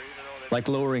 Like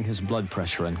lowering his blood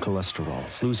pressure and cholesterol,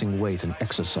 losing weight and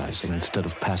exercising instead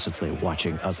of passively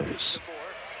watching others.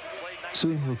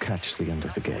 Soon he'll catch the end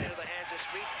of the game.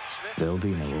 There'll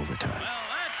be no overtime.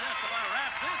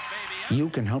 You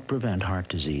can help prevent heart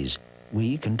disease.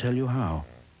 We can tell you how.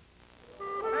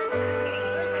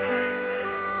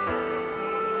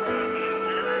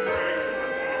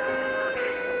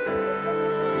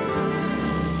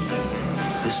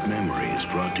 This memory is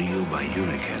brought to you by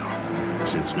Unocal.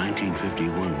 Since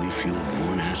 1951, we've fueled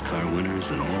more NASCAR winners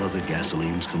than all other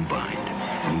gasolines combined.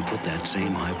 And we put that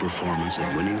same high performance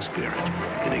and winning spirit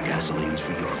into gasolines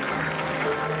for your car.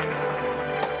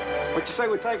 What you say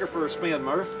we take her for a spin,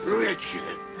 Murph?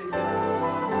 Richard.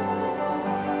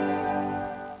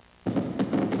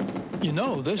 You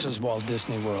know, this is Walt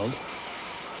Disney World.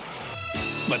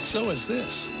 But so is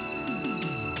this.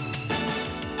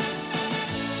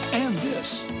 And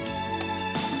this.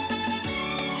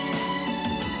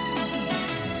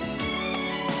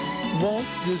 Walt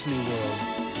Disney World,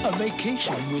 a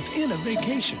vacation within a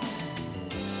vacation.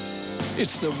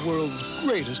 It's the world's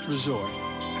greatest resort.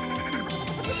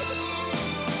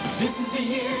 This is the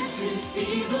year to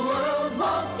see the world,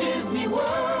 Walt Disney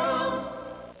World.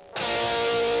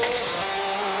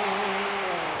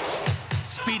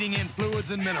 Speeding in fluids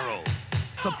and minerals,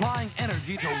 supplying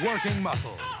energy to working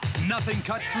muscles. Nothing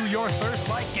cuts through your thirst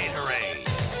like Gatorade.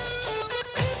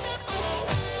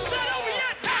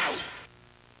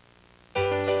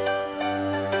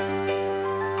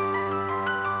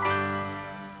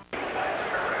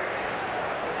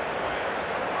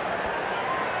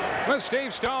 With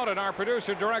Steve Stone and our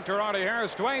producer-director, Artie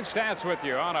Harris, Dwayne Stats with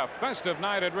you on a festive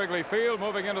night at Wrigley Field,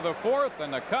 moving into the 4th,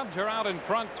 and the Cubs are out in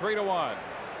front 3-1.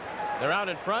 They're out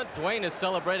in front. Dwayne is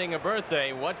celebrating a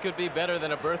birthday. What could be better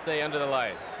than a birthday under the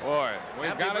lights? Boy, we've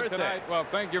Happy got birthday. it tonight. Well,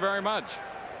 thank you very much.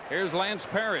 Here's Lance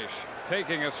Parrish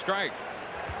taking a strike.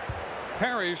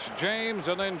 Parrish, James,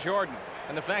 and then Jordan.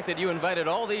 And the fact that you invited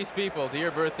all these people to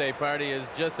your birthday party is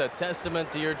just a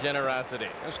testament to your generosity.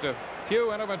 Just a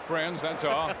few intimate friends, that's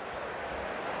all.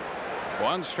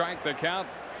 1 strike the count.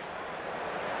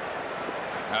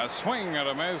 A swing and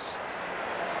a miss.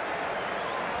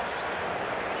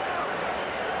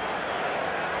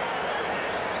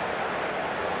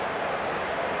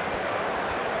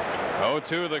 Oh,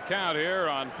 2 the count here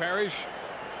on Parrish.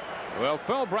 Well,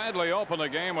 Phil Bradley opened the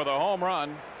game with a home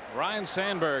run. Ryan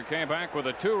Sandberg came back with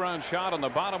a 2-run shot in the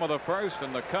bottom of the 1st,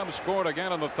 and the Cubs scored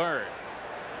again in the 3rd.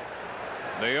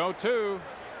 The 0-2,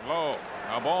 low.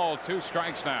 A ball, 2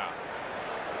 strikes now.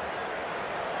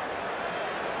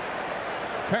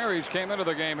 Parrish came into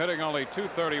the game hitting only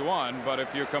 .231, but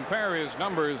if you compare his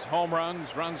numbers, home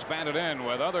runs, runs batted in,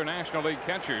 with other National League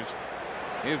catchers,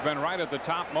 he's been right at the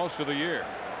top most of the year.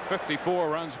 54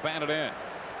 runs batted in.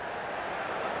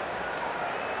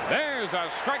 There's a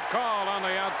strike call on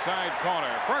the outside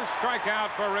corner. First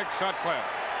strikeout for Rick Sutcliffe.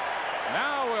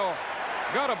 Now we'll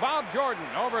go to Bob Jordan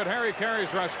over at Harry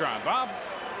Carey's restaurant. Bob?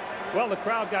 Well, the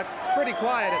crowd got pretty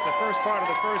quiet at the first part of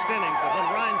the 1st inning, but when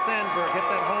Ryan Sandberg hit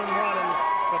that home run in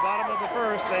the bottom of the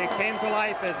 1st, they came to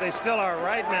life, as they still are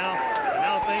right now. And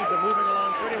now things are moving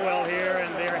along pretty well here,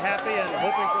 and they're happy and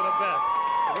hoping for the best.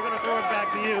 We're going to throw it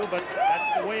back to you, but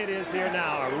that's the way it is here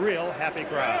now. A real happy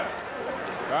crowd.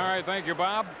 All right, thank you,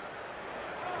 Bob.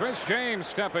 Chris James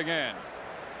stepping in.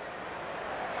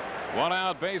 1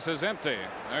 out, bases empty.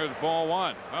 There's ball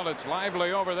 1. Well, it's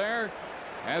lively over there,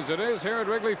 as it is here at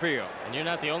Wrigley Field. And you're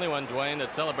not the only one, Dwayne,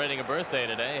 that's celebrating a birthday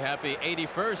today. Happy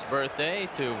 81st birthday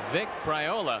to Vic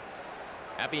Priola.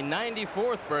 Happy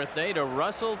 94th birthday to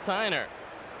Russell Tyner.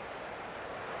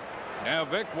 Now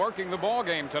Vic working the ball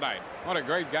game tonight. What a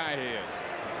great guy he is.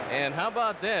 And how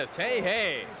about this? Hey,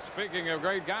 hey. Speaking of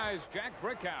great guys, Jack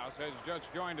Brickhouse has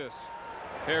just joined us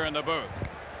here in the booth.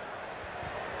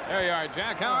 There you are,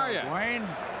 Jack. How are you? Wayne,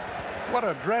 what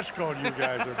a dress code you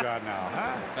guys have got now,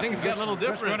 huh? Things got a little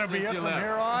different. This going to be it from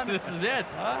here on? This is it.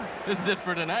 Huh? This is it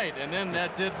for tonight, and then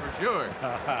that's it for sure.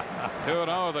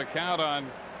 2-0 the count on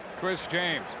Chris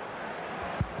James.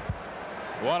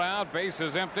 1 out,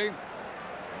 bases empty.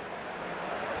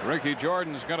 Ricky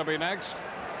Jordan's going to be next.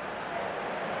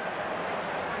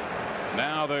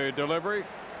 Now the delivery.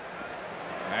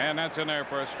 And that's in there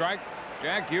for a strike.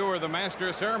 Jack, you were the master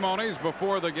of ceremonies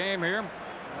before the game here.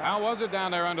 How was it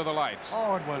down there under the lights?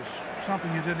 Oh, it was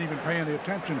something you didn't even pay any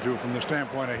attention to from the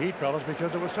standpoint of heat, fellas,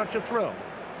 because it was such a thrill.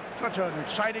 Such an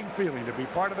exciting feeling to be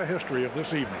part of the history of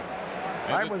this evening.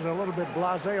 I was a little bit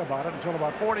blasé about it until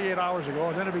about 48 hours ago,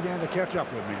 and then it began to catch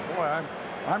up with me. Boy,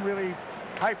 I'm really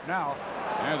hyped now.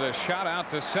 There's a shot out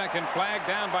to second, flag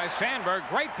down by Sandberg.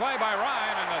 Great play by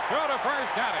Ryan, and the throw to first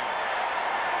got him.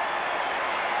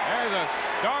 There's a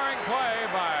starring play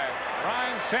by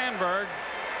Ryan Sandberg.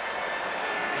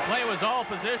 The play was all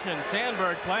position.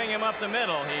 Sandberg playing him up the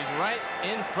middle. He's right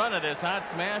in front of this hot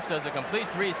smash, does a complete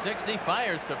 360,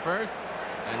 fires to first,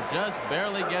 and just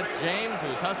barely gets James,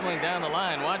 who's hustling down the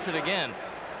line. Watch it again.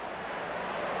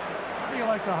 How do you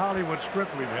like the Hollywood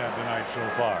script we've had tonight so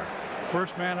far?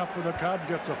 First man up for the Cubs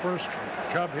gets the first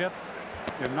Cub hit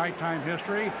in nighttime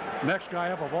history. Next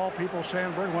guy up, of all people,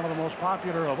 Sandberg, one of the most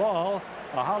popular of all,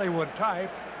 a Hollywood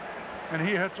type, and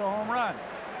he hits a home run.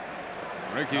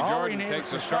 Ricky Jordan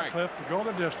takes a strike. Sutcliffe to go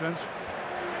the distance,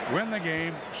 win the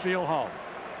game, steal home.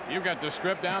 You've got the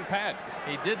script down pat.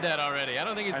 He did that already. I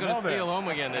don't think he's going to steal home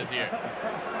again this year.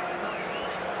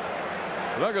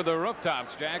 Look at the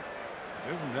rooftops, Jack.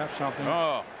 Isn't that something?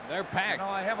 Oh, they're packed. You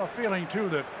know, I have a feeling, too,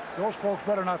 that those folks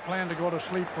better not plan to go to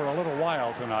sleep for a little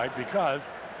while tonight, because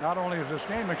not only is this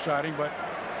game exciting, but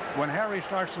when Harry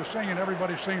starts to sing and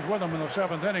everybody sings with him in the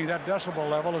 7th inning, that decibel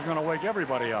level is going to wake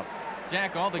everybody up.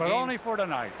 Jack, all the but games, only for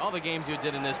tonight. All the games you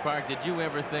did in this park, did you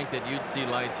ever think that you'd see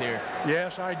lights here?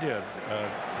 Yes, I did,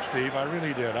 Steve. I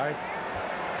really did. I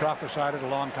prophesied it a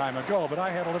long time ago, but I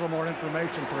had a little more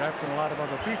information perhaps than a lot of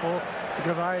other people,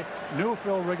 because I knew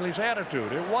Phil Wrigley's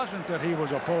attitude. It wasn't that he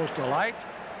was opposed to lights.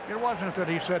 It wasn't that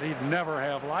he said he'd never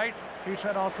have lights. He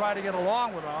said, I'll try to get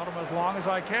along without them as long as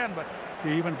I can. But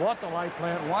he even bought the light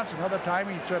plant once. Another time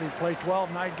he said he'd play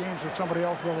 12 night games if somebody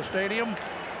else built a stadium.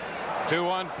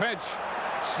 2-1 pitch.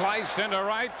 Sliced into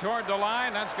right toward the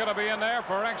line. That's going to be in there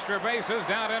for extra bases.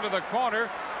 Down into the corner.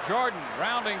 Jordan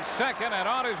rounding second and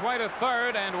on his way to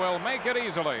third, and will make it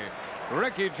easily.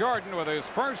 Ricky Jordan with his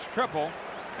first triple.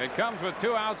 It comes with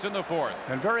 2 outs in the 4th.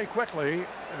 And very quickly,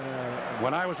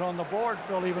 when I was on the board,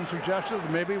 Phil even suggested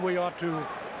maybe we ought to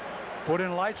put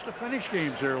in lights to finish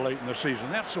games here late in the season,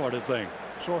 that sort of thing.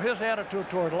 So his attitude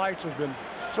toward lights has been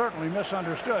certainly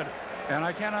misunderstood, and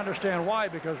I can't understand why,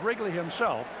 because Wrigley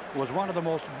himself was one of the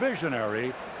most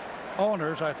visionary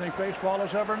owners I think baseball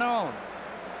has ever known.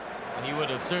 And he would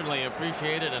have certainly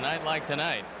appreciated a night like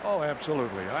tonight. Oh,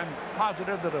 absolutely. I'm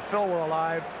positive that if Phil were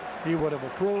alive, he would have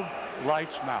approved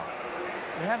lights now.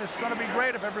 And it's going to be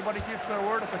great if everybody keeps their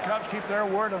word, if the Cubs keep their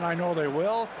word, and I know they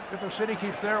will, if the city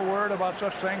keeps their word about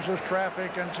such things as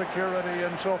traffic and security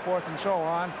and so forth and so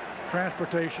on,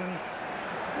 transportation,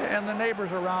 and the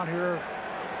neighbors around here,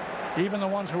 even the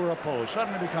ones who are opposed,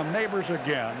 suddenly become neighbors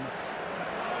again.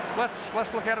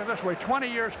 Let's look at it this way. 20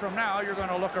 years from now, you're going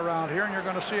to look around here and you're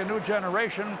going to see a new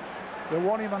generation that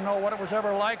won't even know what it was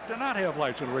ever like to not have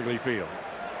lights at Wrigley Field.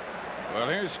 Well,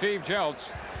 here's Steve Jeltz,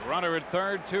 runner at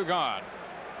third, 2 gone.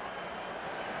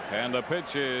 And the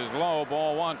pitch is low,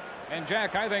 ball 1. And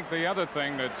Jack, I think the other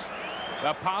thing that's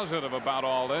the positive about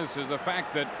all this is the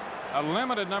fact that a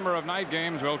limited number of night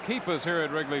games will keep us here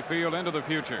at Wrigley Field into the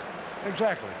future.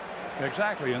 Exactly.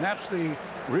 Exactly. And that's the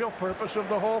real purpose of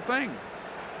the whole thing.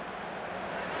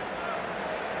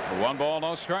 1 ball,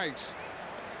 no strikes.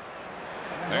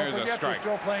 There's a strike.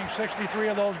 You're still playing 63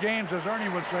 of those games, as Ernie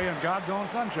would say, in God's own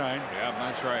sunshine. Yeah,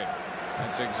 that's right.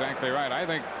 That's exactly right. I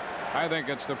think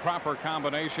it's the proper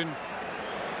combination.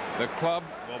 The club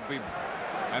will be,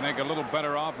 I think, a little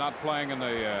better off not playing in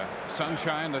the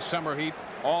sunshine, the summer heat,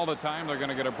 all the time. They're going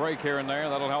to get a break here and there.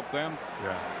 That'll help them.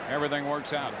 Yeah. Everything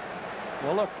works out.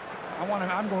 Well, look,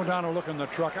 I'm going down to look in the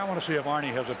truck. I want to see if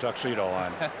Arnie has a tuxedo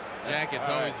on. Jack, it's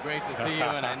always great to see you,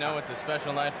 and I know it's a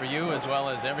special night for you as well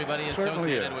as everybody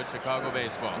associated with Chicago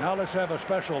baseball. Now let's have a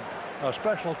special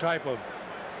type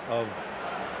of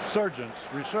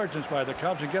resurgence by the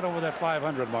Cubs and get over that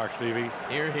 500 mark, Stevie.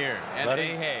 Here, here, and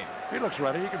hey. He looks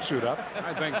ready. He can suit up.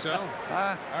 I think so.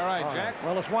 All right, Jack.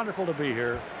 Well, it's wonderful to be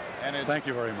here. And it's thank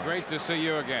you very much. Great to see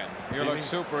you again. You look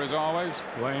super as always.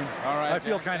 Dwayne. All right. I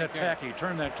feel kind of tacky.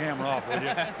 Turn that camera off, will you?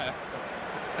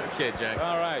 Okay, Jack.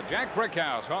 All right. Jack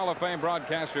Brickhouse, Hall of Fame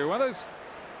broadcaster with us.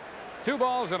 2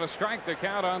 balls and a strike to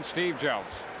count on Steve Jeltz.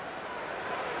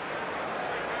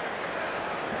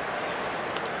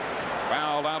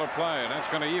 Fouled out of play, and that's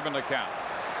going to even the count.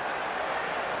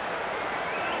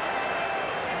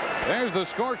 There's the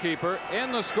scorekeeper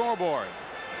in the scoreboard.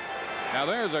 Now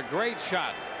there's a great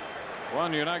shot.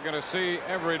 One you're not going to see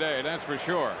every day, that's for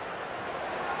sure.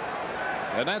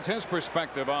 And that's his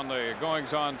perspective on the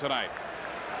goings-on tonight.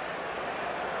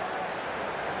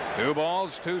 2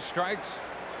 balls, 2 strikes.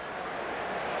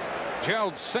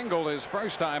 Jeltz singled his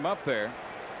first time up there.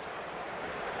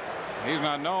 He's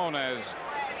not known as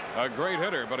a great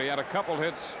hitter, but he had a couple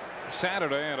hits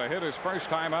Saturday and a hit his first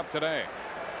time up today.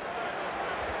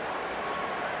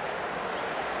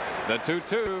 The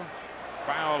 2-2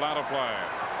 fouled out of play.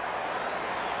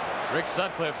 Rick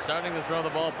Sutcliffe starting to throw the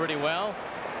ball pretty well.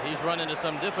 He's run into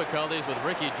some difficulties with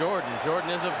Ricky Jordan.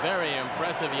 Jordan is a very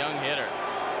impressive young hitter.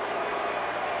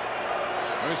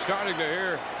 We're starting to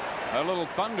hear a little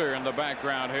thunder in the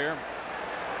background here.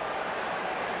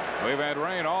 We've had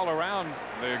rain all around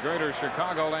the greater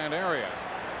Chicagoland area.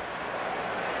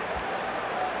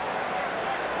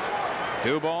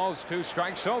 2 balls, 2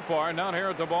 strikes so far, none here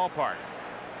at the ballpark.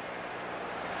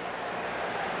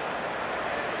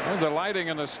 There's the lighting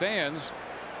in the stands.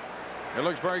 It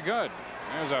looks very good.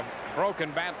 There's a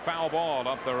broken bat foul ball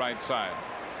up the right side.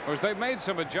 Of course, they've made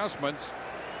some adjustments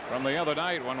from the other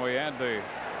night when we had the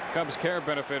Cubs Care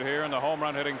benefit here in the home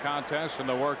run hitting contest and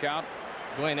the workout.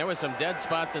 Dwayne, there were some dead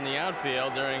spots in the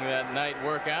outfield during that night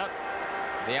workout.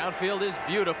 The outfield is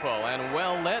beautiful and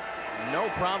well lit. No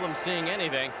problem seeing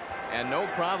anything, and no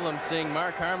problem seeing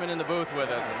Mark Harmon in the booth with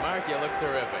us. Mark, you look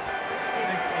terrific.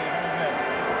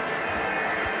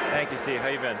 Thank you, Steve. How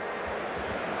you been?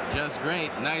 Just great.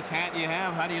 Nice hat you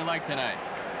have. How do you like tonight?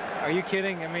 Are you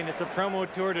kidding? I mean, it's a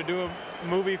promo tour to do a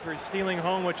movie for Stealing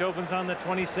Home, which opens on the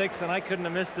 26th, and I couldn't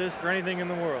have missed this for anything in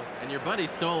the world. And your buddy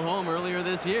stole home earlier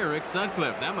this year, Rick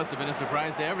Sutcliffe. That must have been a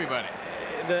surprise to everybody.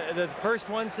 The first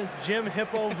one since Jim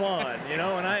Hippo Vaughn, you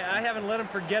know, and I haven't let him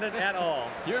forget it at all.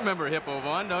 You remember Hippo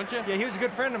Vaughn, don't you? Yeah, he was a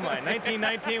good friend of mine.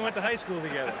 1919, went to high school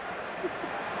together.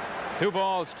 2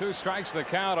 balls, 2 strikes the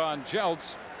count on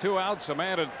Jeltz. 2 outs, a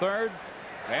man at third,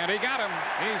 and he got him.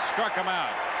 He struck him out.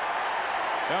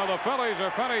 So the Phillies are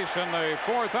finished in the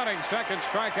 4th inning. Second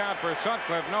strikeout for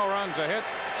Sutcliffe. No runs, a hit.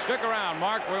 Stick around,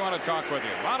 Mark. We want to talk with you.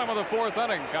 Bottom of the 4th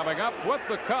inning coming up with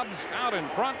the Cubs out in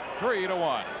front,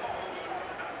 3-1.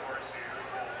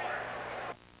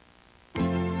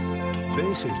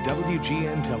 This is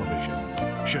WGN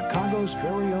Television, Chicago's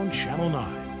very own Channel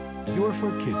 9, your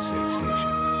for kids' sake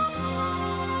station.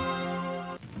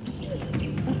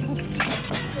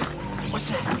 What's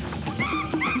that?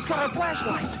 He's got our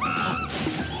flashlight.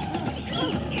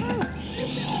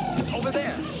 Over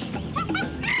there.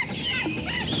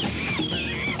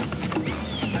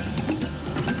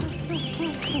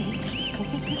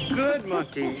 Good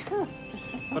monkey.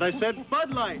 But I said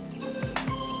Bud Light.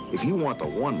 If you want the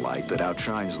one light that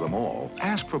outshines them all,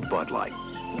 ask for Bud Light,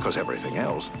 because everything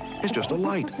else is just a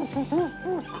light.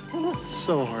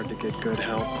 So hard to get good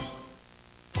help.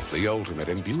 The ultimate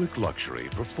in Buick luxury,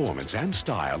 performance, and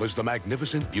style is the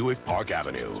magnificent Buick Park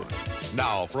Avenue.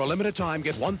 Now, for a limited time,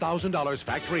 get $1,000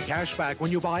 factory cash back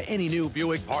when you buy any new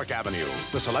Buick Park Avenue.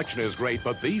 The selection is great,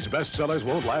 but these bestsellers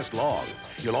won't last long.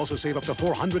 You'll also save up to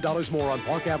 $400 more on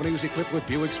Park Avenues equipped with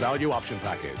Buick's value option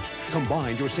package.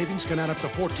 Combined, your savings can add up to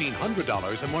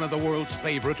 $1,400 in one of the world's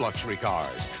favorite luxury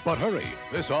cars. But hurry,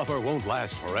 this offer won't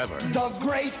last forever. The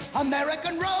great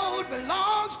American road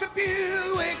belongs to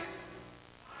Buick.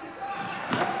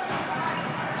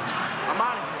 I'm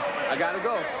out of here. I gotta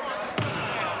go.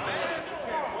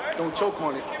 Don't choke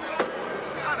on it.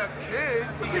 Not a kid.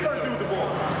 What you gonna do with the ball?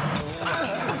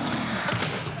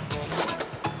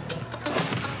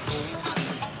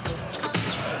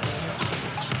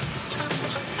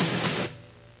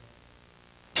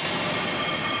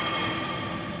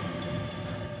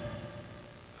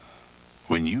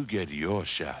 When you get your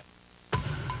shot,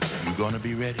 you gonna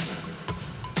be ready?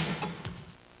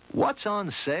 What's on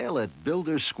sale at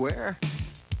Builders Square?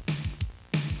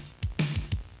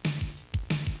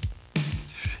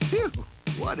 Phew,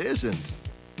 what isn't?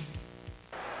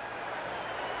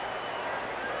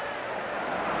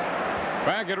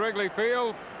 Back at Wrigley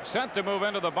Field, set to move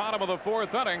into the bottom of the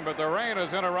 4th inning, but the rain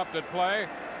has interrupted play.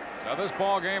 So this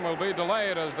ball game will be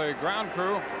delayed as the ground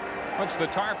crew puts the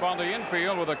tarp on the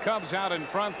infield with the Cubs out in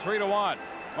front 3-1.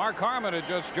 Mark Harmon had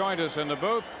just joined us in the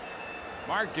booth.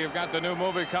 Mark, you've got the new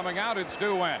movie coming out. It's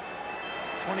due when?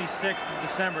 26th of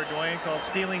December, Dwayne, called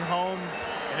Stealing Home.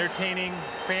 Entertaining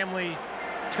family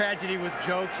tragedy with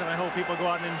jokes, and I hope people go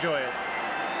out and enjoy it.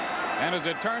 And as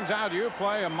it turns out, you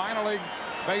play a minor league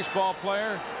baseball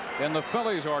player in the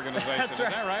Phillies organization. That's right.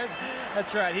 Is that right?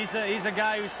 That's right. He's a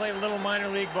guy who's played a little minor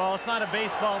league ball. It's not a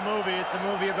baseball movie. It's a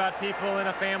movie about people and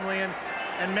a family and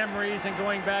memories and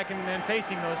going back and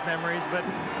facing those memories. But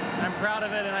I'm proud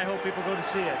of it, and I hope people go to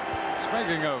see it.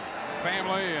 Speaking of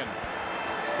family and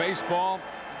baseball,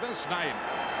 this night,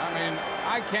 I mean,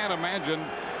 I can't imagine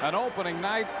an opening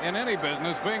night in any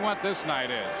business being what this night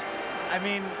is. I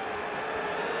mean,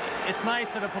 it's nice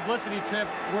that a publicity trip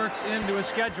works into a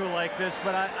schedule like this,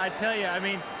 but I tell you, I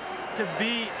mean, to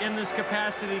be in this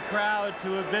capacity crowd,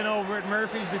 to have been over at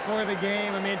Murphy's before the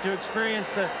game, I mean, to experience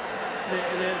the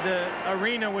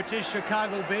arena, which is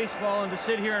Chicago baseball, and to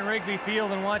sit here in Wrigley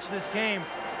Field and watch this game,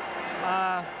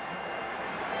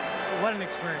 what an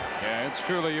experience. Yeah, it's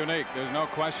truly unique. There's no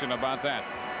question about that.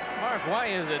 Mark, why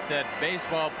is it that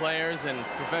baseball players and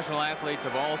professional athletes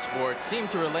of all sports seem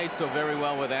to relate so very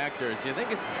well with actors? Do you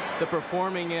think it's the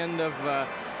performing end of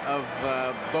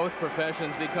both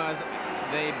professions, because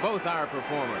they both are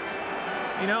performers?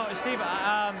 You know, Steve,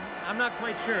 I'm not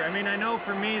quite sure. I mean, I know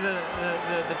for me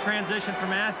the transition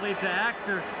from athlete to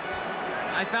actor,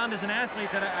 I found as an athlete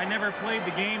that I never played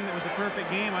the game that was a perfect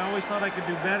game. I always thought I could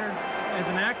do better. As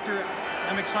an actor,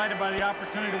 I'm excited by the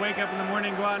opportunity to wake up in the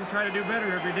morning, go out and try to do better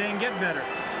every day and get better.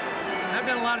 I've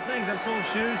done a lot of things. I've sold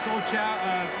shoes, sold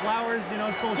flowers, you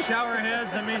know, sold shower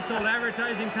heads. I mean, sold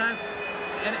advertising time.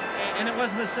 And it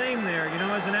wasn't the same there. You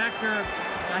know, as an actor,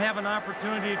 I have an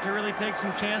opportunity to really take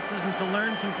some chances and to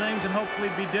learn some things and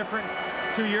hopefully be different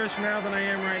 2 years from now than I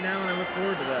am right now, and I look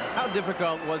forward to that. How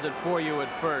difficult was it for you at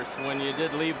first when you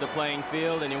did leave the playing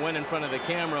field and you went in front of the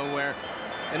camera, where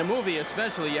in a movie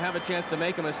especially, you have a chance to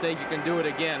make a mistake, you can do it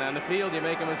again. On the field, you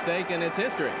make a mistake, and it's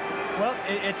history. Well,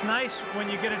 it's nice when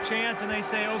you get a chance and they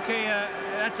say, okay,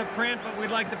 that's a print, but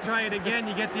we'd like to try it again.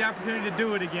 You get the opportunity to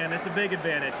do it again. It's a big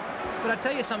advantage. But I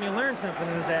tell you something, you learn something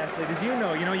as an athlete, as you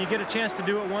know. You know, you get a chance to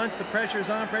do it once, the pressure's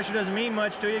on. Pressure doesn't mean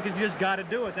much to you because you just got to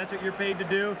do it. That's what you're paid to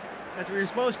do. That's what you're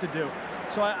supposed to do.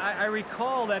 So I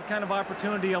recall that kind of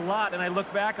opportunity a lot, and I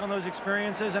look back on those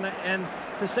experiences, and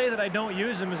to say that I don't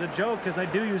use them is a joke, because I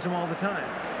do use them all the time.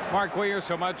 Mark, we hear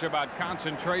so much about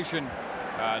concentration,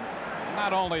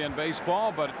 not only in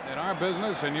baseball, but in our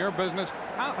business, in your business.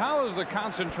 How is the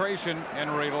concentration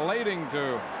in relating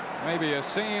to maybe a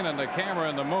scene and the camera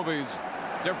in the movies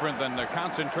different than the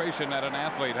concentration that an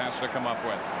athlete has to come up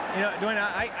with? You know, Dwayne,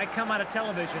 I come out of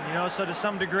television, you know, so to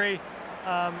some degree,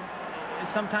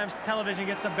 sometimes television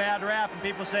gets a bad rap and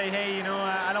people say, hey, you know,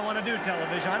 I don't want to do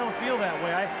television. I don't feel that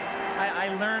way. I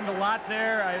learned a lot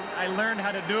there. I learned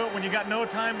how to do it when you got no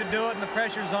time to do it and the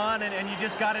pressure's on, and you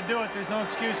just got to do it. There's no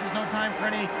excuses, no time for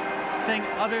anything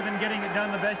other than getting it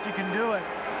done the best you can do it.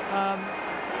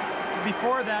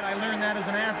 Before that, I learned that as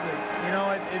an athlete. You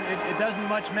know, it doesn't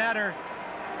much matter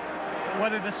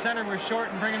whether the center was short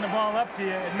and bringing the ball up to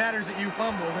you. It matters that you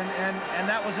fumbled, and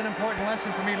that was an important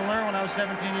lesson for me to learn when I was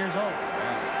 17 years old.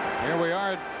 Yeah. Here we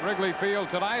are at Wrigley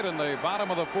Field tonight in the bottom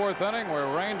of the 4th inning, where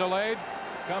rain delayed.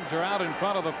 Cubs are out in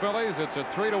front of the Phillies. It's a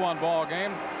 3-1 ball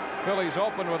game. Phillies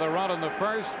opened with a run in the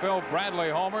first. Phil Bradley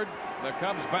homered. The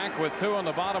Cubs back with 2 in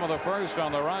the bottom of the first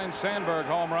on the Ryan Sandberg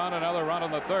home run. Another run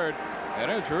in the third. And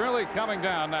it's really coming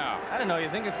down now. I don't know. You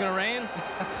think it's going to rain?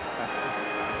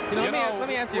 Let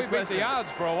me ask you a question. We beat the odds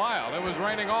for a while. It was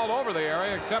raining all over the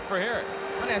area except for here.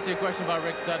 I want to ask you a question about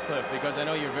Rick Sutcliffe, because I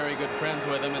know you're very good friends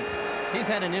with him, and he's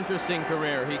had an interesting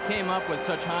career. He came up with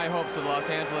such high hopes with the Los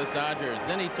Angeles Dodgers.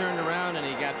 Then he turned around and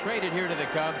he got traded here to the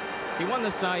Cubs. He won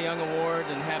the Cy Young Award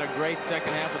and had a great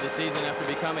second half of the season after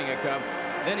becoming a Cub.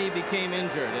 Then he became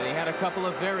injured, and he had a couple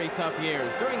of very tough years.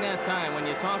 During that time, when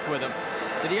you talked with him,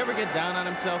 did he ever get down on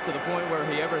himself to the point where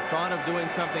he ever thought of doing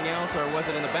something else, or was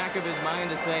it in the back of his mind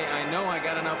to say, I know I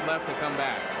got enough left to come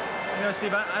back? You know,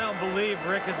 Steve, I don't believe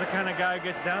Rick is the kind of guy who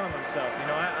gets down on himself. You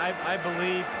know, I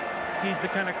believe he's the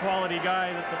kind of quality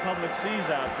guy that the public sees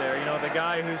out there. You know, the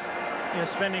guy who's, you know,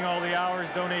 spending all the hours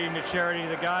donating to charity,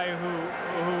 the guy who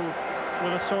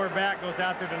with a sore back goes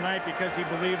out there tonight because he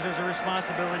believes there's a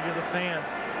responsibility to the fans.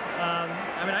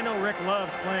 I mean, I know Rick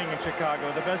loves playing in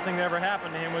Chicago. The best thing that ever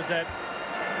happened to him was that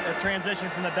transition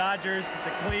from the Dodgers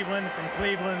to Cleveland, from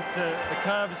Cleveland to the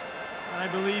Cubs. And I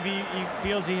believe he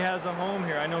feels he has a home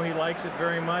here. I know he likes it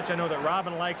very much. I know that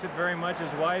Robin likes it very much,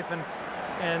 his wife,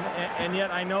 and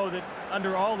yet I know that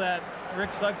under all that,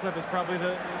 Rick Sutcliffe is probably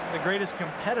the greatest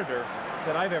competitor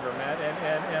that I've ever met,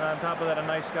 and on top of that, a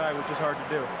nice guy, which is hard to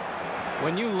do.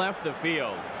 When you left the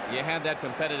field, you had that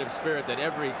competitive spirit that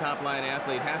every top-line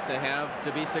athlete has to have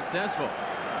to be successful.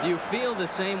 Do you feel the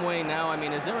same way now? I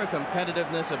mean, is there a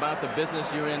competitiveness about the business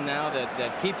you're in now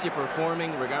that keeps you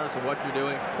performing regardless of what you're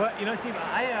doing? Well, you know, Steve,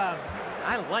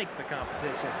 I like the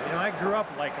competition. You know, I grew up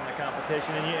liking the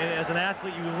competition, and as an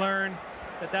athlete, you learn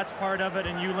that that's part of it,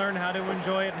 and you learn how to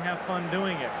enjoy it and have fun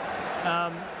doing it.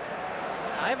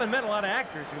 I haven't met a lot of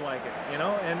actors who like it, you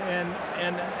know,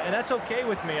 and that's okay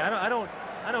with me. I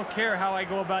don't care how I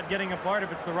go about getting a part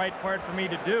if it's the right part for me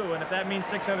to do, and if that means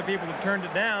 6 other people have turned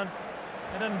it down,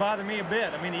 it doesn't bother me a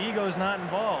bit. I mean, the ego's not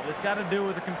involved. It's got to do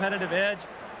with a competitive edge.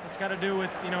 It's got to do with,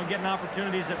 you know, getting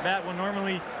opportunities at bat when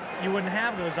normally you wouldn't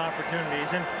have those opportunities.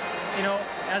 And, you know,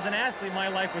 as an athlete, my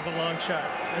life was a long shot.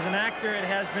 As an actor, it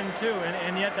has been too,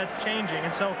 and yet that's changing.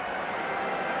 And so,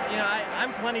 you know,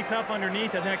 I'm plenty tough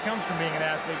underneath, and that comes from being an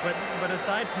athlete. But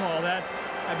aside from all that,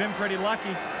 I've been pretty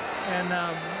lucky, and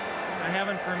I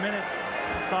haven't for a minute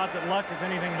thought that luck is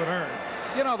anything but earned.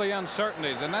 You know, the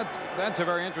uncertainties, and that's a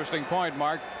very interesting point,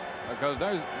 Mark, because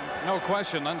there's no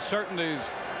question uncertainties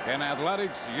in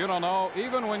athletics. You don't know,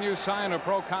 even when you sign a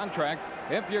pro contract,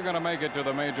 if you're going to make it to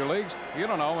the major leagues. You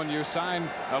don't know when you sign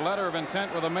a letter of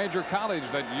intent with a major college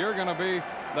that you're going to be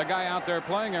the guy out there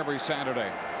playing every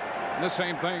Saturday. And the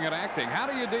same thing in acting.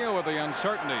 How do you deal with the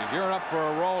uncertainties? You're up for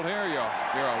a role here.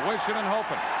 You're wishing and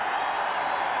hoping.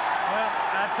 Well,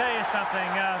 I'll tell you something.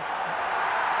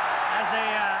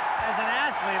 As an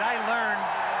athlete, I learned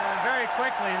very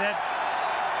quickly that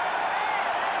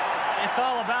it's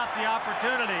all about the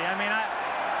opportunity. I mean,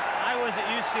 I was at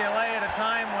UCLA at a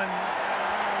time when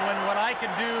what I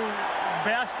could do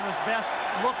best was best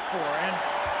looked for. And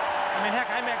I mean, heck,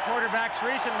 I met quarterbacks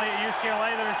recently at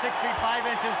UCLA that are 6 feet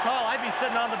 5 inches tall. I'd be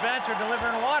sitting on the bench or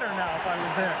delivering water now if I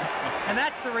was there. And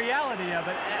that's the reality of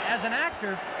it. As an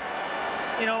actor,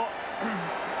 you know,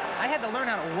 I had to learn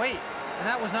how to wait. And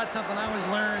that was not something I was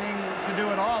learning to do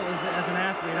at all as an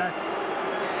athlete.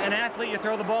 An athlete, you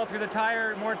throw the ball through the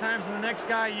tire more times than the next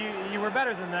guy, you were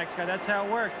better than the next guy. That's how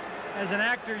it worked. As an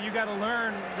actor, you got to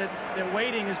learn that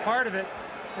waiting is part of it,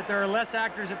 that there are less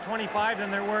actors at 25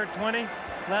 than there were at 20,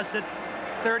 less at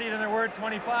 30 than there were at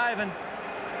 25, and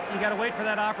you got to wait for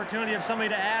that opportunity of somebody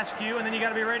to ask you, and then you got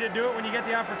to be ready to do it when you get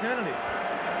the opportunity.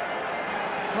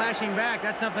 Flashing back,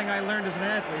 that's something I learned as an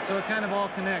athlete, so it kind of all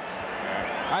connects.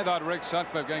 I thought Rick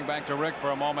Sutcliffe, getting back to Rick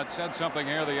for a moment, said something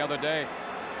here the other day.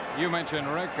 You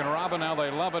mentioned Rick and Robin, how they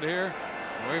love it here.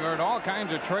 We've heard all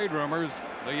kinds of trade rumors.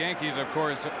 The Yankees, of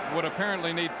course, would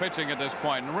apparently need pitching at this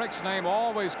point. And Rick's name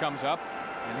always comes up.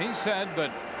 And he said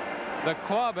that the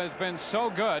club has been so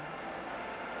good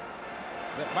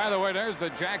that, by the way, there's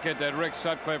the jacket that Rick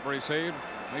Sutcliffe received.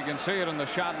 You can see it in the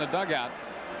shot in the dugout.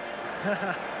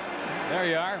 There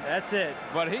you are. That's it.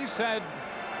 But he said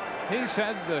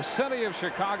the city of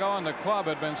Chicago and the club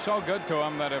had been so good to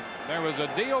him that if there was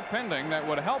a deal pending that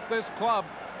would help this club,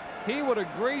 he would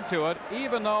agree to it,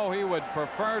 even though he would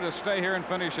prefer to stay here and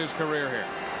finish his career here.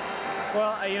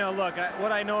 Well, you know, look,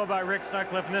 what I know about Rick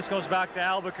Sutcliffe, and this goes back to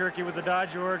Albuquerque with the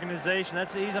Dodger organization,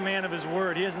 he's a man of his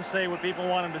word. He doesn't say what people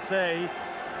want him to say.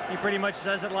 He pretty much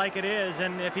says it like it is,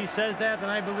 and if he says that, then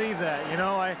I believe that. You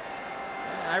know,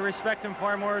 I respect him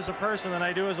far more as a person than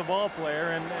I do as a ball player,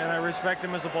 and I respect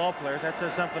him as a ball player. That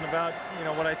says something about, you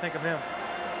know, what I think of him.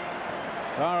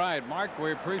 All right, Mark,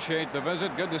 we appreciate the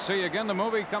visit. Good to see you again. The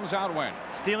movie comes out when?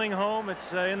 Stealing Home.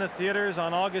 It's in the theaters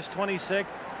on August 26th.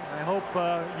 I hope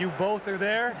you both are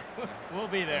there. We'll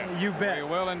be there. You bet. We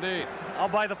will indeed. I'll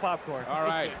buy the popcorn. All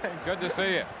right. Good to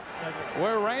see you.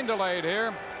 We're rain delayed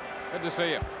here. Good to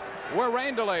see you. We're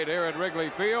rain delayed here at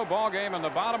Wrigley Field. Ball game in the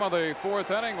bottom of the 4th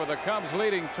inning with the Cubs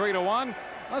leading 3-1.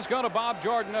 Let's go to Bob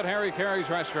Jordan at Harry Carey's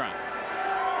restaurant.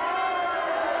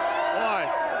 Boy,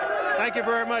 thank you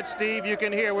very much, Steve. You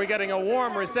can hear we're getting a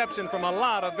warm reception from a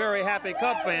lot of very happy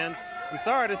Cub fans. I'm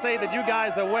sorry to say that you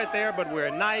guys are wet there, but we're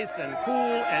nice and cool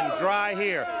and dry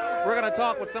here. We're going to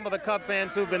talk with some of the Cub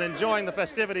fans who've been enjoying the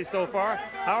festivities so far.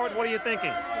 Howard, what are you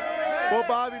thinking? Well,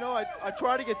 Bob, you know, I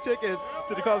tried to get tickets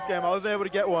to the Cubs game. I wasn't able to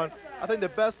get one. I think the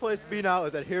best place to be now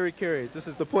is at Harry Carey's. This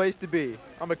is the place to be.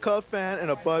 I'm a Cubs fan and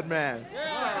a Bud man.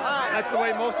 That's the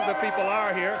way most of the people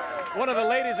are here. One of the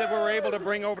ladies that we were able to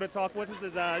bring over to talk with us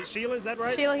is Sheila, is that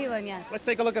right? Sheila Heelan, yes. Let's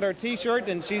take a look at her T-shirt,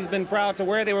 and she's been proud to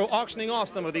wear. They were auctioning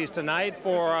off some of these tonight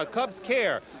for Cubs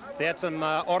Care. They had some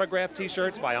autographed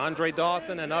T-shirts by Andre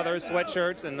Dawson and others,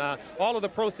 sweatshirts, and all of the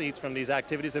proceeds from these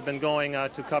activities have been going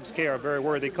to Cubs Care, a very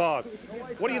worthy cause.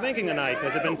 What are you thinking tonight?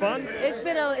 Has it been fun?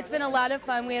 It's been a lot of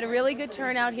fun. We had a really good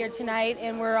turnout here tonight,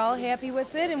 and we're all happy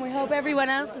with it, and we hope everyone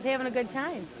else is having a good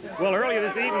time. Well, earlier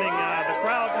this evening, the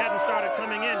crowd hadn't started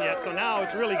coming in yet, so now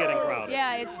it's really getting crowded.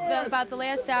 Yeah, it's about the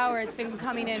last hour. It's been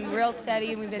coming in real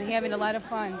steady, and we've been having a lot of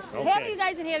fun. Okay. Happy you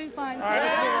guys are having fun. All right,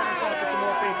 let's move on and talk to some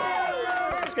more people.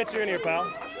 Let's get you in here, pal.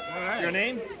 All right. Your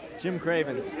name? Jim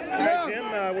Cravens. All right, Jim,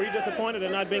 were you disappointed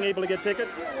in not being able to get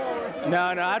tickets? No,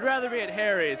 I'd rather be at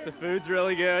Harry's. The food's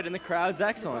really good and the crowd's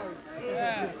excellent.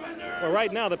 Well,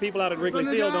 right now, the people out at Wrigley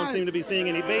Field don't seem to be seeing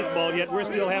any baseball yet. We're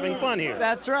still having fun here.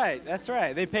 That's right.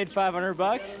 They paid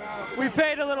 $500. We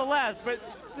paid a little less, but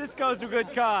this goes to a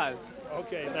good cause.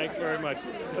 Okay, thanks very much.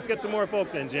 Let's get some more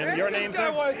folks in, Jim. Your name,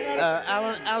 sir?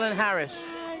 Alan Harris.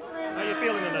 How you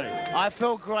feeling tonight? I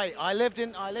feel great. I lived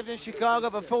in Chicago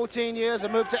for 14 years. I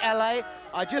moved to LA.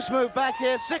 I just moved back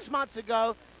here 6 months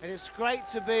ago, and it's great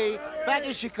to be back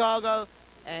in Chicago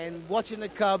and watching the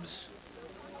Cubs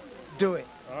do it.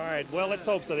 All right, well, let's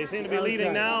hope so. They seem to be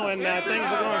leading now, and things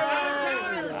are going.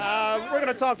 We're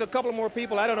going to talk to a couple more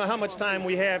people. I don't know how much time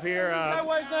we have here. My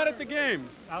wife's not at the game.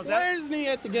 How's that? Why isn't he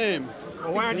at the game?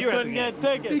 Well, why aren't you at the game? Couldn't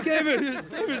get tickets. He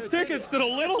gave his tickets to the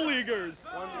Little Leaguers.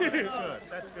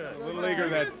 That's good. Little leaguer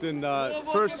that's in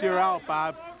first year out,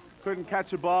 Bob. Couldn't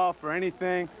catch a ball for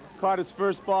anything. Caught his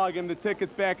first ball, gave him the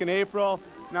tickets back in April.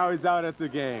 Now he's out at the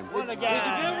game.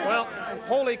 Well,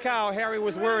 holy cow, Harry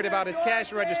was worried about his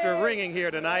cash register ringing here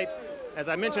tonight. As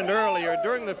I mentioned earlier,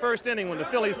 during the first inning when the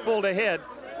Phillies pulled ahead,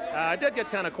 it did get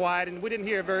kind of quiet, and we didn't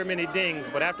hear very many dings.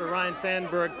 But after Ryan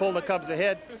Sandberg pulled the Cubs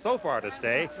ahead so far to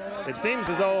stay, it seems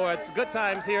as though it's good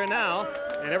times here now,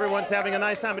 and everyone's having a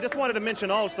nice time. I just wanted to mention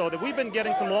also that we've been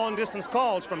getting some long-distance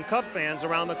calls from Cub fans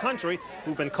around the country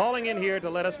who've been calling in here to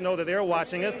let us know that they're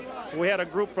watching us. We had a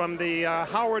group from the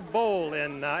Howard Bowl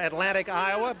in Atlantic,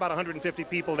 Iowa, about 150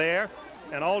 people there.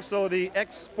 And also the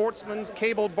Ex-Sportsman's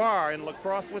Cable Bar in La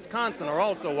Crosse, Wisconsin are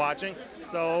also watching.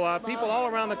 So people all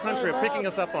around the country are picking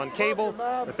us up on cable.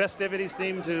 The festivities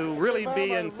seem to really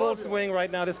be in full swing right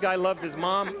now. This guy loves his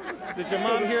mom. Did your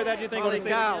mom hear that, you think? Holy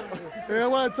cow. Yeah, I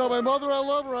want to tell my mother I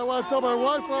love her. I want to tell my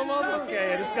wife I love her.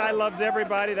 Okay, this guy loves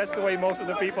everybody. That's the way most of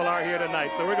the people are here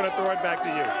tonight. So we're going to throw it back to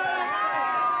you.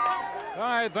 All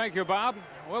right, thank you, Bob.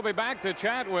 We'll be back to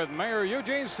chat with Mayor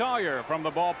Eugene Sawyer from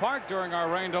the ballpark during our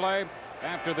rain delay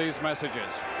after these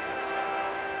messages.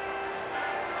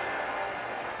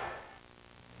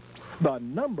 The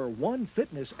 #1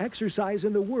 fitness exercise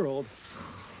in the world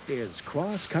is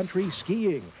cross-country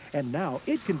skiing. And now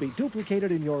it can be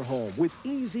duplicated in your home with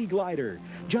Easy Glider.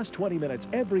 Just 20 minutes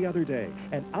every other day,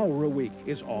 an hour a week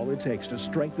is all it takes to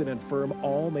strengthen and firm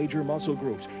all major muscle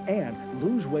groups and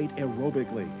lose weight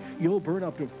aerobically. You'll burn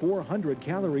up to 400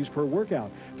 calories per workout,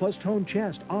 plus tone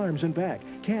chest, arms and back,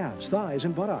 calves, thighs,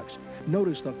 and buttocks.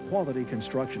 Notice the quality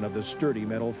construction of the sturdy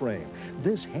metal frame.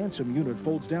 This handsome unit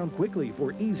folds down quickly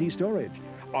for easy storage.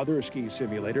 Other ski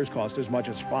simulators cost as much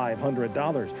as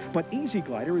 $500, but Easy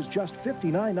Glider is just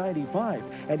 $59.95,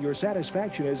 and your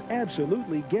satisfaction is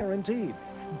absolutely guaranteed.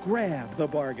 Grab the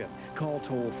bargain. Call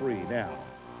toll-free now.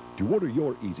 To order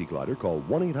your Easy Glider, call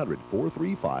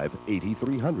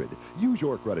 1-800-435-8300. Use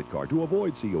your credit card to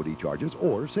avoid COD charges,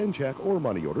 or send check or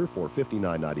money order for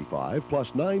 $59.95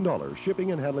 plus $9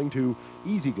 shipping and handling to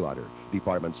Easy Glider,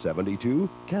 Department 72,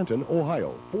 Canton,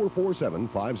 Ohio,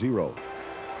 44750.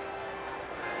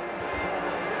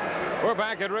 We're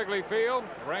back at Wrigley Field.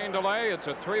 Rain delay. It's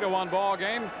a 3-1 ball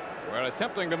game. We're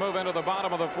attempting to move into the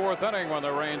bottom of the 4th inning when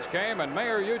the rains came, and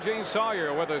Mayor Eugene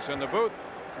Sawyer with us in the booth.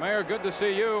 Mayor, good to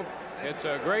see you. It's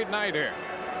a great night here.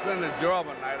 It's been an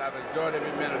enjoyable night. I've enjoyed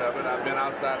every minute of it. I've been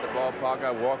outside the ballpark.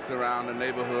 I walked around the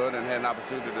neighborhood and had an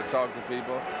opportunity to talk to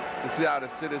people to see how the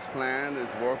city's plan is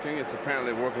working. It's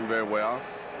apparently working very well.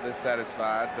 They're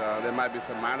satisfied. There might be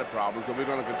some minor problems, but we're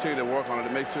going to continue to work on it to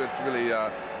make sure it's really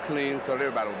clean so that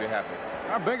everybody will be happy.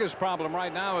 Our biggest problem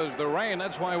right now is the rain.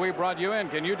 That's why we brought you in.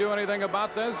 Can you do anything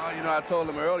about this? You know, I told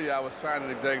them earlier I was trying an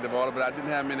executive order, but I didn't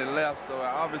have many left, so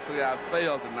obviously I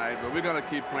failed tonight, but we're going to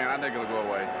keep playing. I think it'll go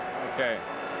away. Okay.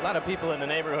 A lot of people in the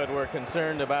neighborhood were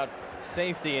concerned about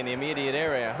safety in the immediate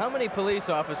area. How many police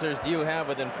officers do you have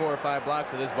within 4 or 5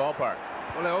 blocks of this ballpark?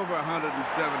 Well, there are over 170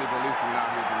 policemen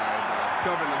out here tonight,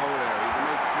 covering the whole area to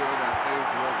make sure that things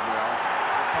work well,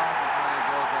 the parking plan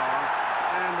goes on,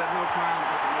 and that no crime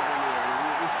gets to move in the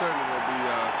area. We certainly will be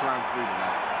crime-free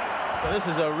tonight. So this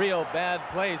is a real bad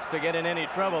place to get in any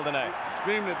trouble tonight.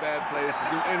 Extremely bad place to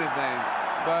do anything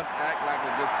but act like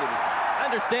a good citizen. I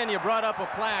understand you brought up a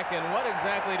plaque, and what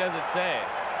exactly does it say?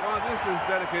 Well, this is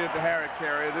dedicated to Harry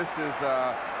Carey. This is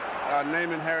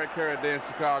naming Harry Carey Day in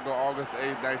Chicago, August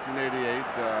 8, 1988.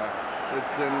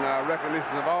 It's in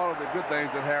recognition of all of the good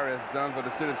things that Harry has done for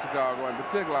the city of Chicago, and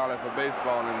particularly for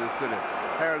baseball in this city.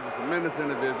 Harry's a tremendous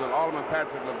individual. Alderman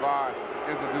Patrick LeVar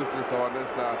introduced this ordinance,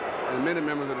 and many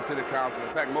members of the city council,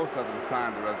 in fact, most of them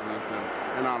signed the resolution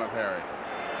in honor of Harry.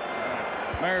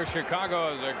 Mayor,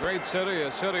 Chicago is a great city,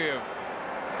 a city of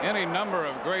any number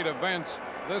of great events.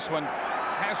 This one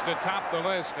has to top the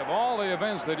list of all the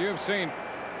events that you've seen.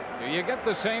 You get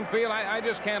the same feel. I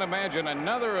just can't imagine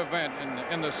another event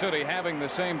in the city having the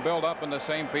same build-up and the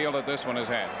same feel that this one has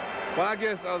had. Well, I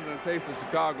guess other than Taste of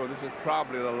Chicago, this is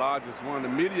probably the largest one. The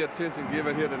media attention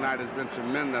given here tonight has been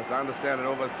tremendous. I understand that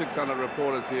over 600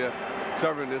 reporters here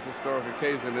covering this historic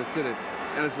occasion in this city.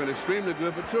 And it's been extremely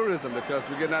good for tourism because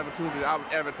we get an opportunity to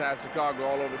advertise Chicago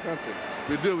all over the country.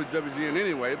 We do with WGN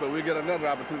anyway, but we get another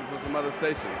opportunity for some other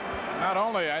stations. Not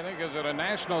only, I think, is it a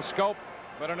national scope,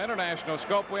 but an international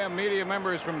scope. We have media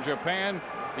members from Japan,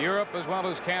 Europe, as well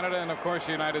as Canada, and, of course,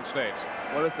 the United States.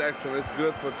 Well, it's excellent. It's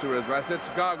good for tourism. I said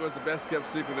Chicago is the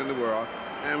best-kept secret in the world,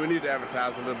 and we need to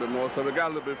advertise a little bit more, so we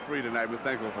got a little bit free tonight. We're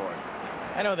thankful for it.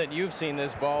 I know that you've seen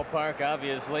this ballpark,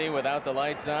 obviously, without the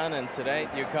lights on, and tonight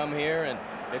you come here, and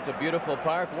it's a beautiful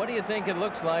park. What do you think it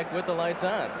looks like with the lights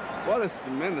on? Well, it's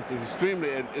tremendous. It's extremely,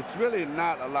 it's really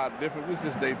not a lot different. It's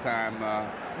just daytime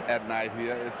at night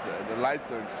here. The lights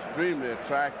are extremely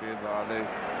attractive. They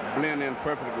blend in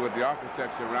perfectly with the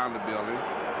architecture around the building,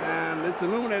 and it's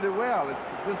illuminated well.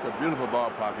 It's just a beautiful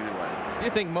ballpark anyway. Do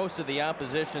you think most of the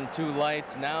opposition to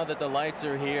lights, now that the lights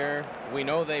are here, we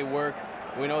know they work,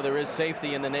 we know there is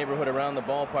safety in the neighborhood around the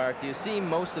ballpark, do you see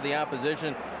most of the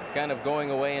opposition kind of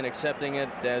going away and accepting it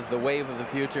as the wave of the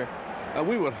future?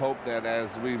 We would hope that as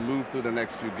we move through the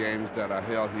next few games that are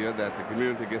held here, that the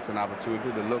community gets an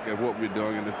opportunity to look at what we're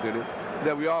doing in the city,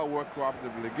 that we all work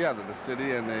cooperatively together, the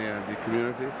city and the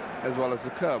community, as well as the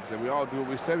Cubs, and we all do what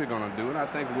we say we're going to do, and I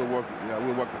think we'll work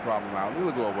the problem out.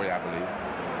 We'll go away, I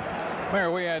believe.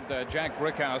 Mayor, we had Jack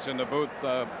Brickhouse in the booth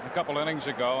a couple innings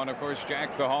ago, and of course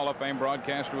Jack, the Hall of Fame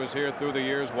broadcaster, was here through the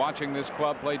years watching this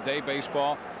club play day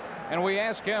baseball, and we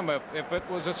asked him if it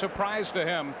was a surprise to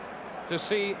him to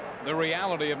see the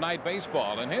reality of night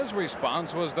baseball, and his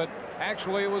response was that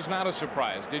actually it was not a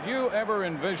surprise. Did you ever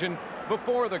envision,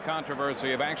 before the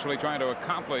controversy of actually trying to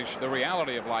accomplish the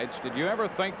reality of lights, did you ever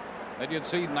think that you'd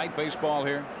see night baseball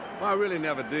here? Well, I really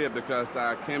never did because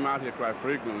I came out here quite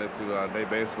frequently to day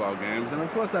baseball games, and of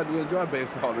course I do enjoy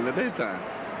baseball in the daytime,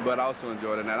 but I also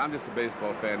enjoy it at night. I'm just a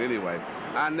baseball fan anyway.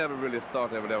 I never really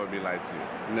thought there would ever be lights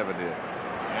here. Never did.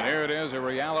 And here it is, a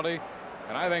reality,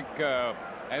 and I think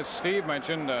as Steve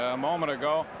mentioned a moment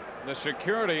ago, the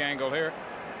security angle here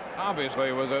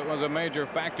obviously was a major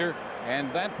factor,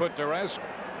 and that put to rest.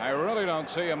 I really don't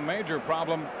see a major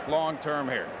problem long term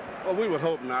here. Well, we would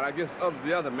hope not. I guess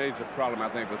the other major problem, I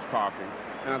think, was parking.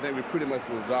 And I think we pretty much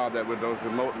resolved that with those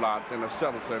remote lots and the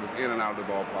shuttle service in and out of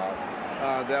the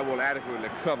ballpark. That will adequately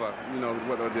cover,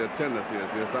 what the attendance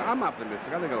is here. So I'm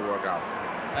optimistic. I think it'll work out.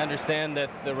 I understand that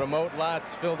the remote lots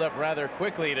filled up rather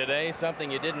quickly today, something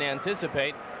you didn't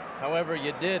anticipate. However,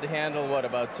 you did handle, what,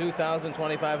 about 2,000,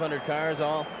 2,500 cars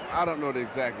all? I don't know the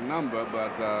exact number,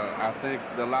 but I think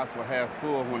the lots were half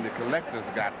full when the collectors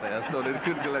got there, so they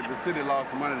couldn't collect. The city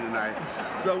lost money tonight.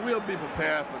 So we'll be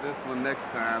prepared for this one next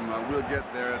time. We'll get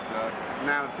there at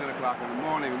 9 or 10 o'clock in the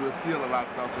morning. We'll seal the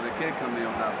lots off so they can't come in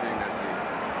without paying that fee.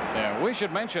 Yeah, we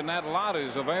should mention that lot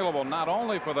is available not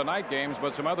only for the night games,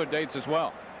 but some other dates as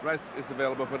well. Right, it's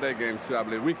available for day games too, I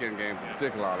believe, weekend games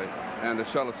particularly, and the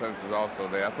shuttle service is also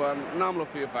there for a nominal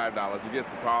fee of $5. You get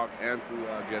to park and to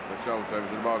get the shuttle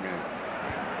service at the ball game.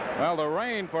 Well, the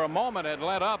rain for a moment had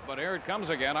let up, but here it comes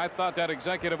again. I thought that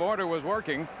executive order was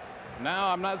working. Now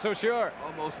I'm not so sure.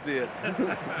 Almost did.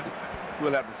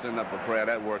 We'll have to send up a prayer.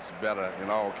 That works better in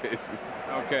all cases.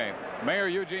 Okay. Mayor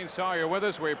Eugene Sawyer with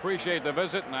us. We appreciate the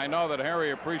visit, and I know that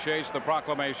Harry appreciates the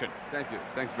proclamation. Thank you.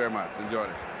 Thanks very much. Enjoyed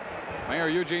it. Mayor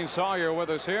Eugene Sawyer with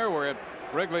us here. We're at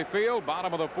Wrigley Field,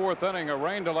 bottom of the fourth inning, a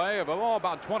rain delay of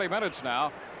about 20 minutes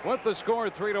now. With the score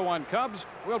 3-1 Cubs,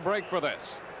 we'll break for this.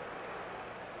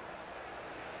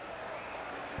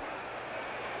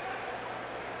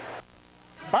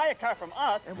 Buy a car from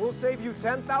us, and we'll save you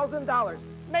 $10,000.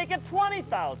 Make it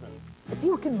 $20,000. If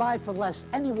you can buy for less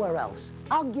anywhere else,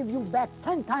 I'll give you back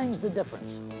 10 times the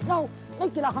difference. No,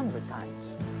 make it 100 times.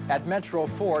 At Metro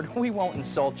Ford, we won't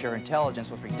insult your intelligence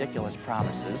with ridiculous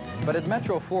promises, but at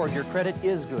Metro Ford, your credit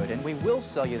is good, and we will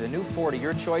sell you the new Ford of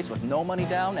your choice with no money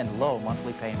down and low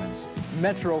monthly payments.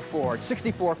 Metro Ford,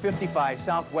 6455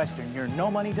 Southwestern, your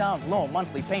no money down, low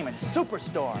monthly payments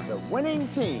superstore. The winning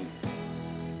team.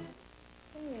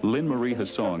 Lynn Marie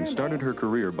Hassong started her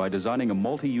career by designing a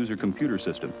multi-user computer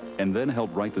system and then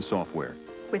helped write the software.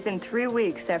 Within 3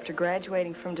 weeks after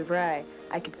graduating from DeVry,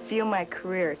 I could feel my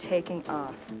career taking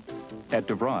off. At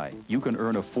DeVry, you can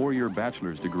earn a 4-year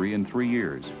bachelor's degree in 3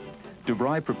 years.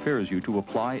 DeVry prepares you to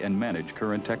apply and manage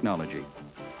current technology.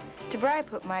 DeVry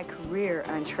put my career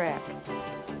on track.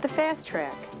 The fast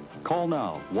track. Call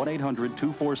now,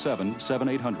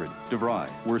 1-800-247-7800. DeVry,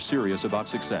 we're serious about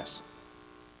success.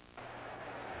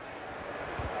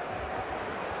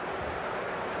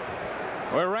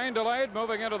 We're rain delayed,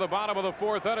 moving into the bottom of the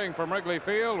 4th inning from Wrigley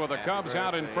Field with the Cubs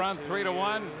out in front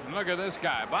 3-1. Look at this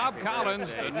guy, Bob Collins,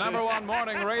 the #1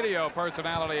 morning radio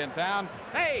personality in town.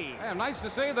 Hey! Yeah, nice to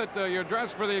see that you're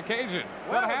dressed for the occasion.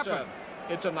 Well, What happened?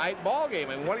 It's a night ball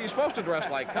game, and what are you supposed to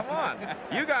dress like? Come on.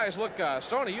 You guys look,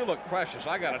 Stoney, you look precious,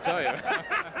 I got to tell you.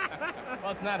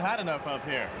 Well, it's not hot enough up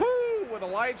here. Woo, with the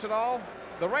lights and all.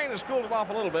 The rain has cooled it off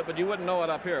a little bit, but you wouldn't know it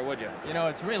up here, would you? You know,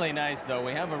 it's really nice, though.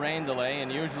 We have a rain delay,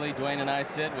 and usually Dwayne and I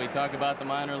sit, we talk about the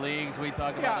minor leagues, we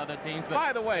talk about other teams, but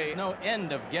by the way, there's no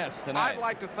end of guests tonight. I'd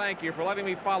like to thank you for letting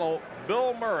me follow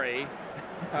Bill Murray,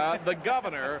 the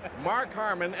governor, Mark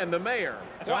Harmon, and the mayor.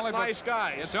 What nice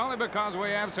guys. It's only because we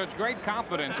have such great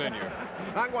confidence in you.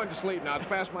 I'm going to sleep now. It's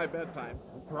past my bedtime.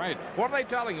 Right. What are they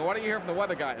telling you? What do you hear from the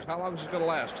weather guys? How long is this going to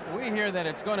last? We hear that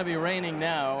it's going to be raining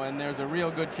now, and there's a real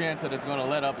good chance that it's going to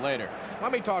let up later.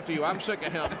 Let me talk to you. I'm sick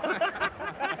of him.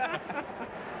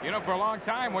 You know, for a long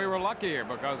time, we were lucky here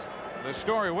because the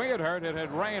story we had heard, it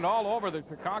had rained all over the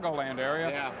Chicagoland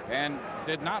area and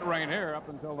did not rain here up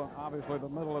until, obviously, the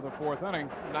middle of the 4th inning.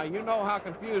 Now, you know how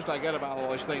confused I get about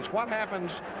all these things. What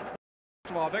happens... First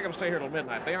of all, they're going to stay here till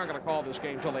midnight. They aren't going to call this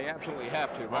game until they absolutely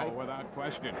have to, right? Oh, without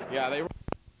question. Yeah, they...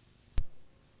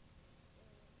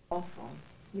 Awful.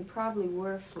 You probably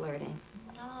were flirting.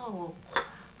 No.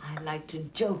 I like to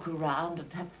joke around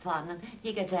and have fun, and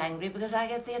he gets angry because I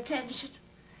get the attention.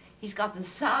 He's gotten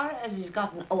sour as he's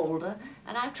gotten older,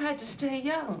 and I've tried to stay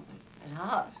young at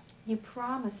heart. You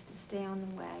promised to stay on the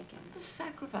wagon. The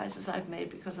sacrifices I've made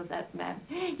because of that man.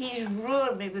 He's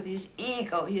ruined me with his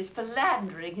ego, his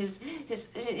philandering, his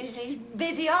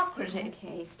mediocrity.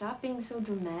 Okay, stop being so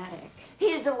dramatic.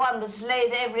 He's the one that's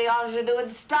laid every ingenue in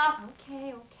stock.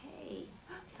 Okay, okay.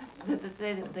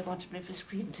 They wanted me for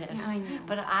screen tests. Yeah, I know.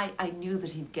 But I knew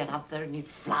that he'd get up there and he'd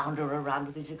flounder around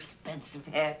with his expensive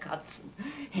haircuts and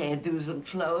hairdos and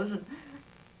clothes, and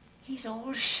he's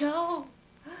all show.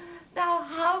 Now,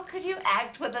 how can you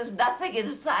act when there's nothing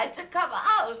inside to come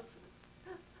out?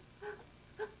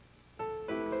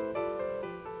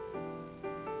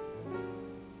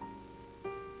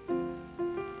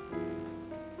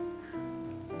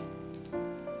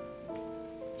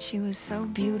 She was so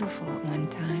beautiful at one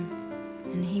time,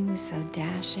 and he was so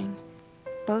dashing.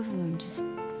 Both of them just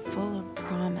full of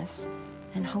promise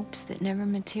and hopes that never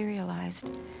materialized.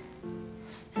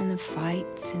 And the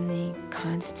fights and the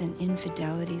constant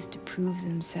infidelities to prove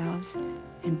themselves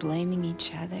and blaming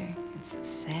each other. It's so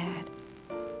sad.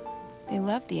 They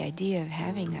loved the idea of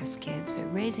having us kids,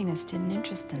 but raising us didn't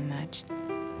interest them much.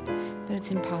 But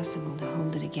it's impossible to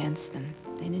hold it against them.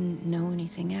 They didn't know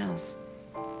anything else.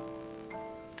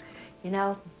 You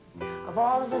know, of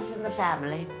all of us in the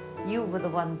family, you were the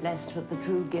one blessed with the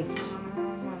true gift.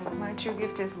 My true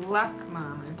gift is luck,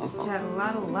 Mom. I've just had a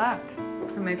lot of luck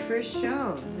for my first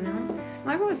show, you know?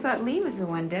 I've always thought Lee was the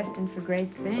one destined for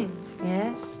great things.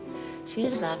 Yes, she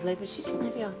is lovely, but she doesn't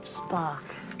have your spark.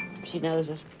 She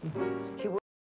knows it. She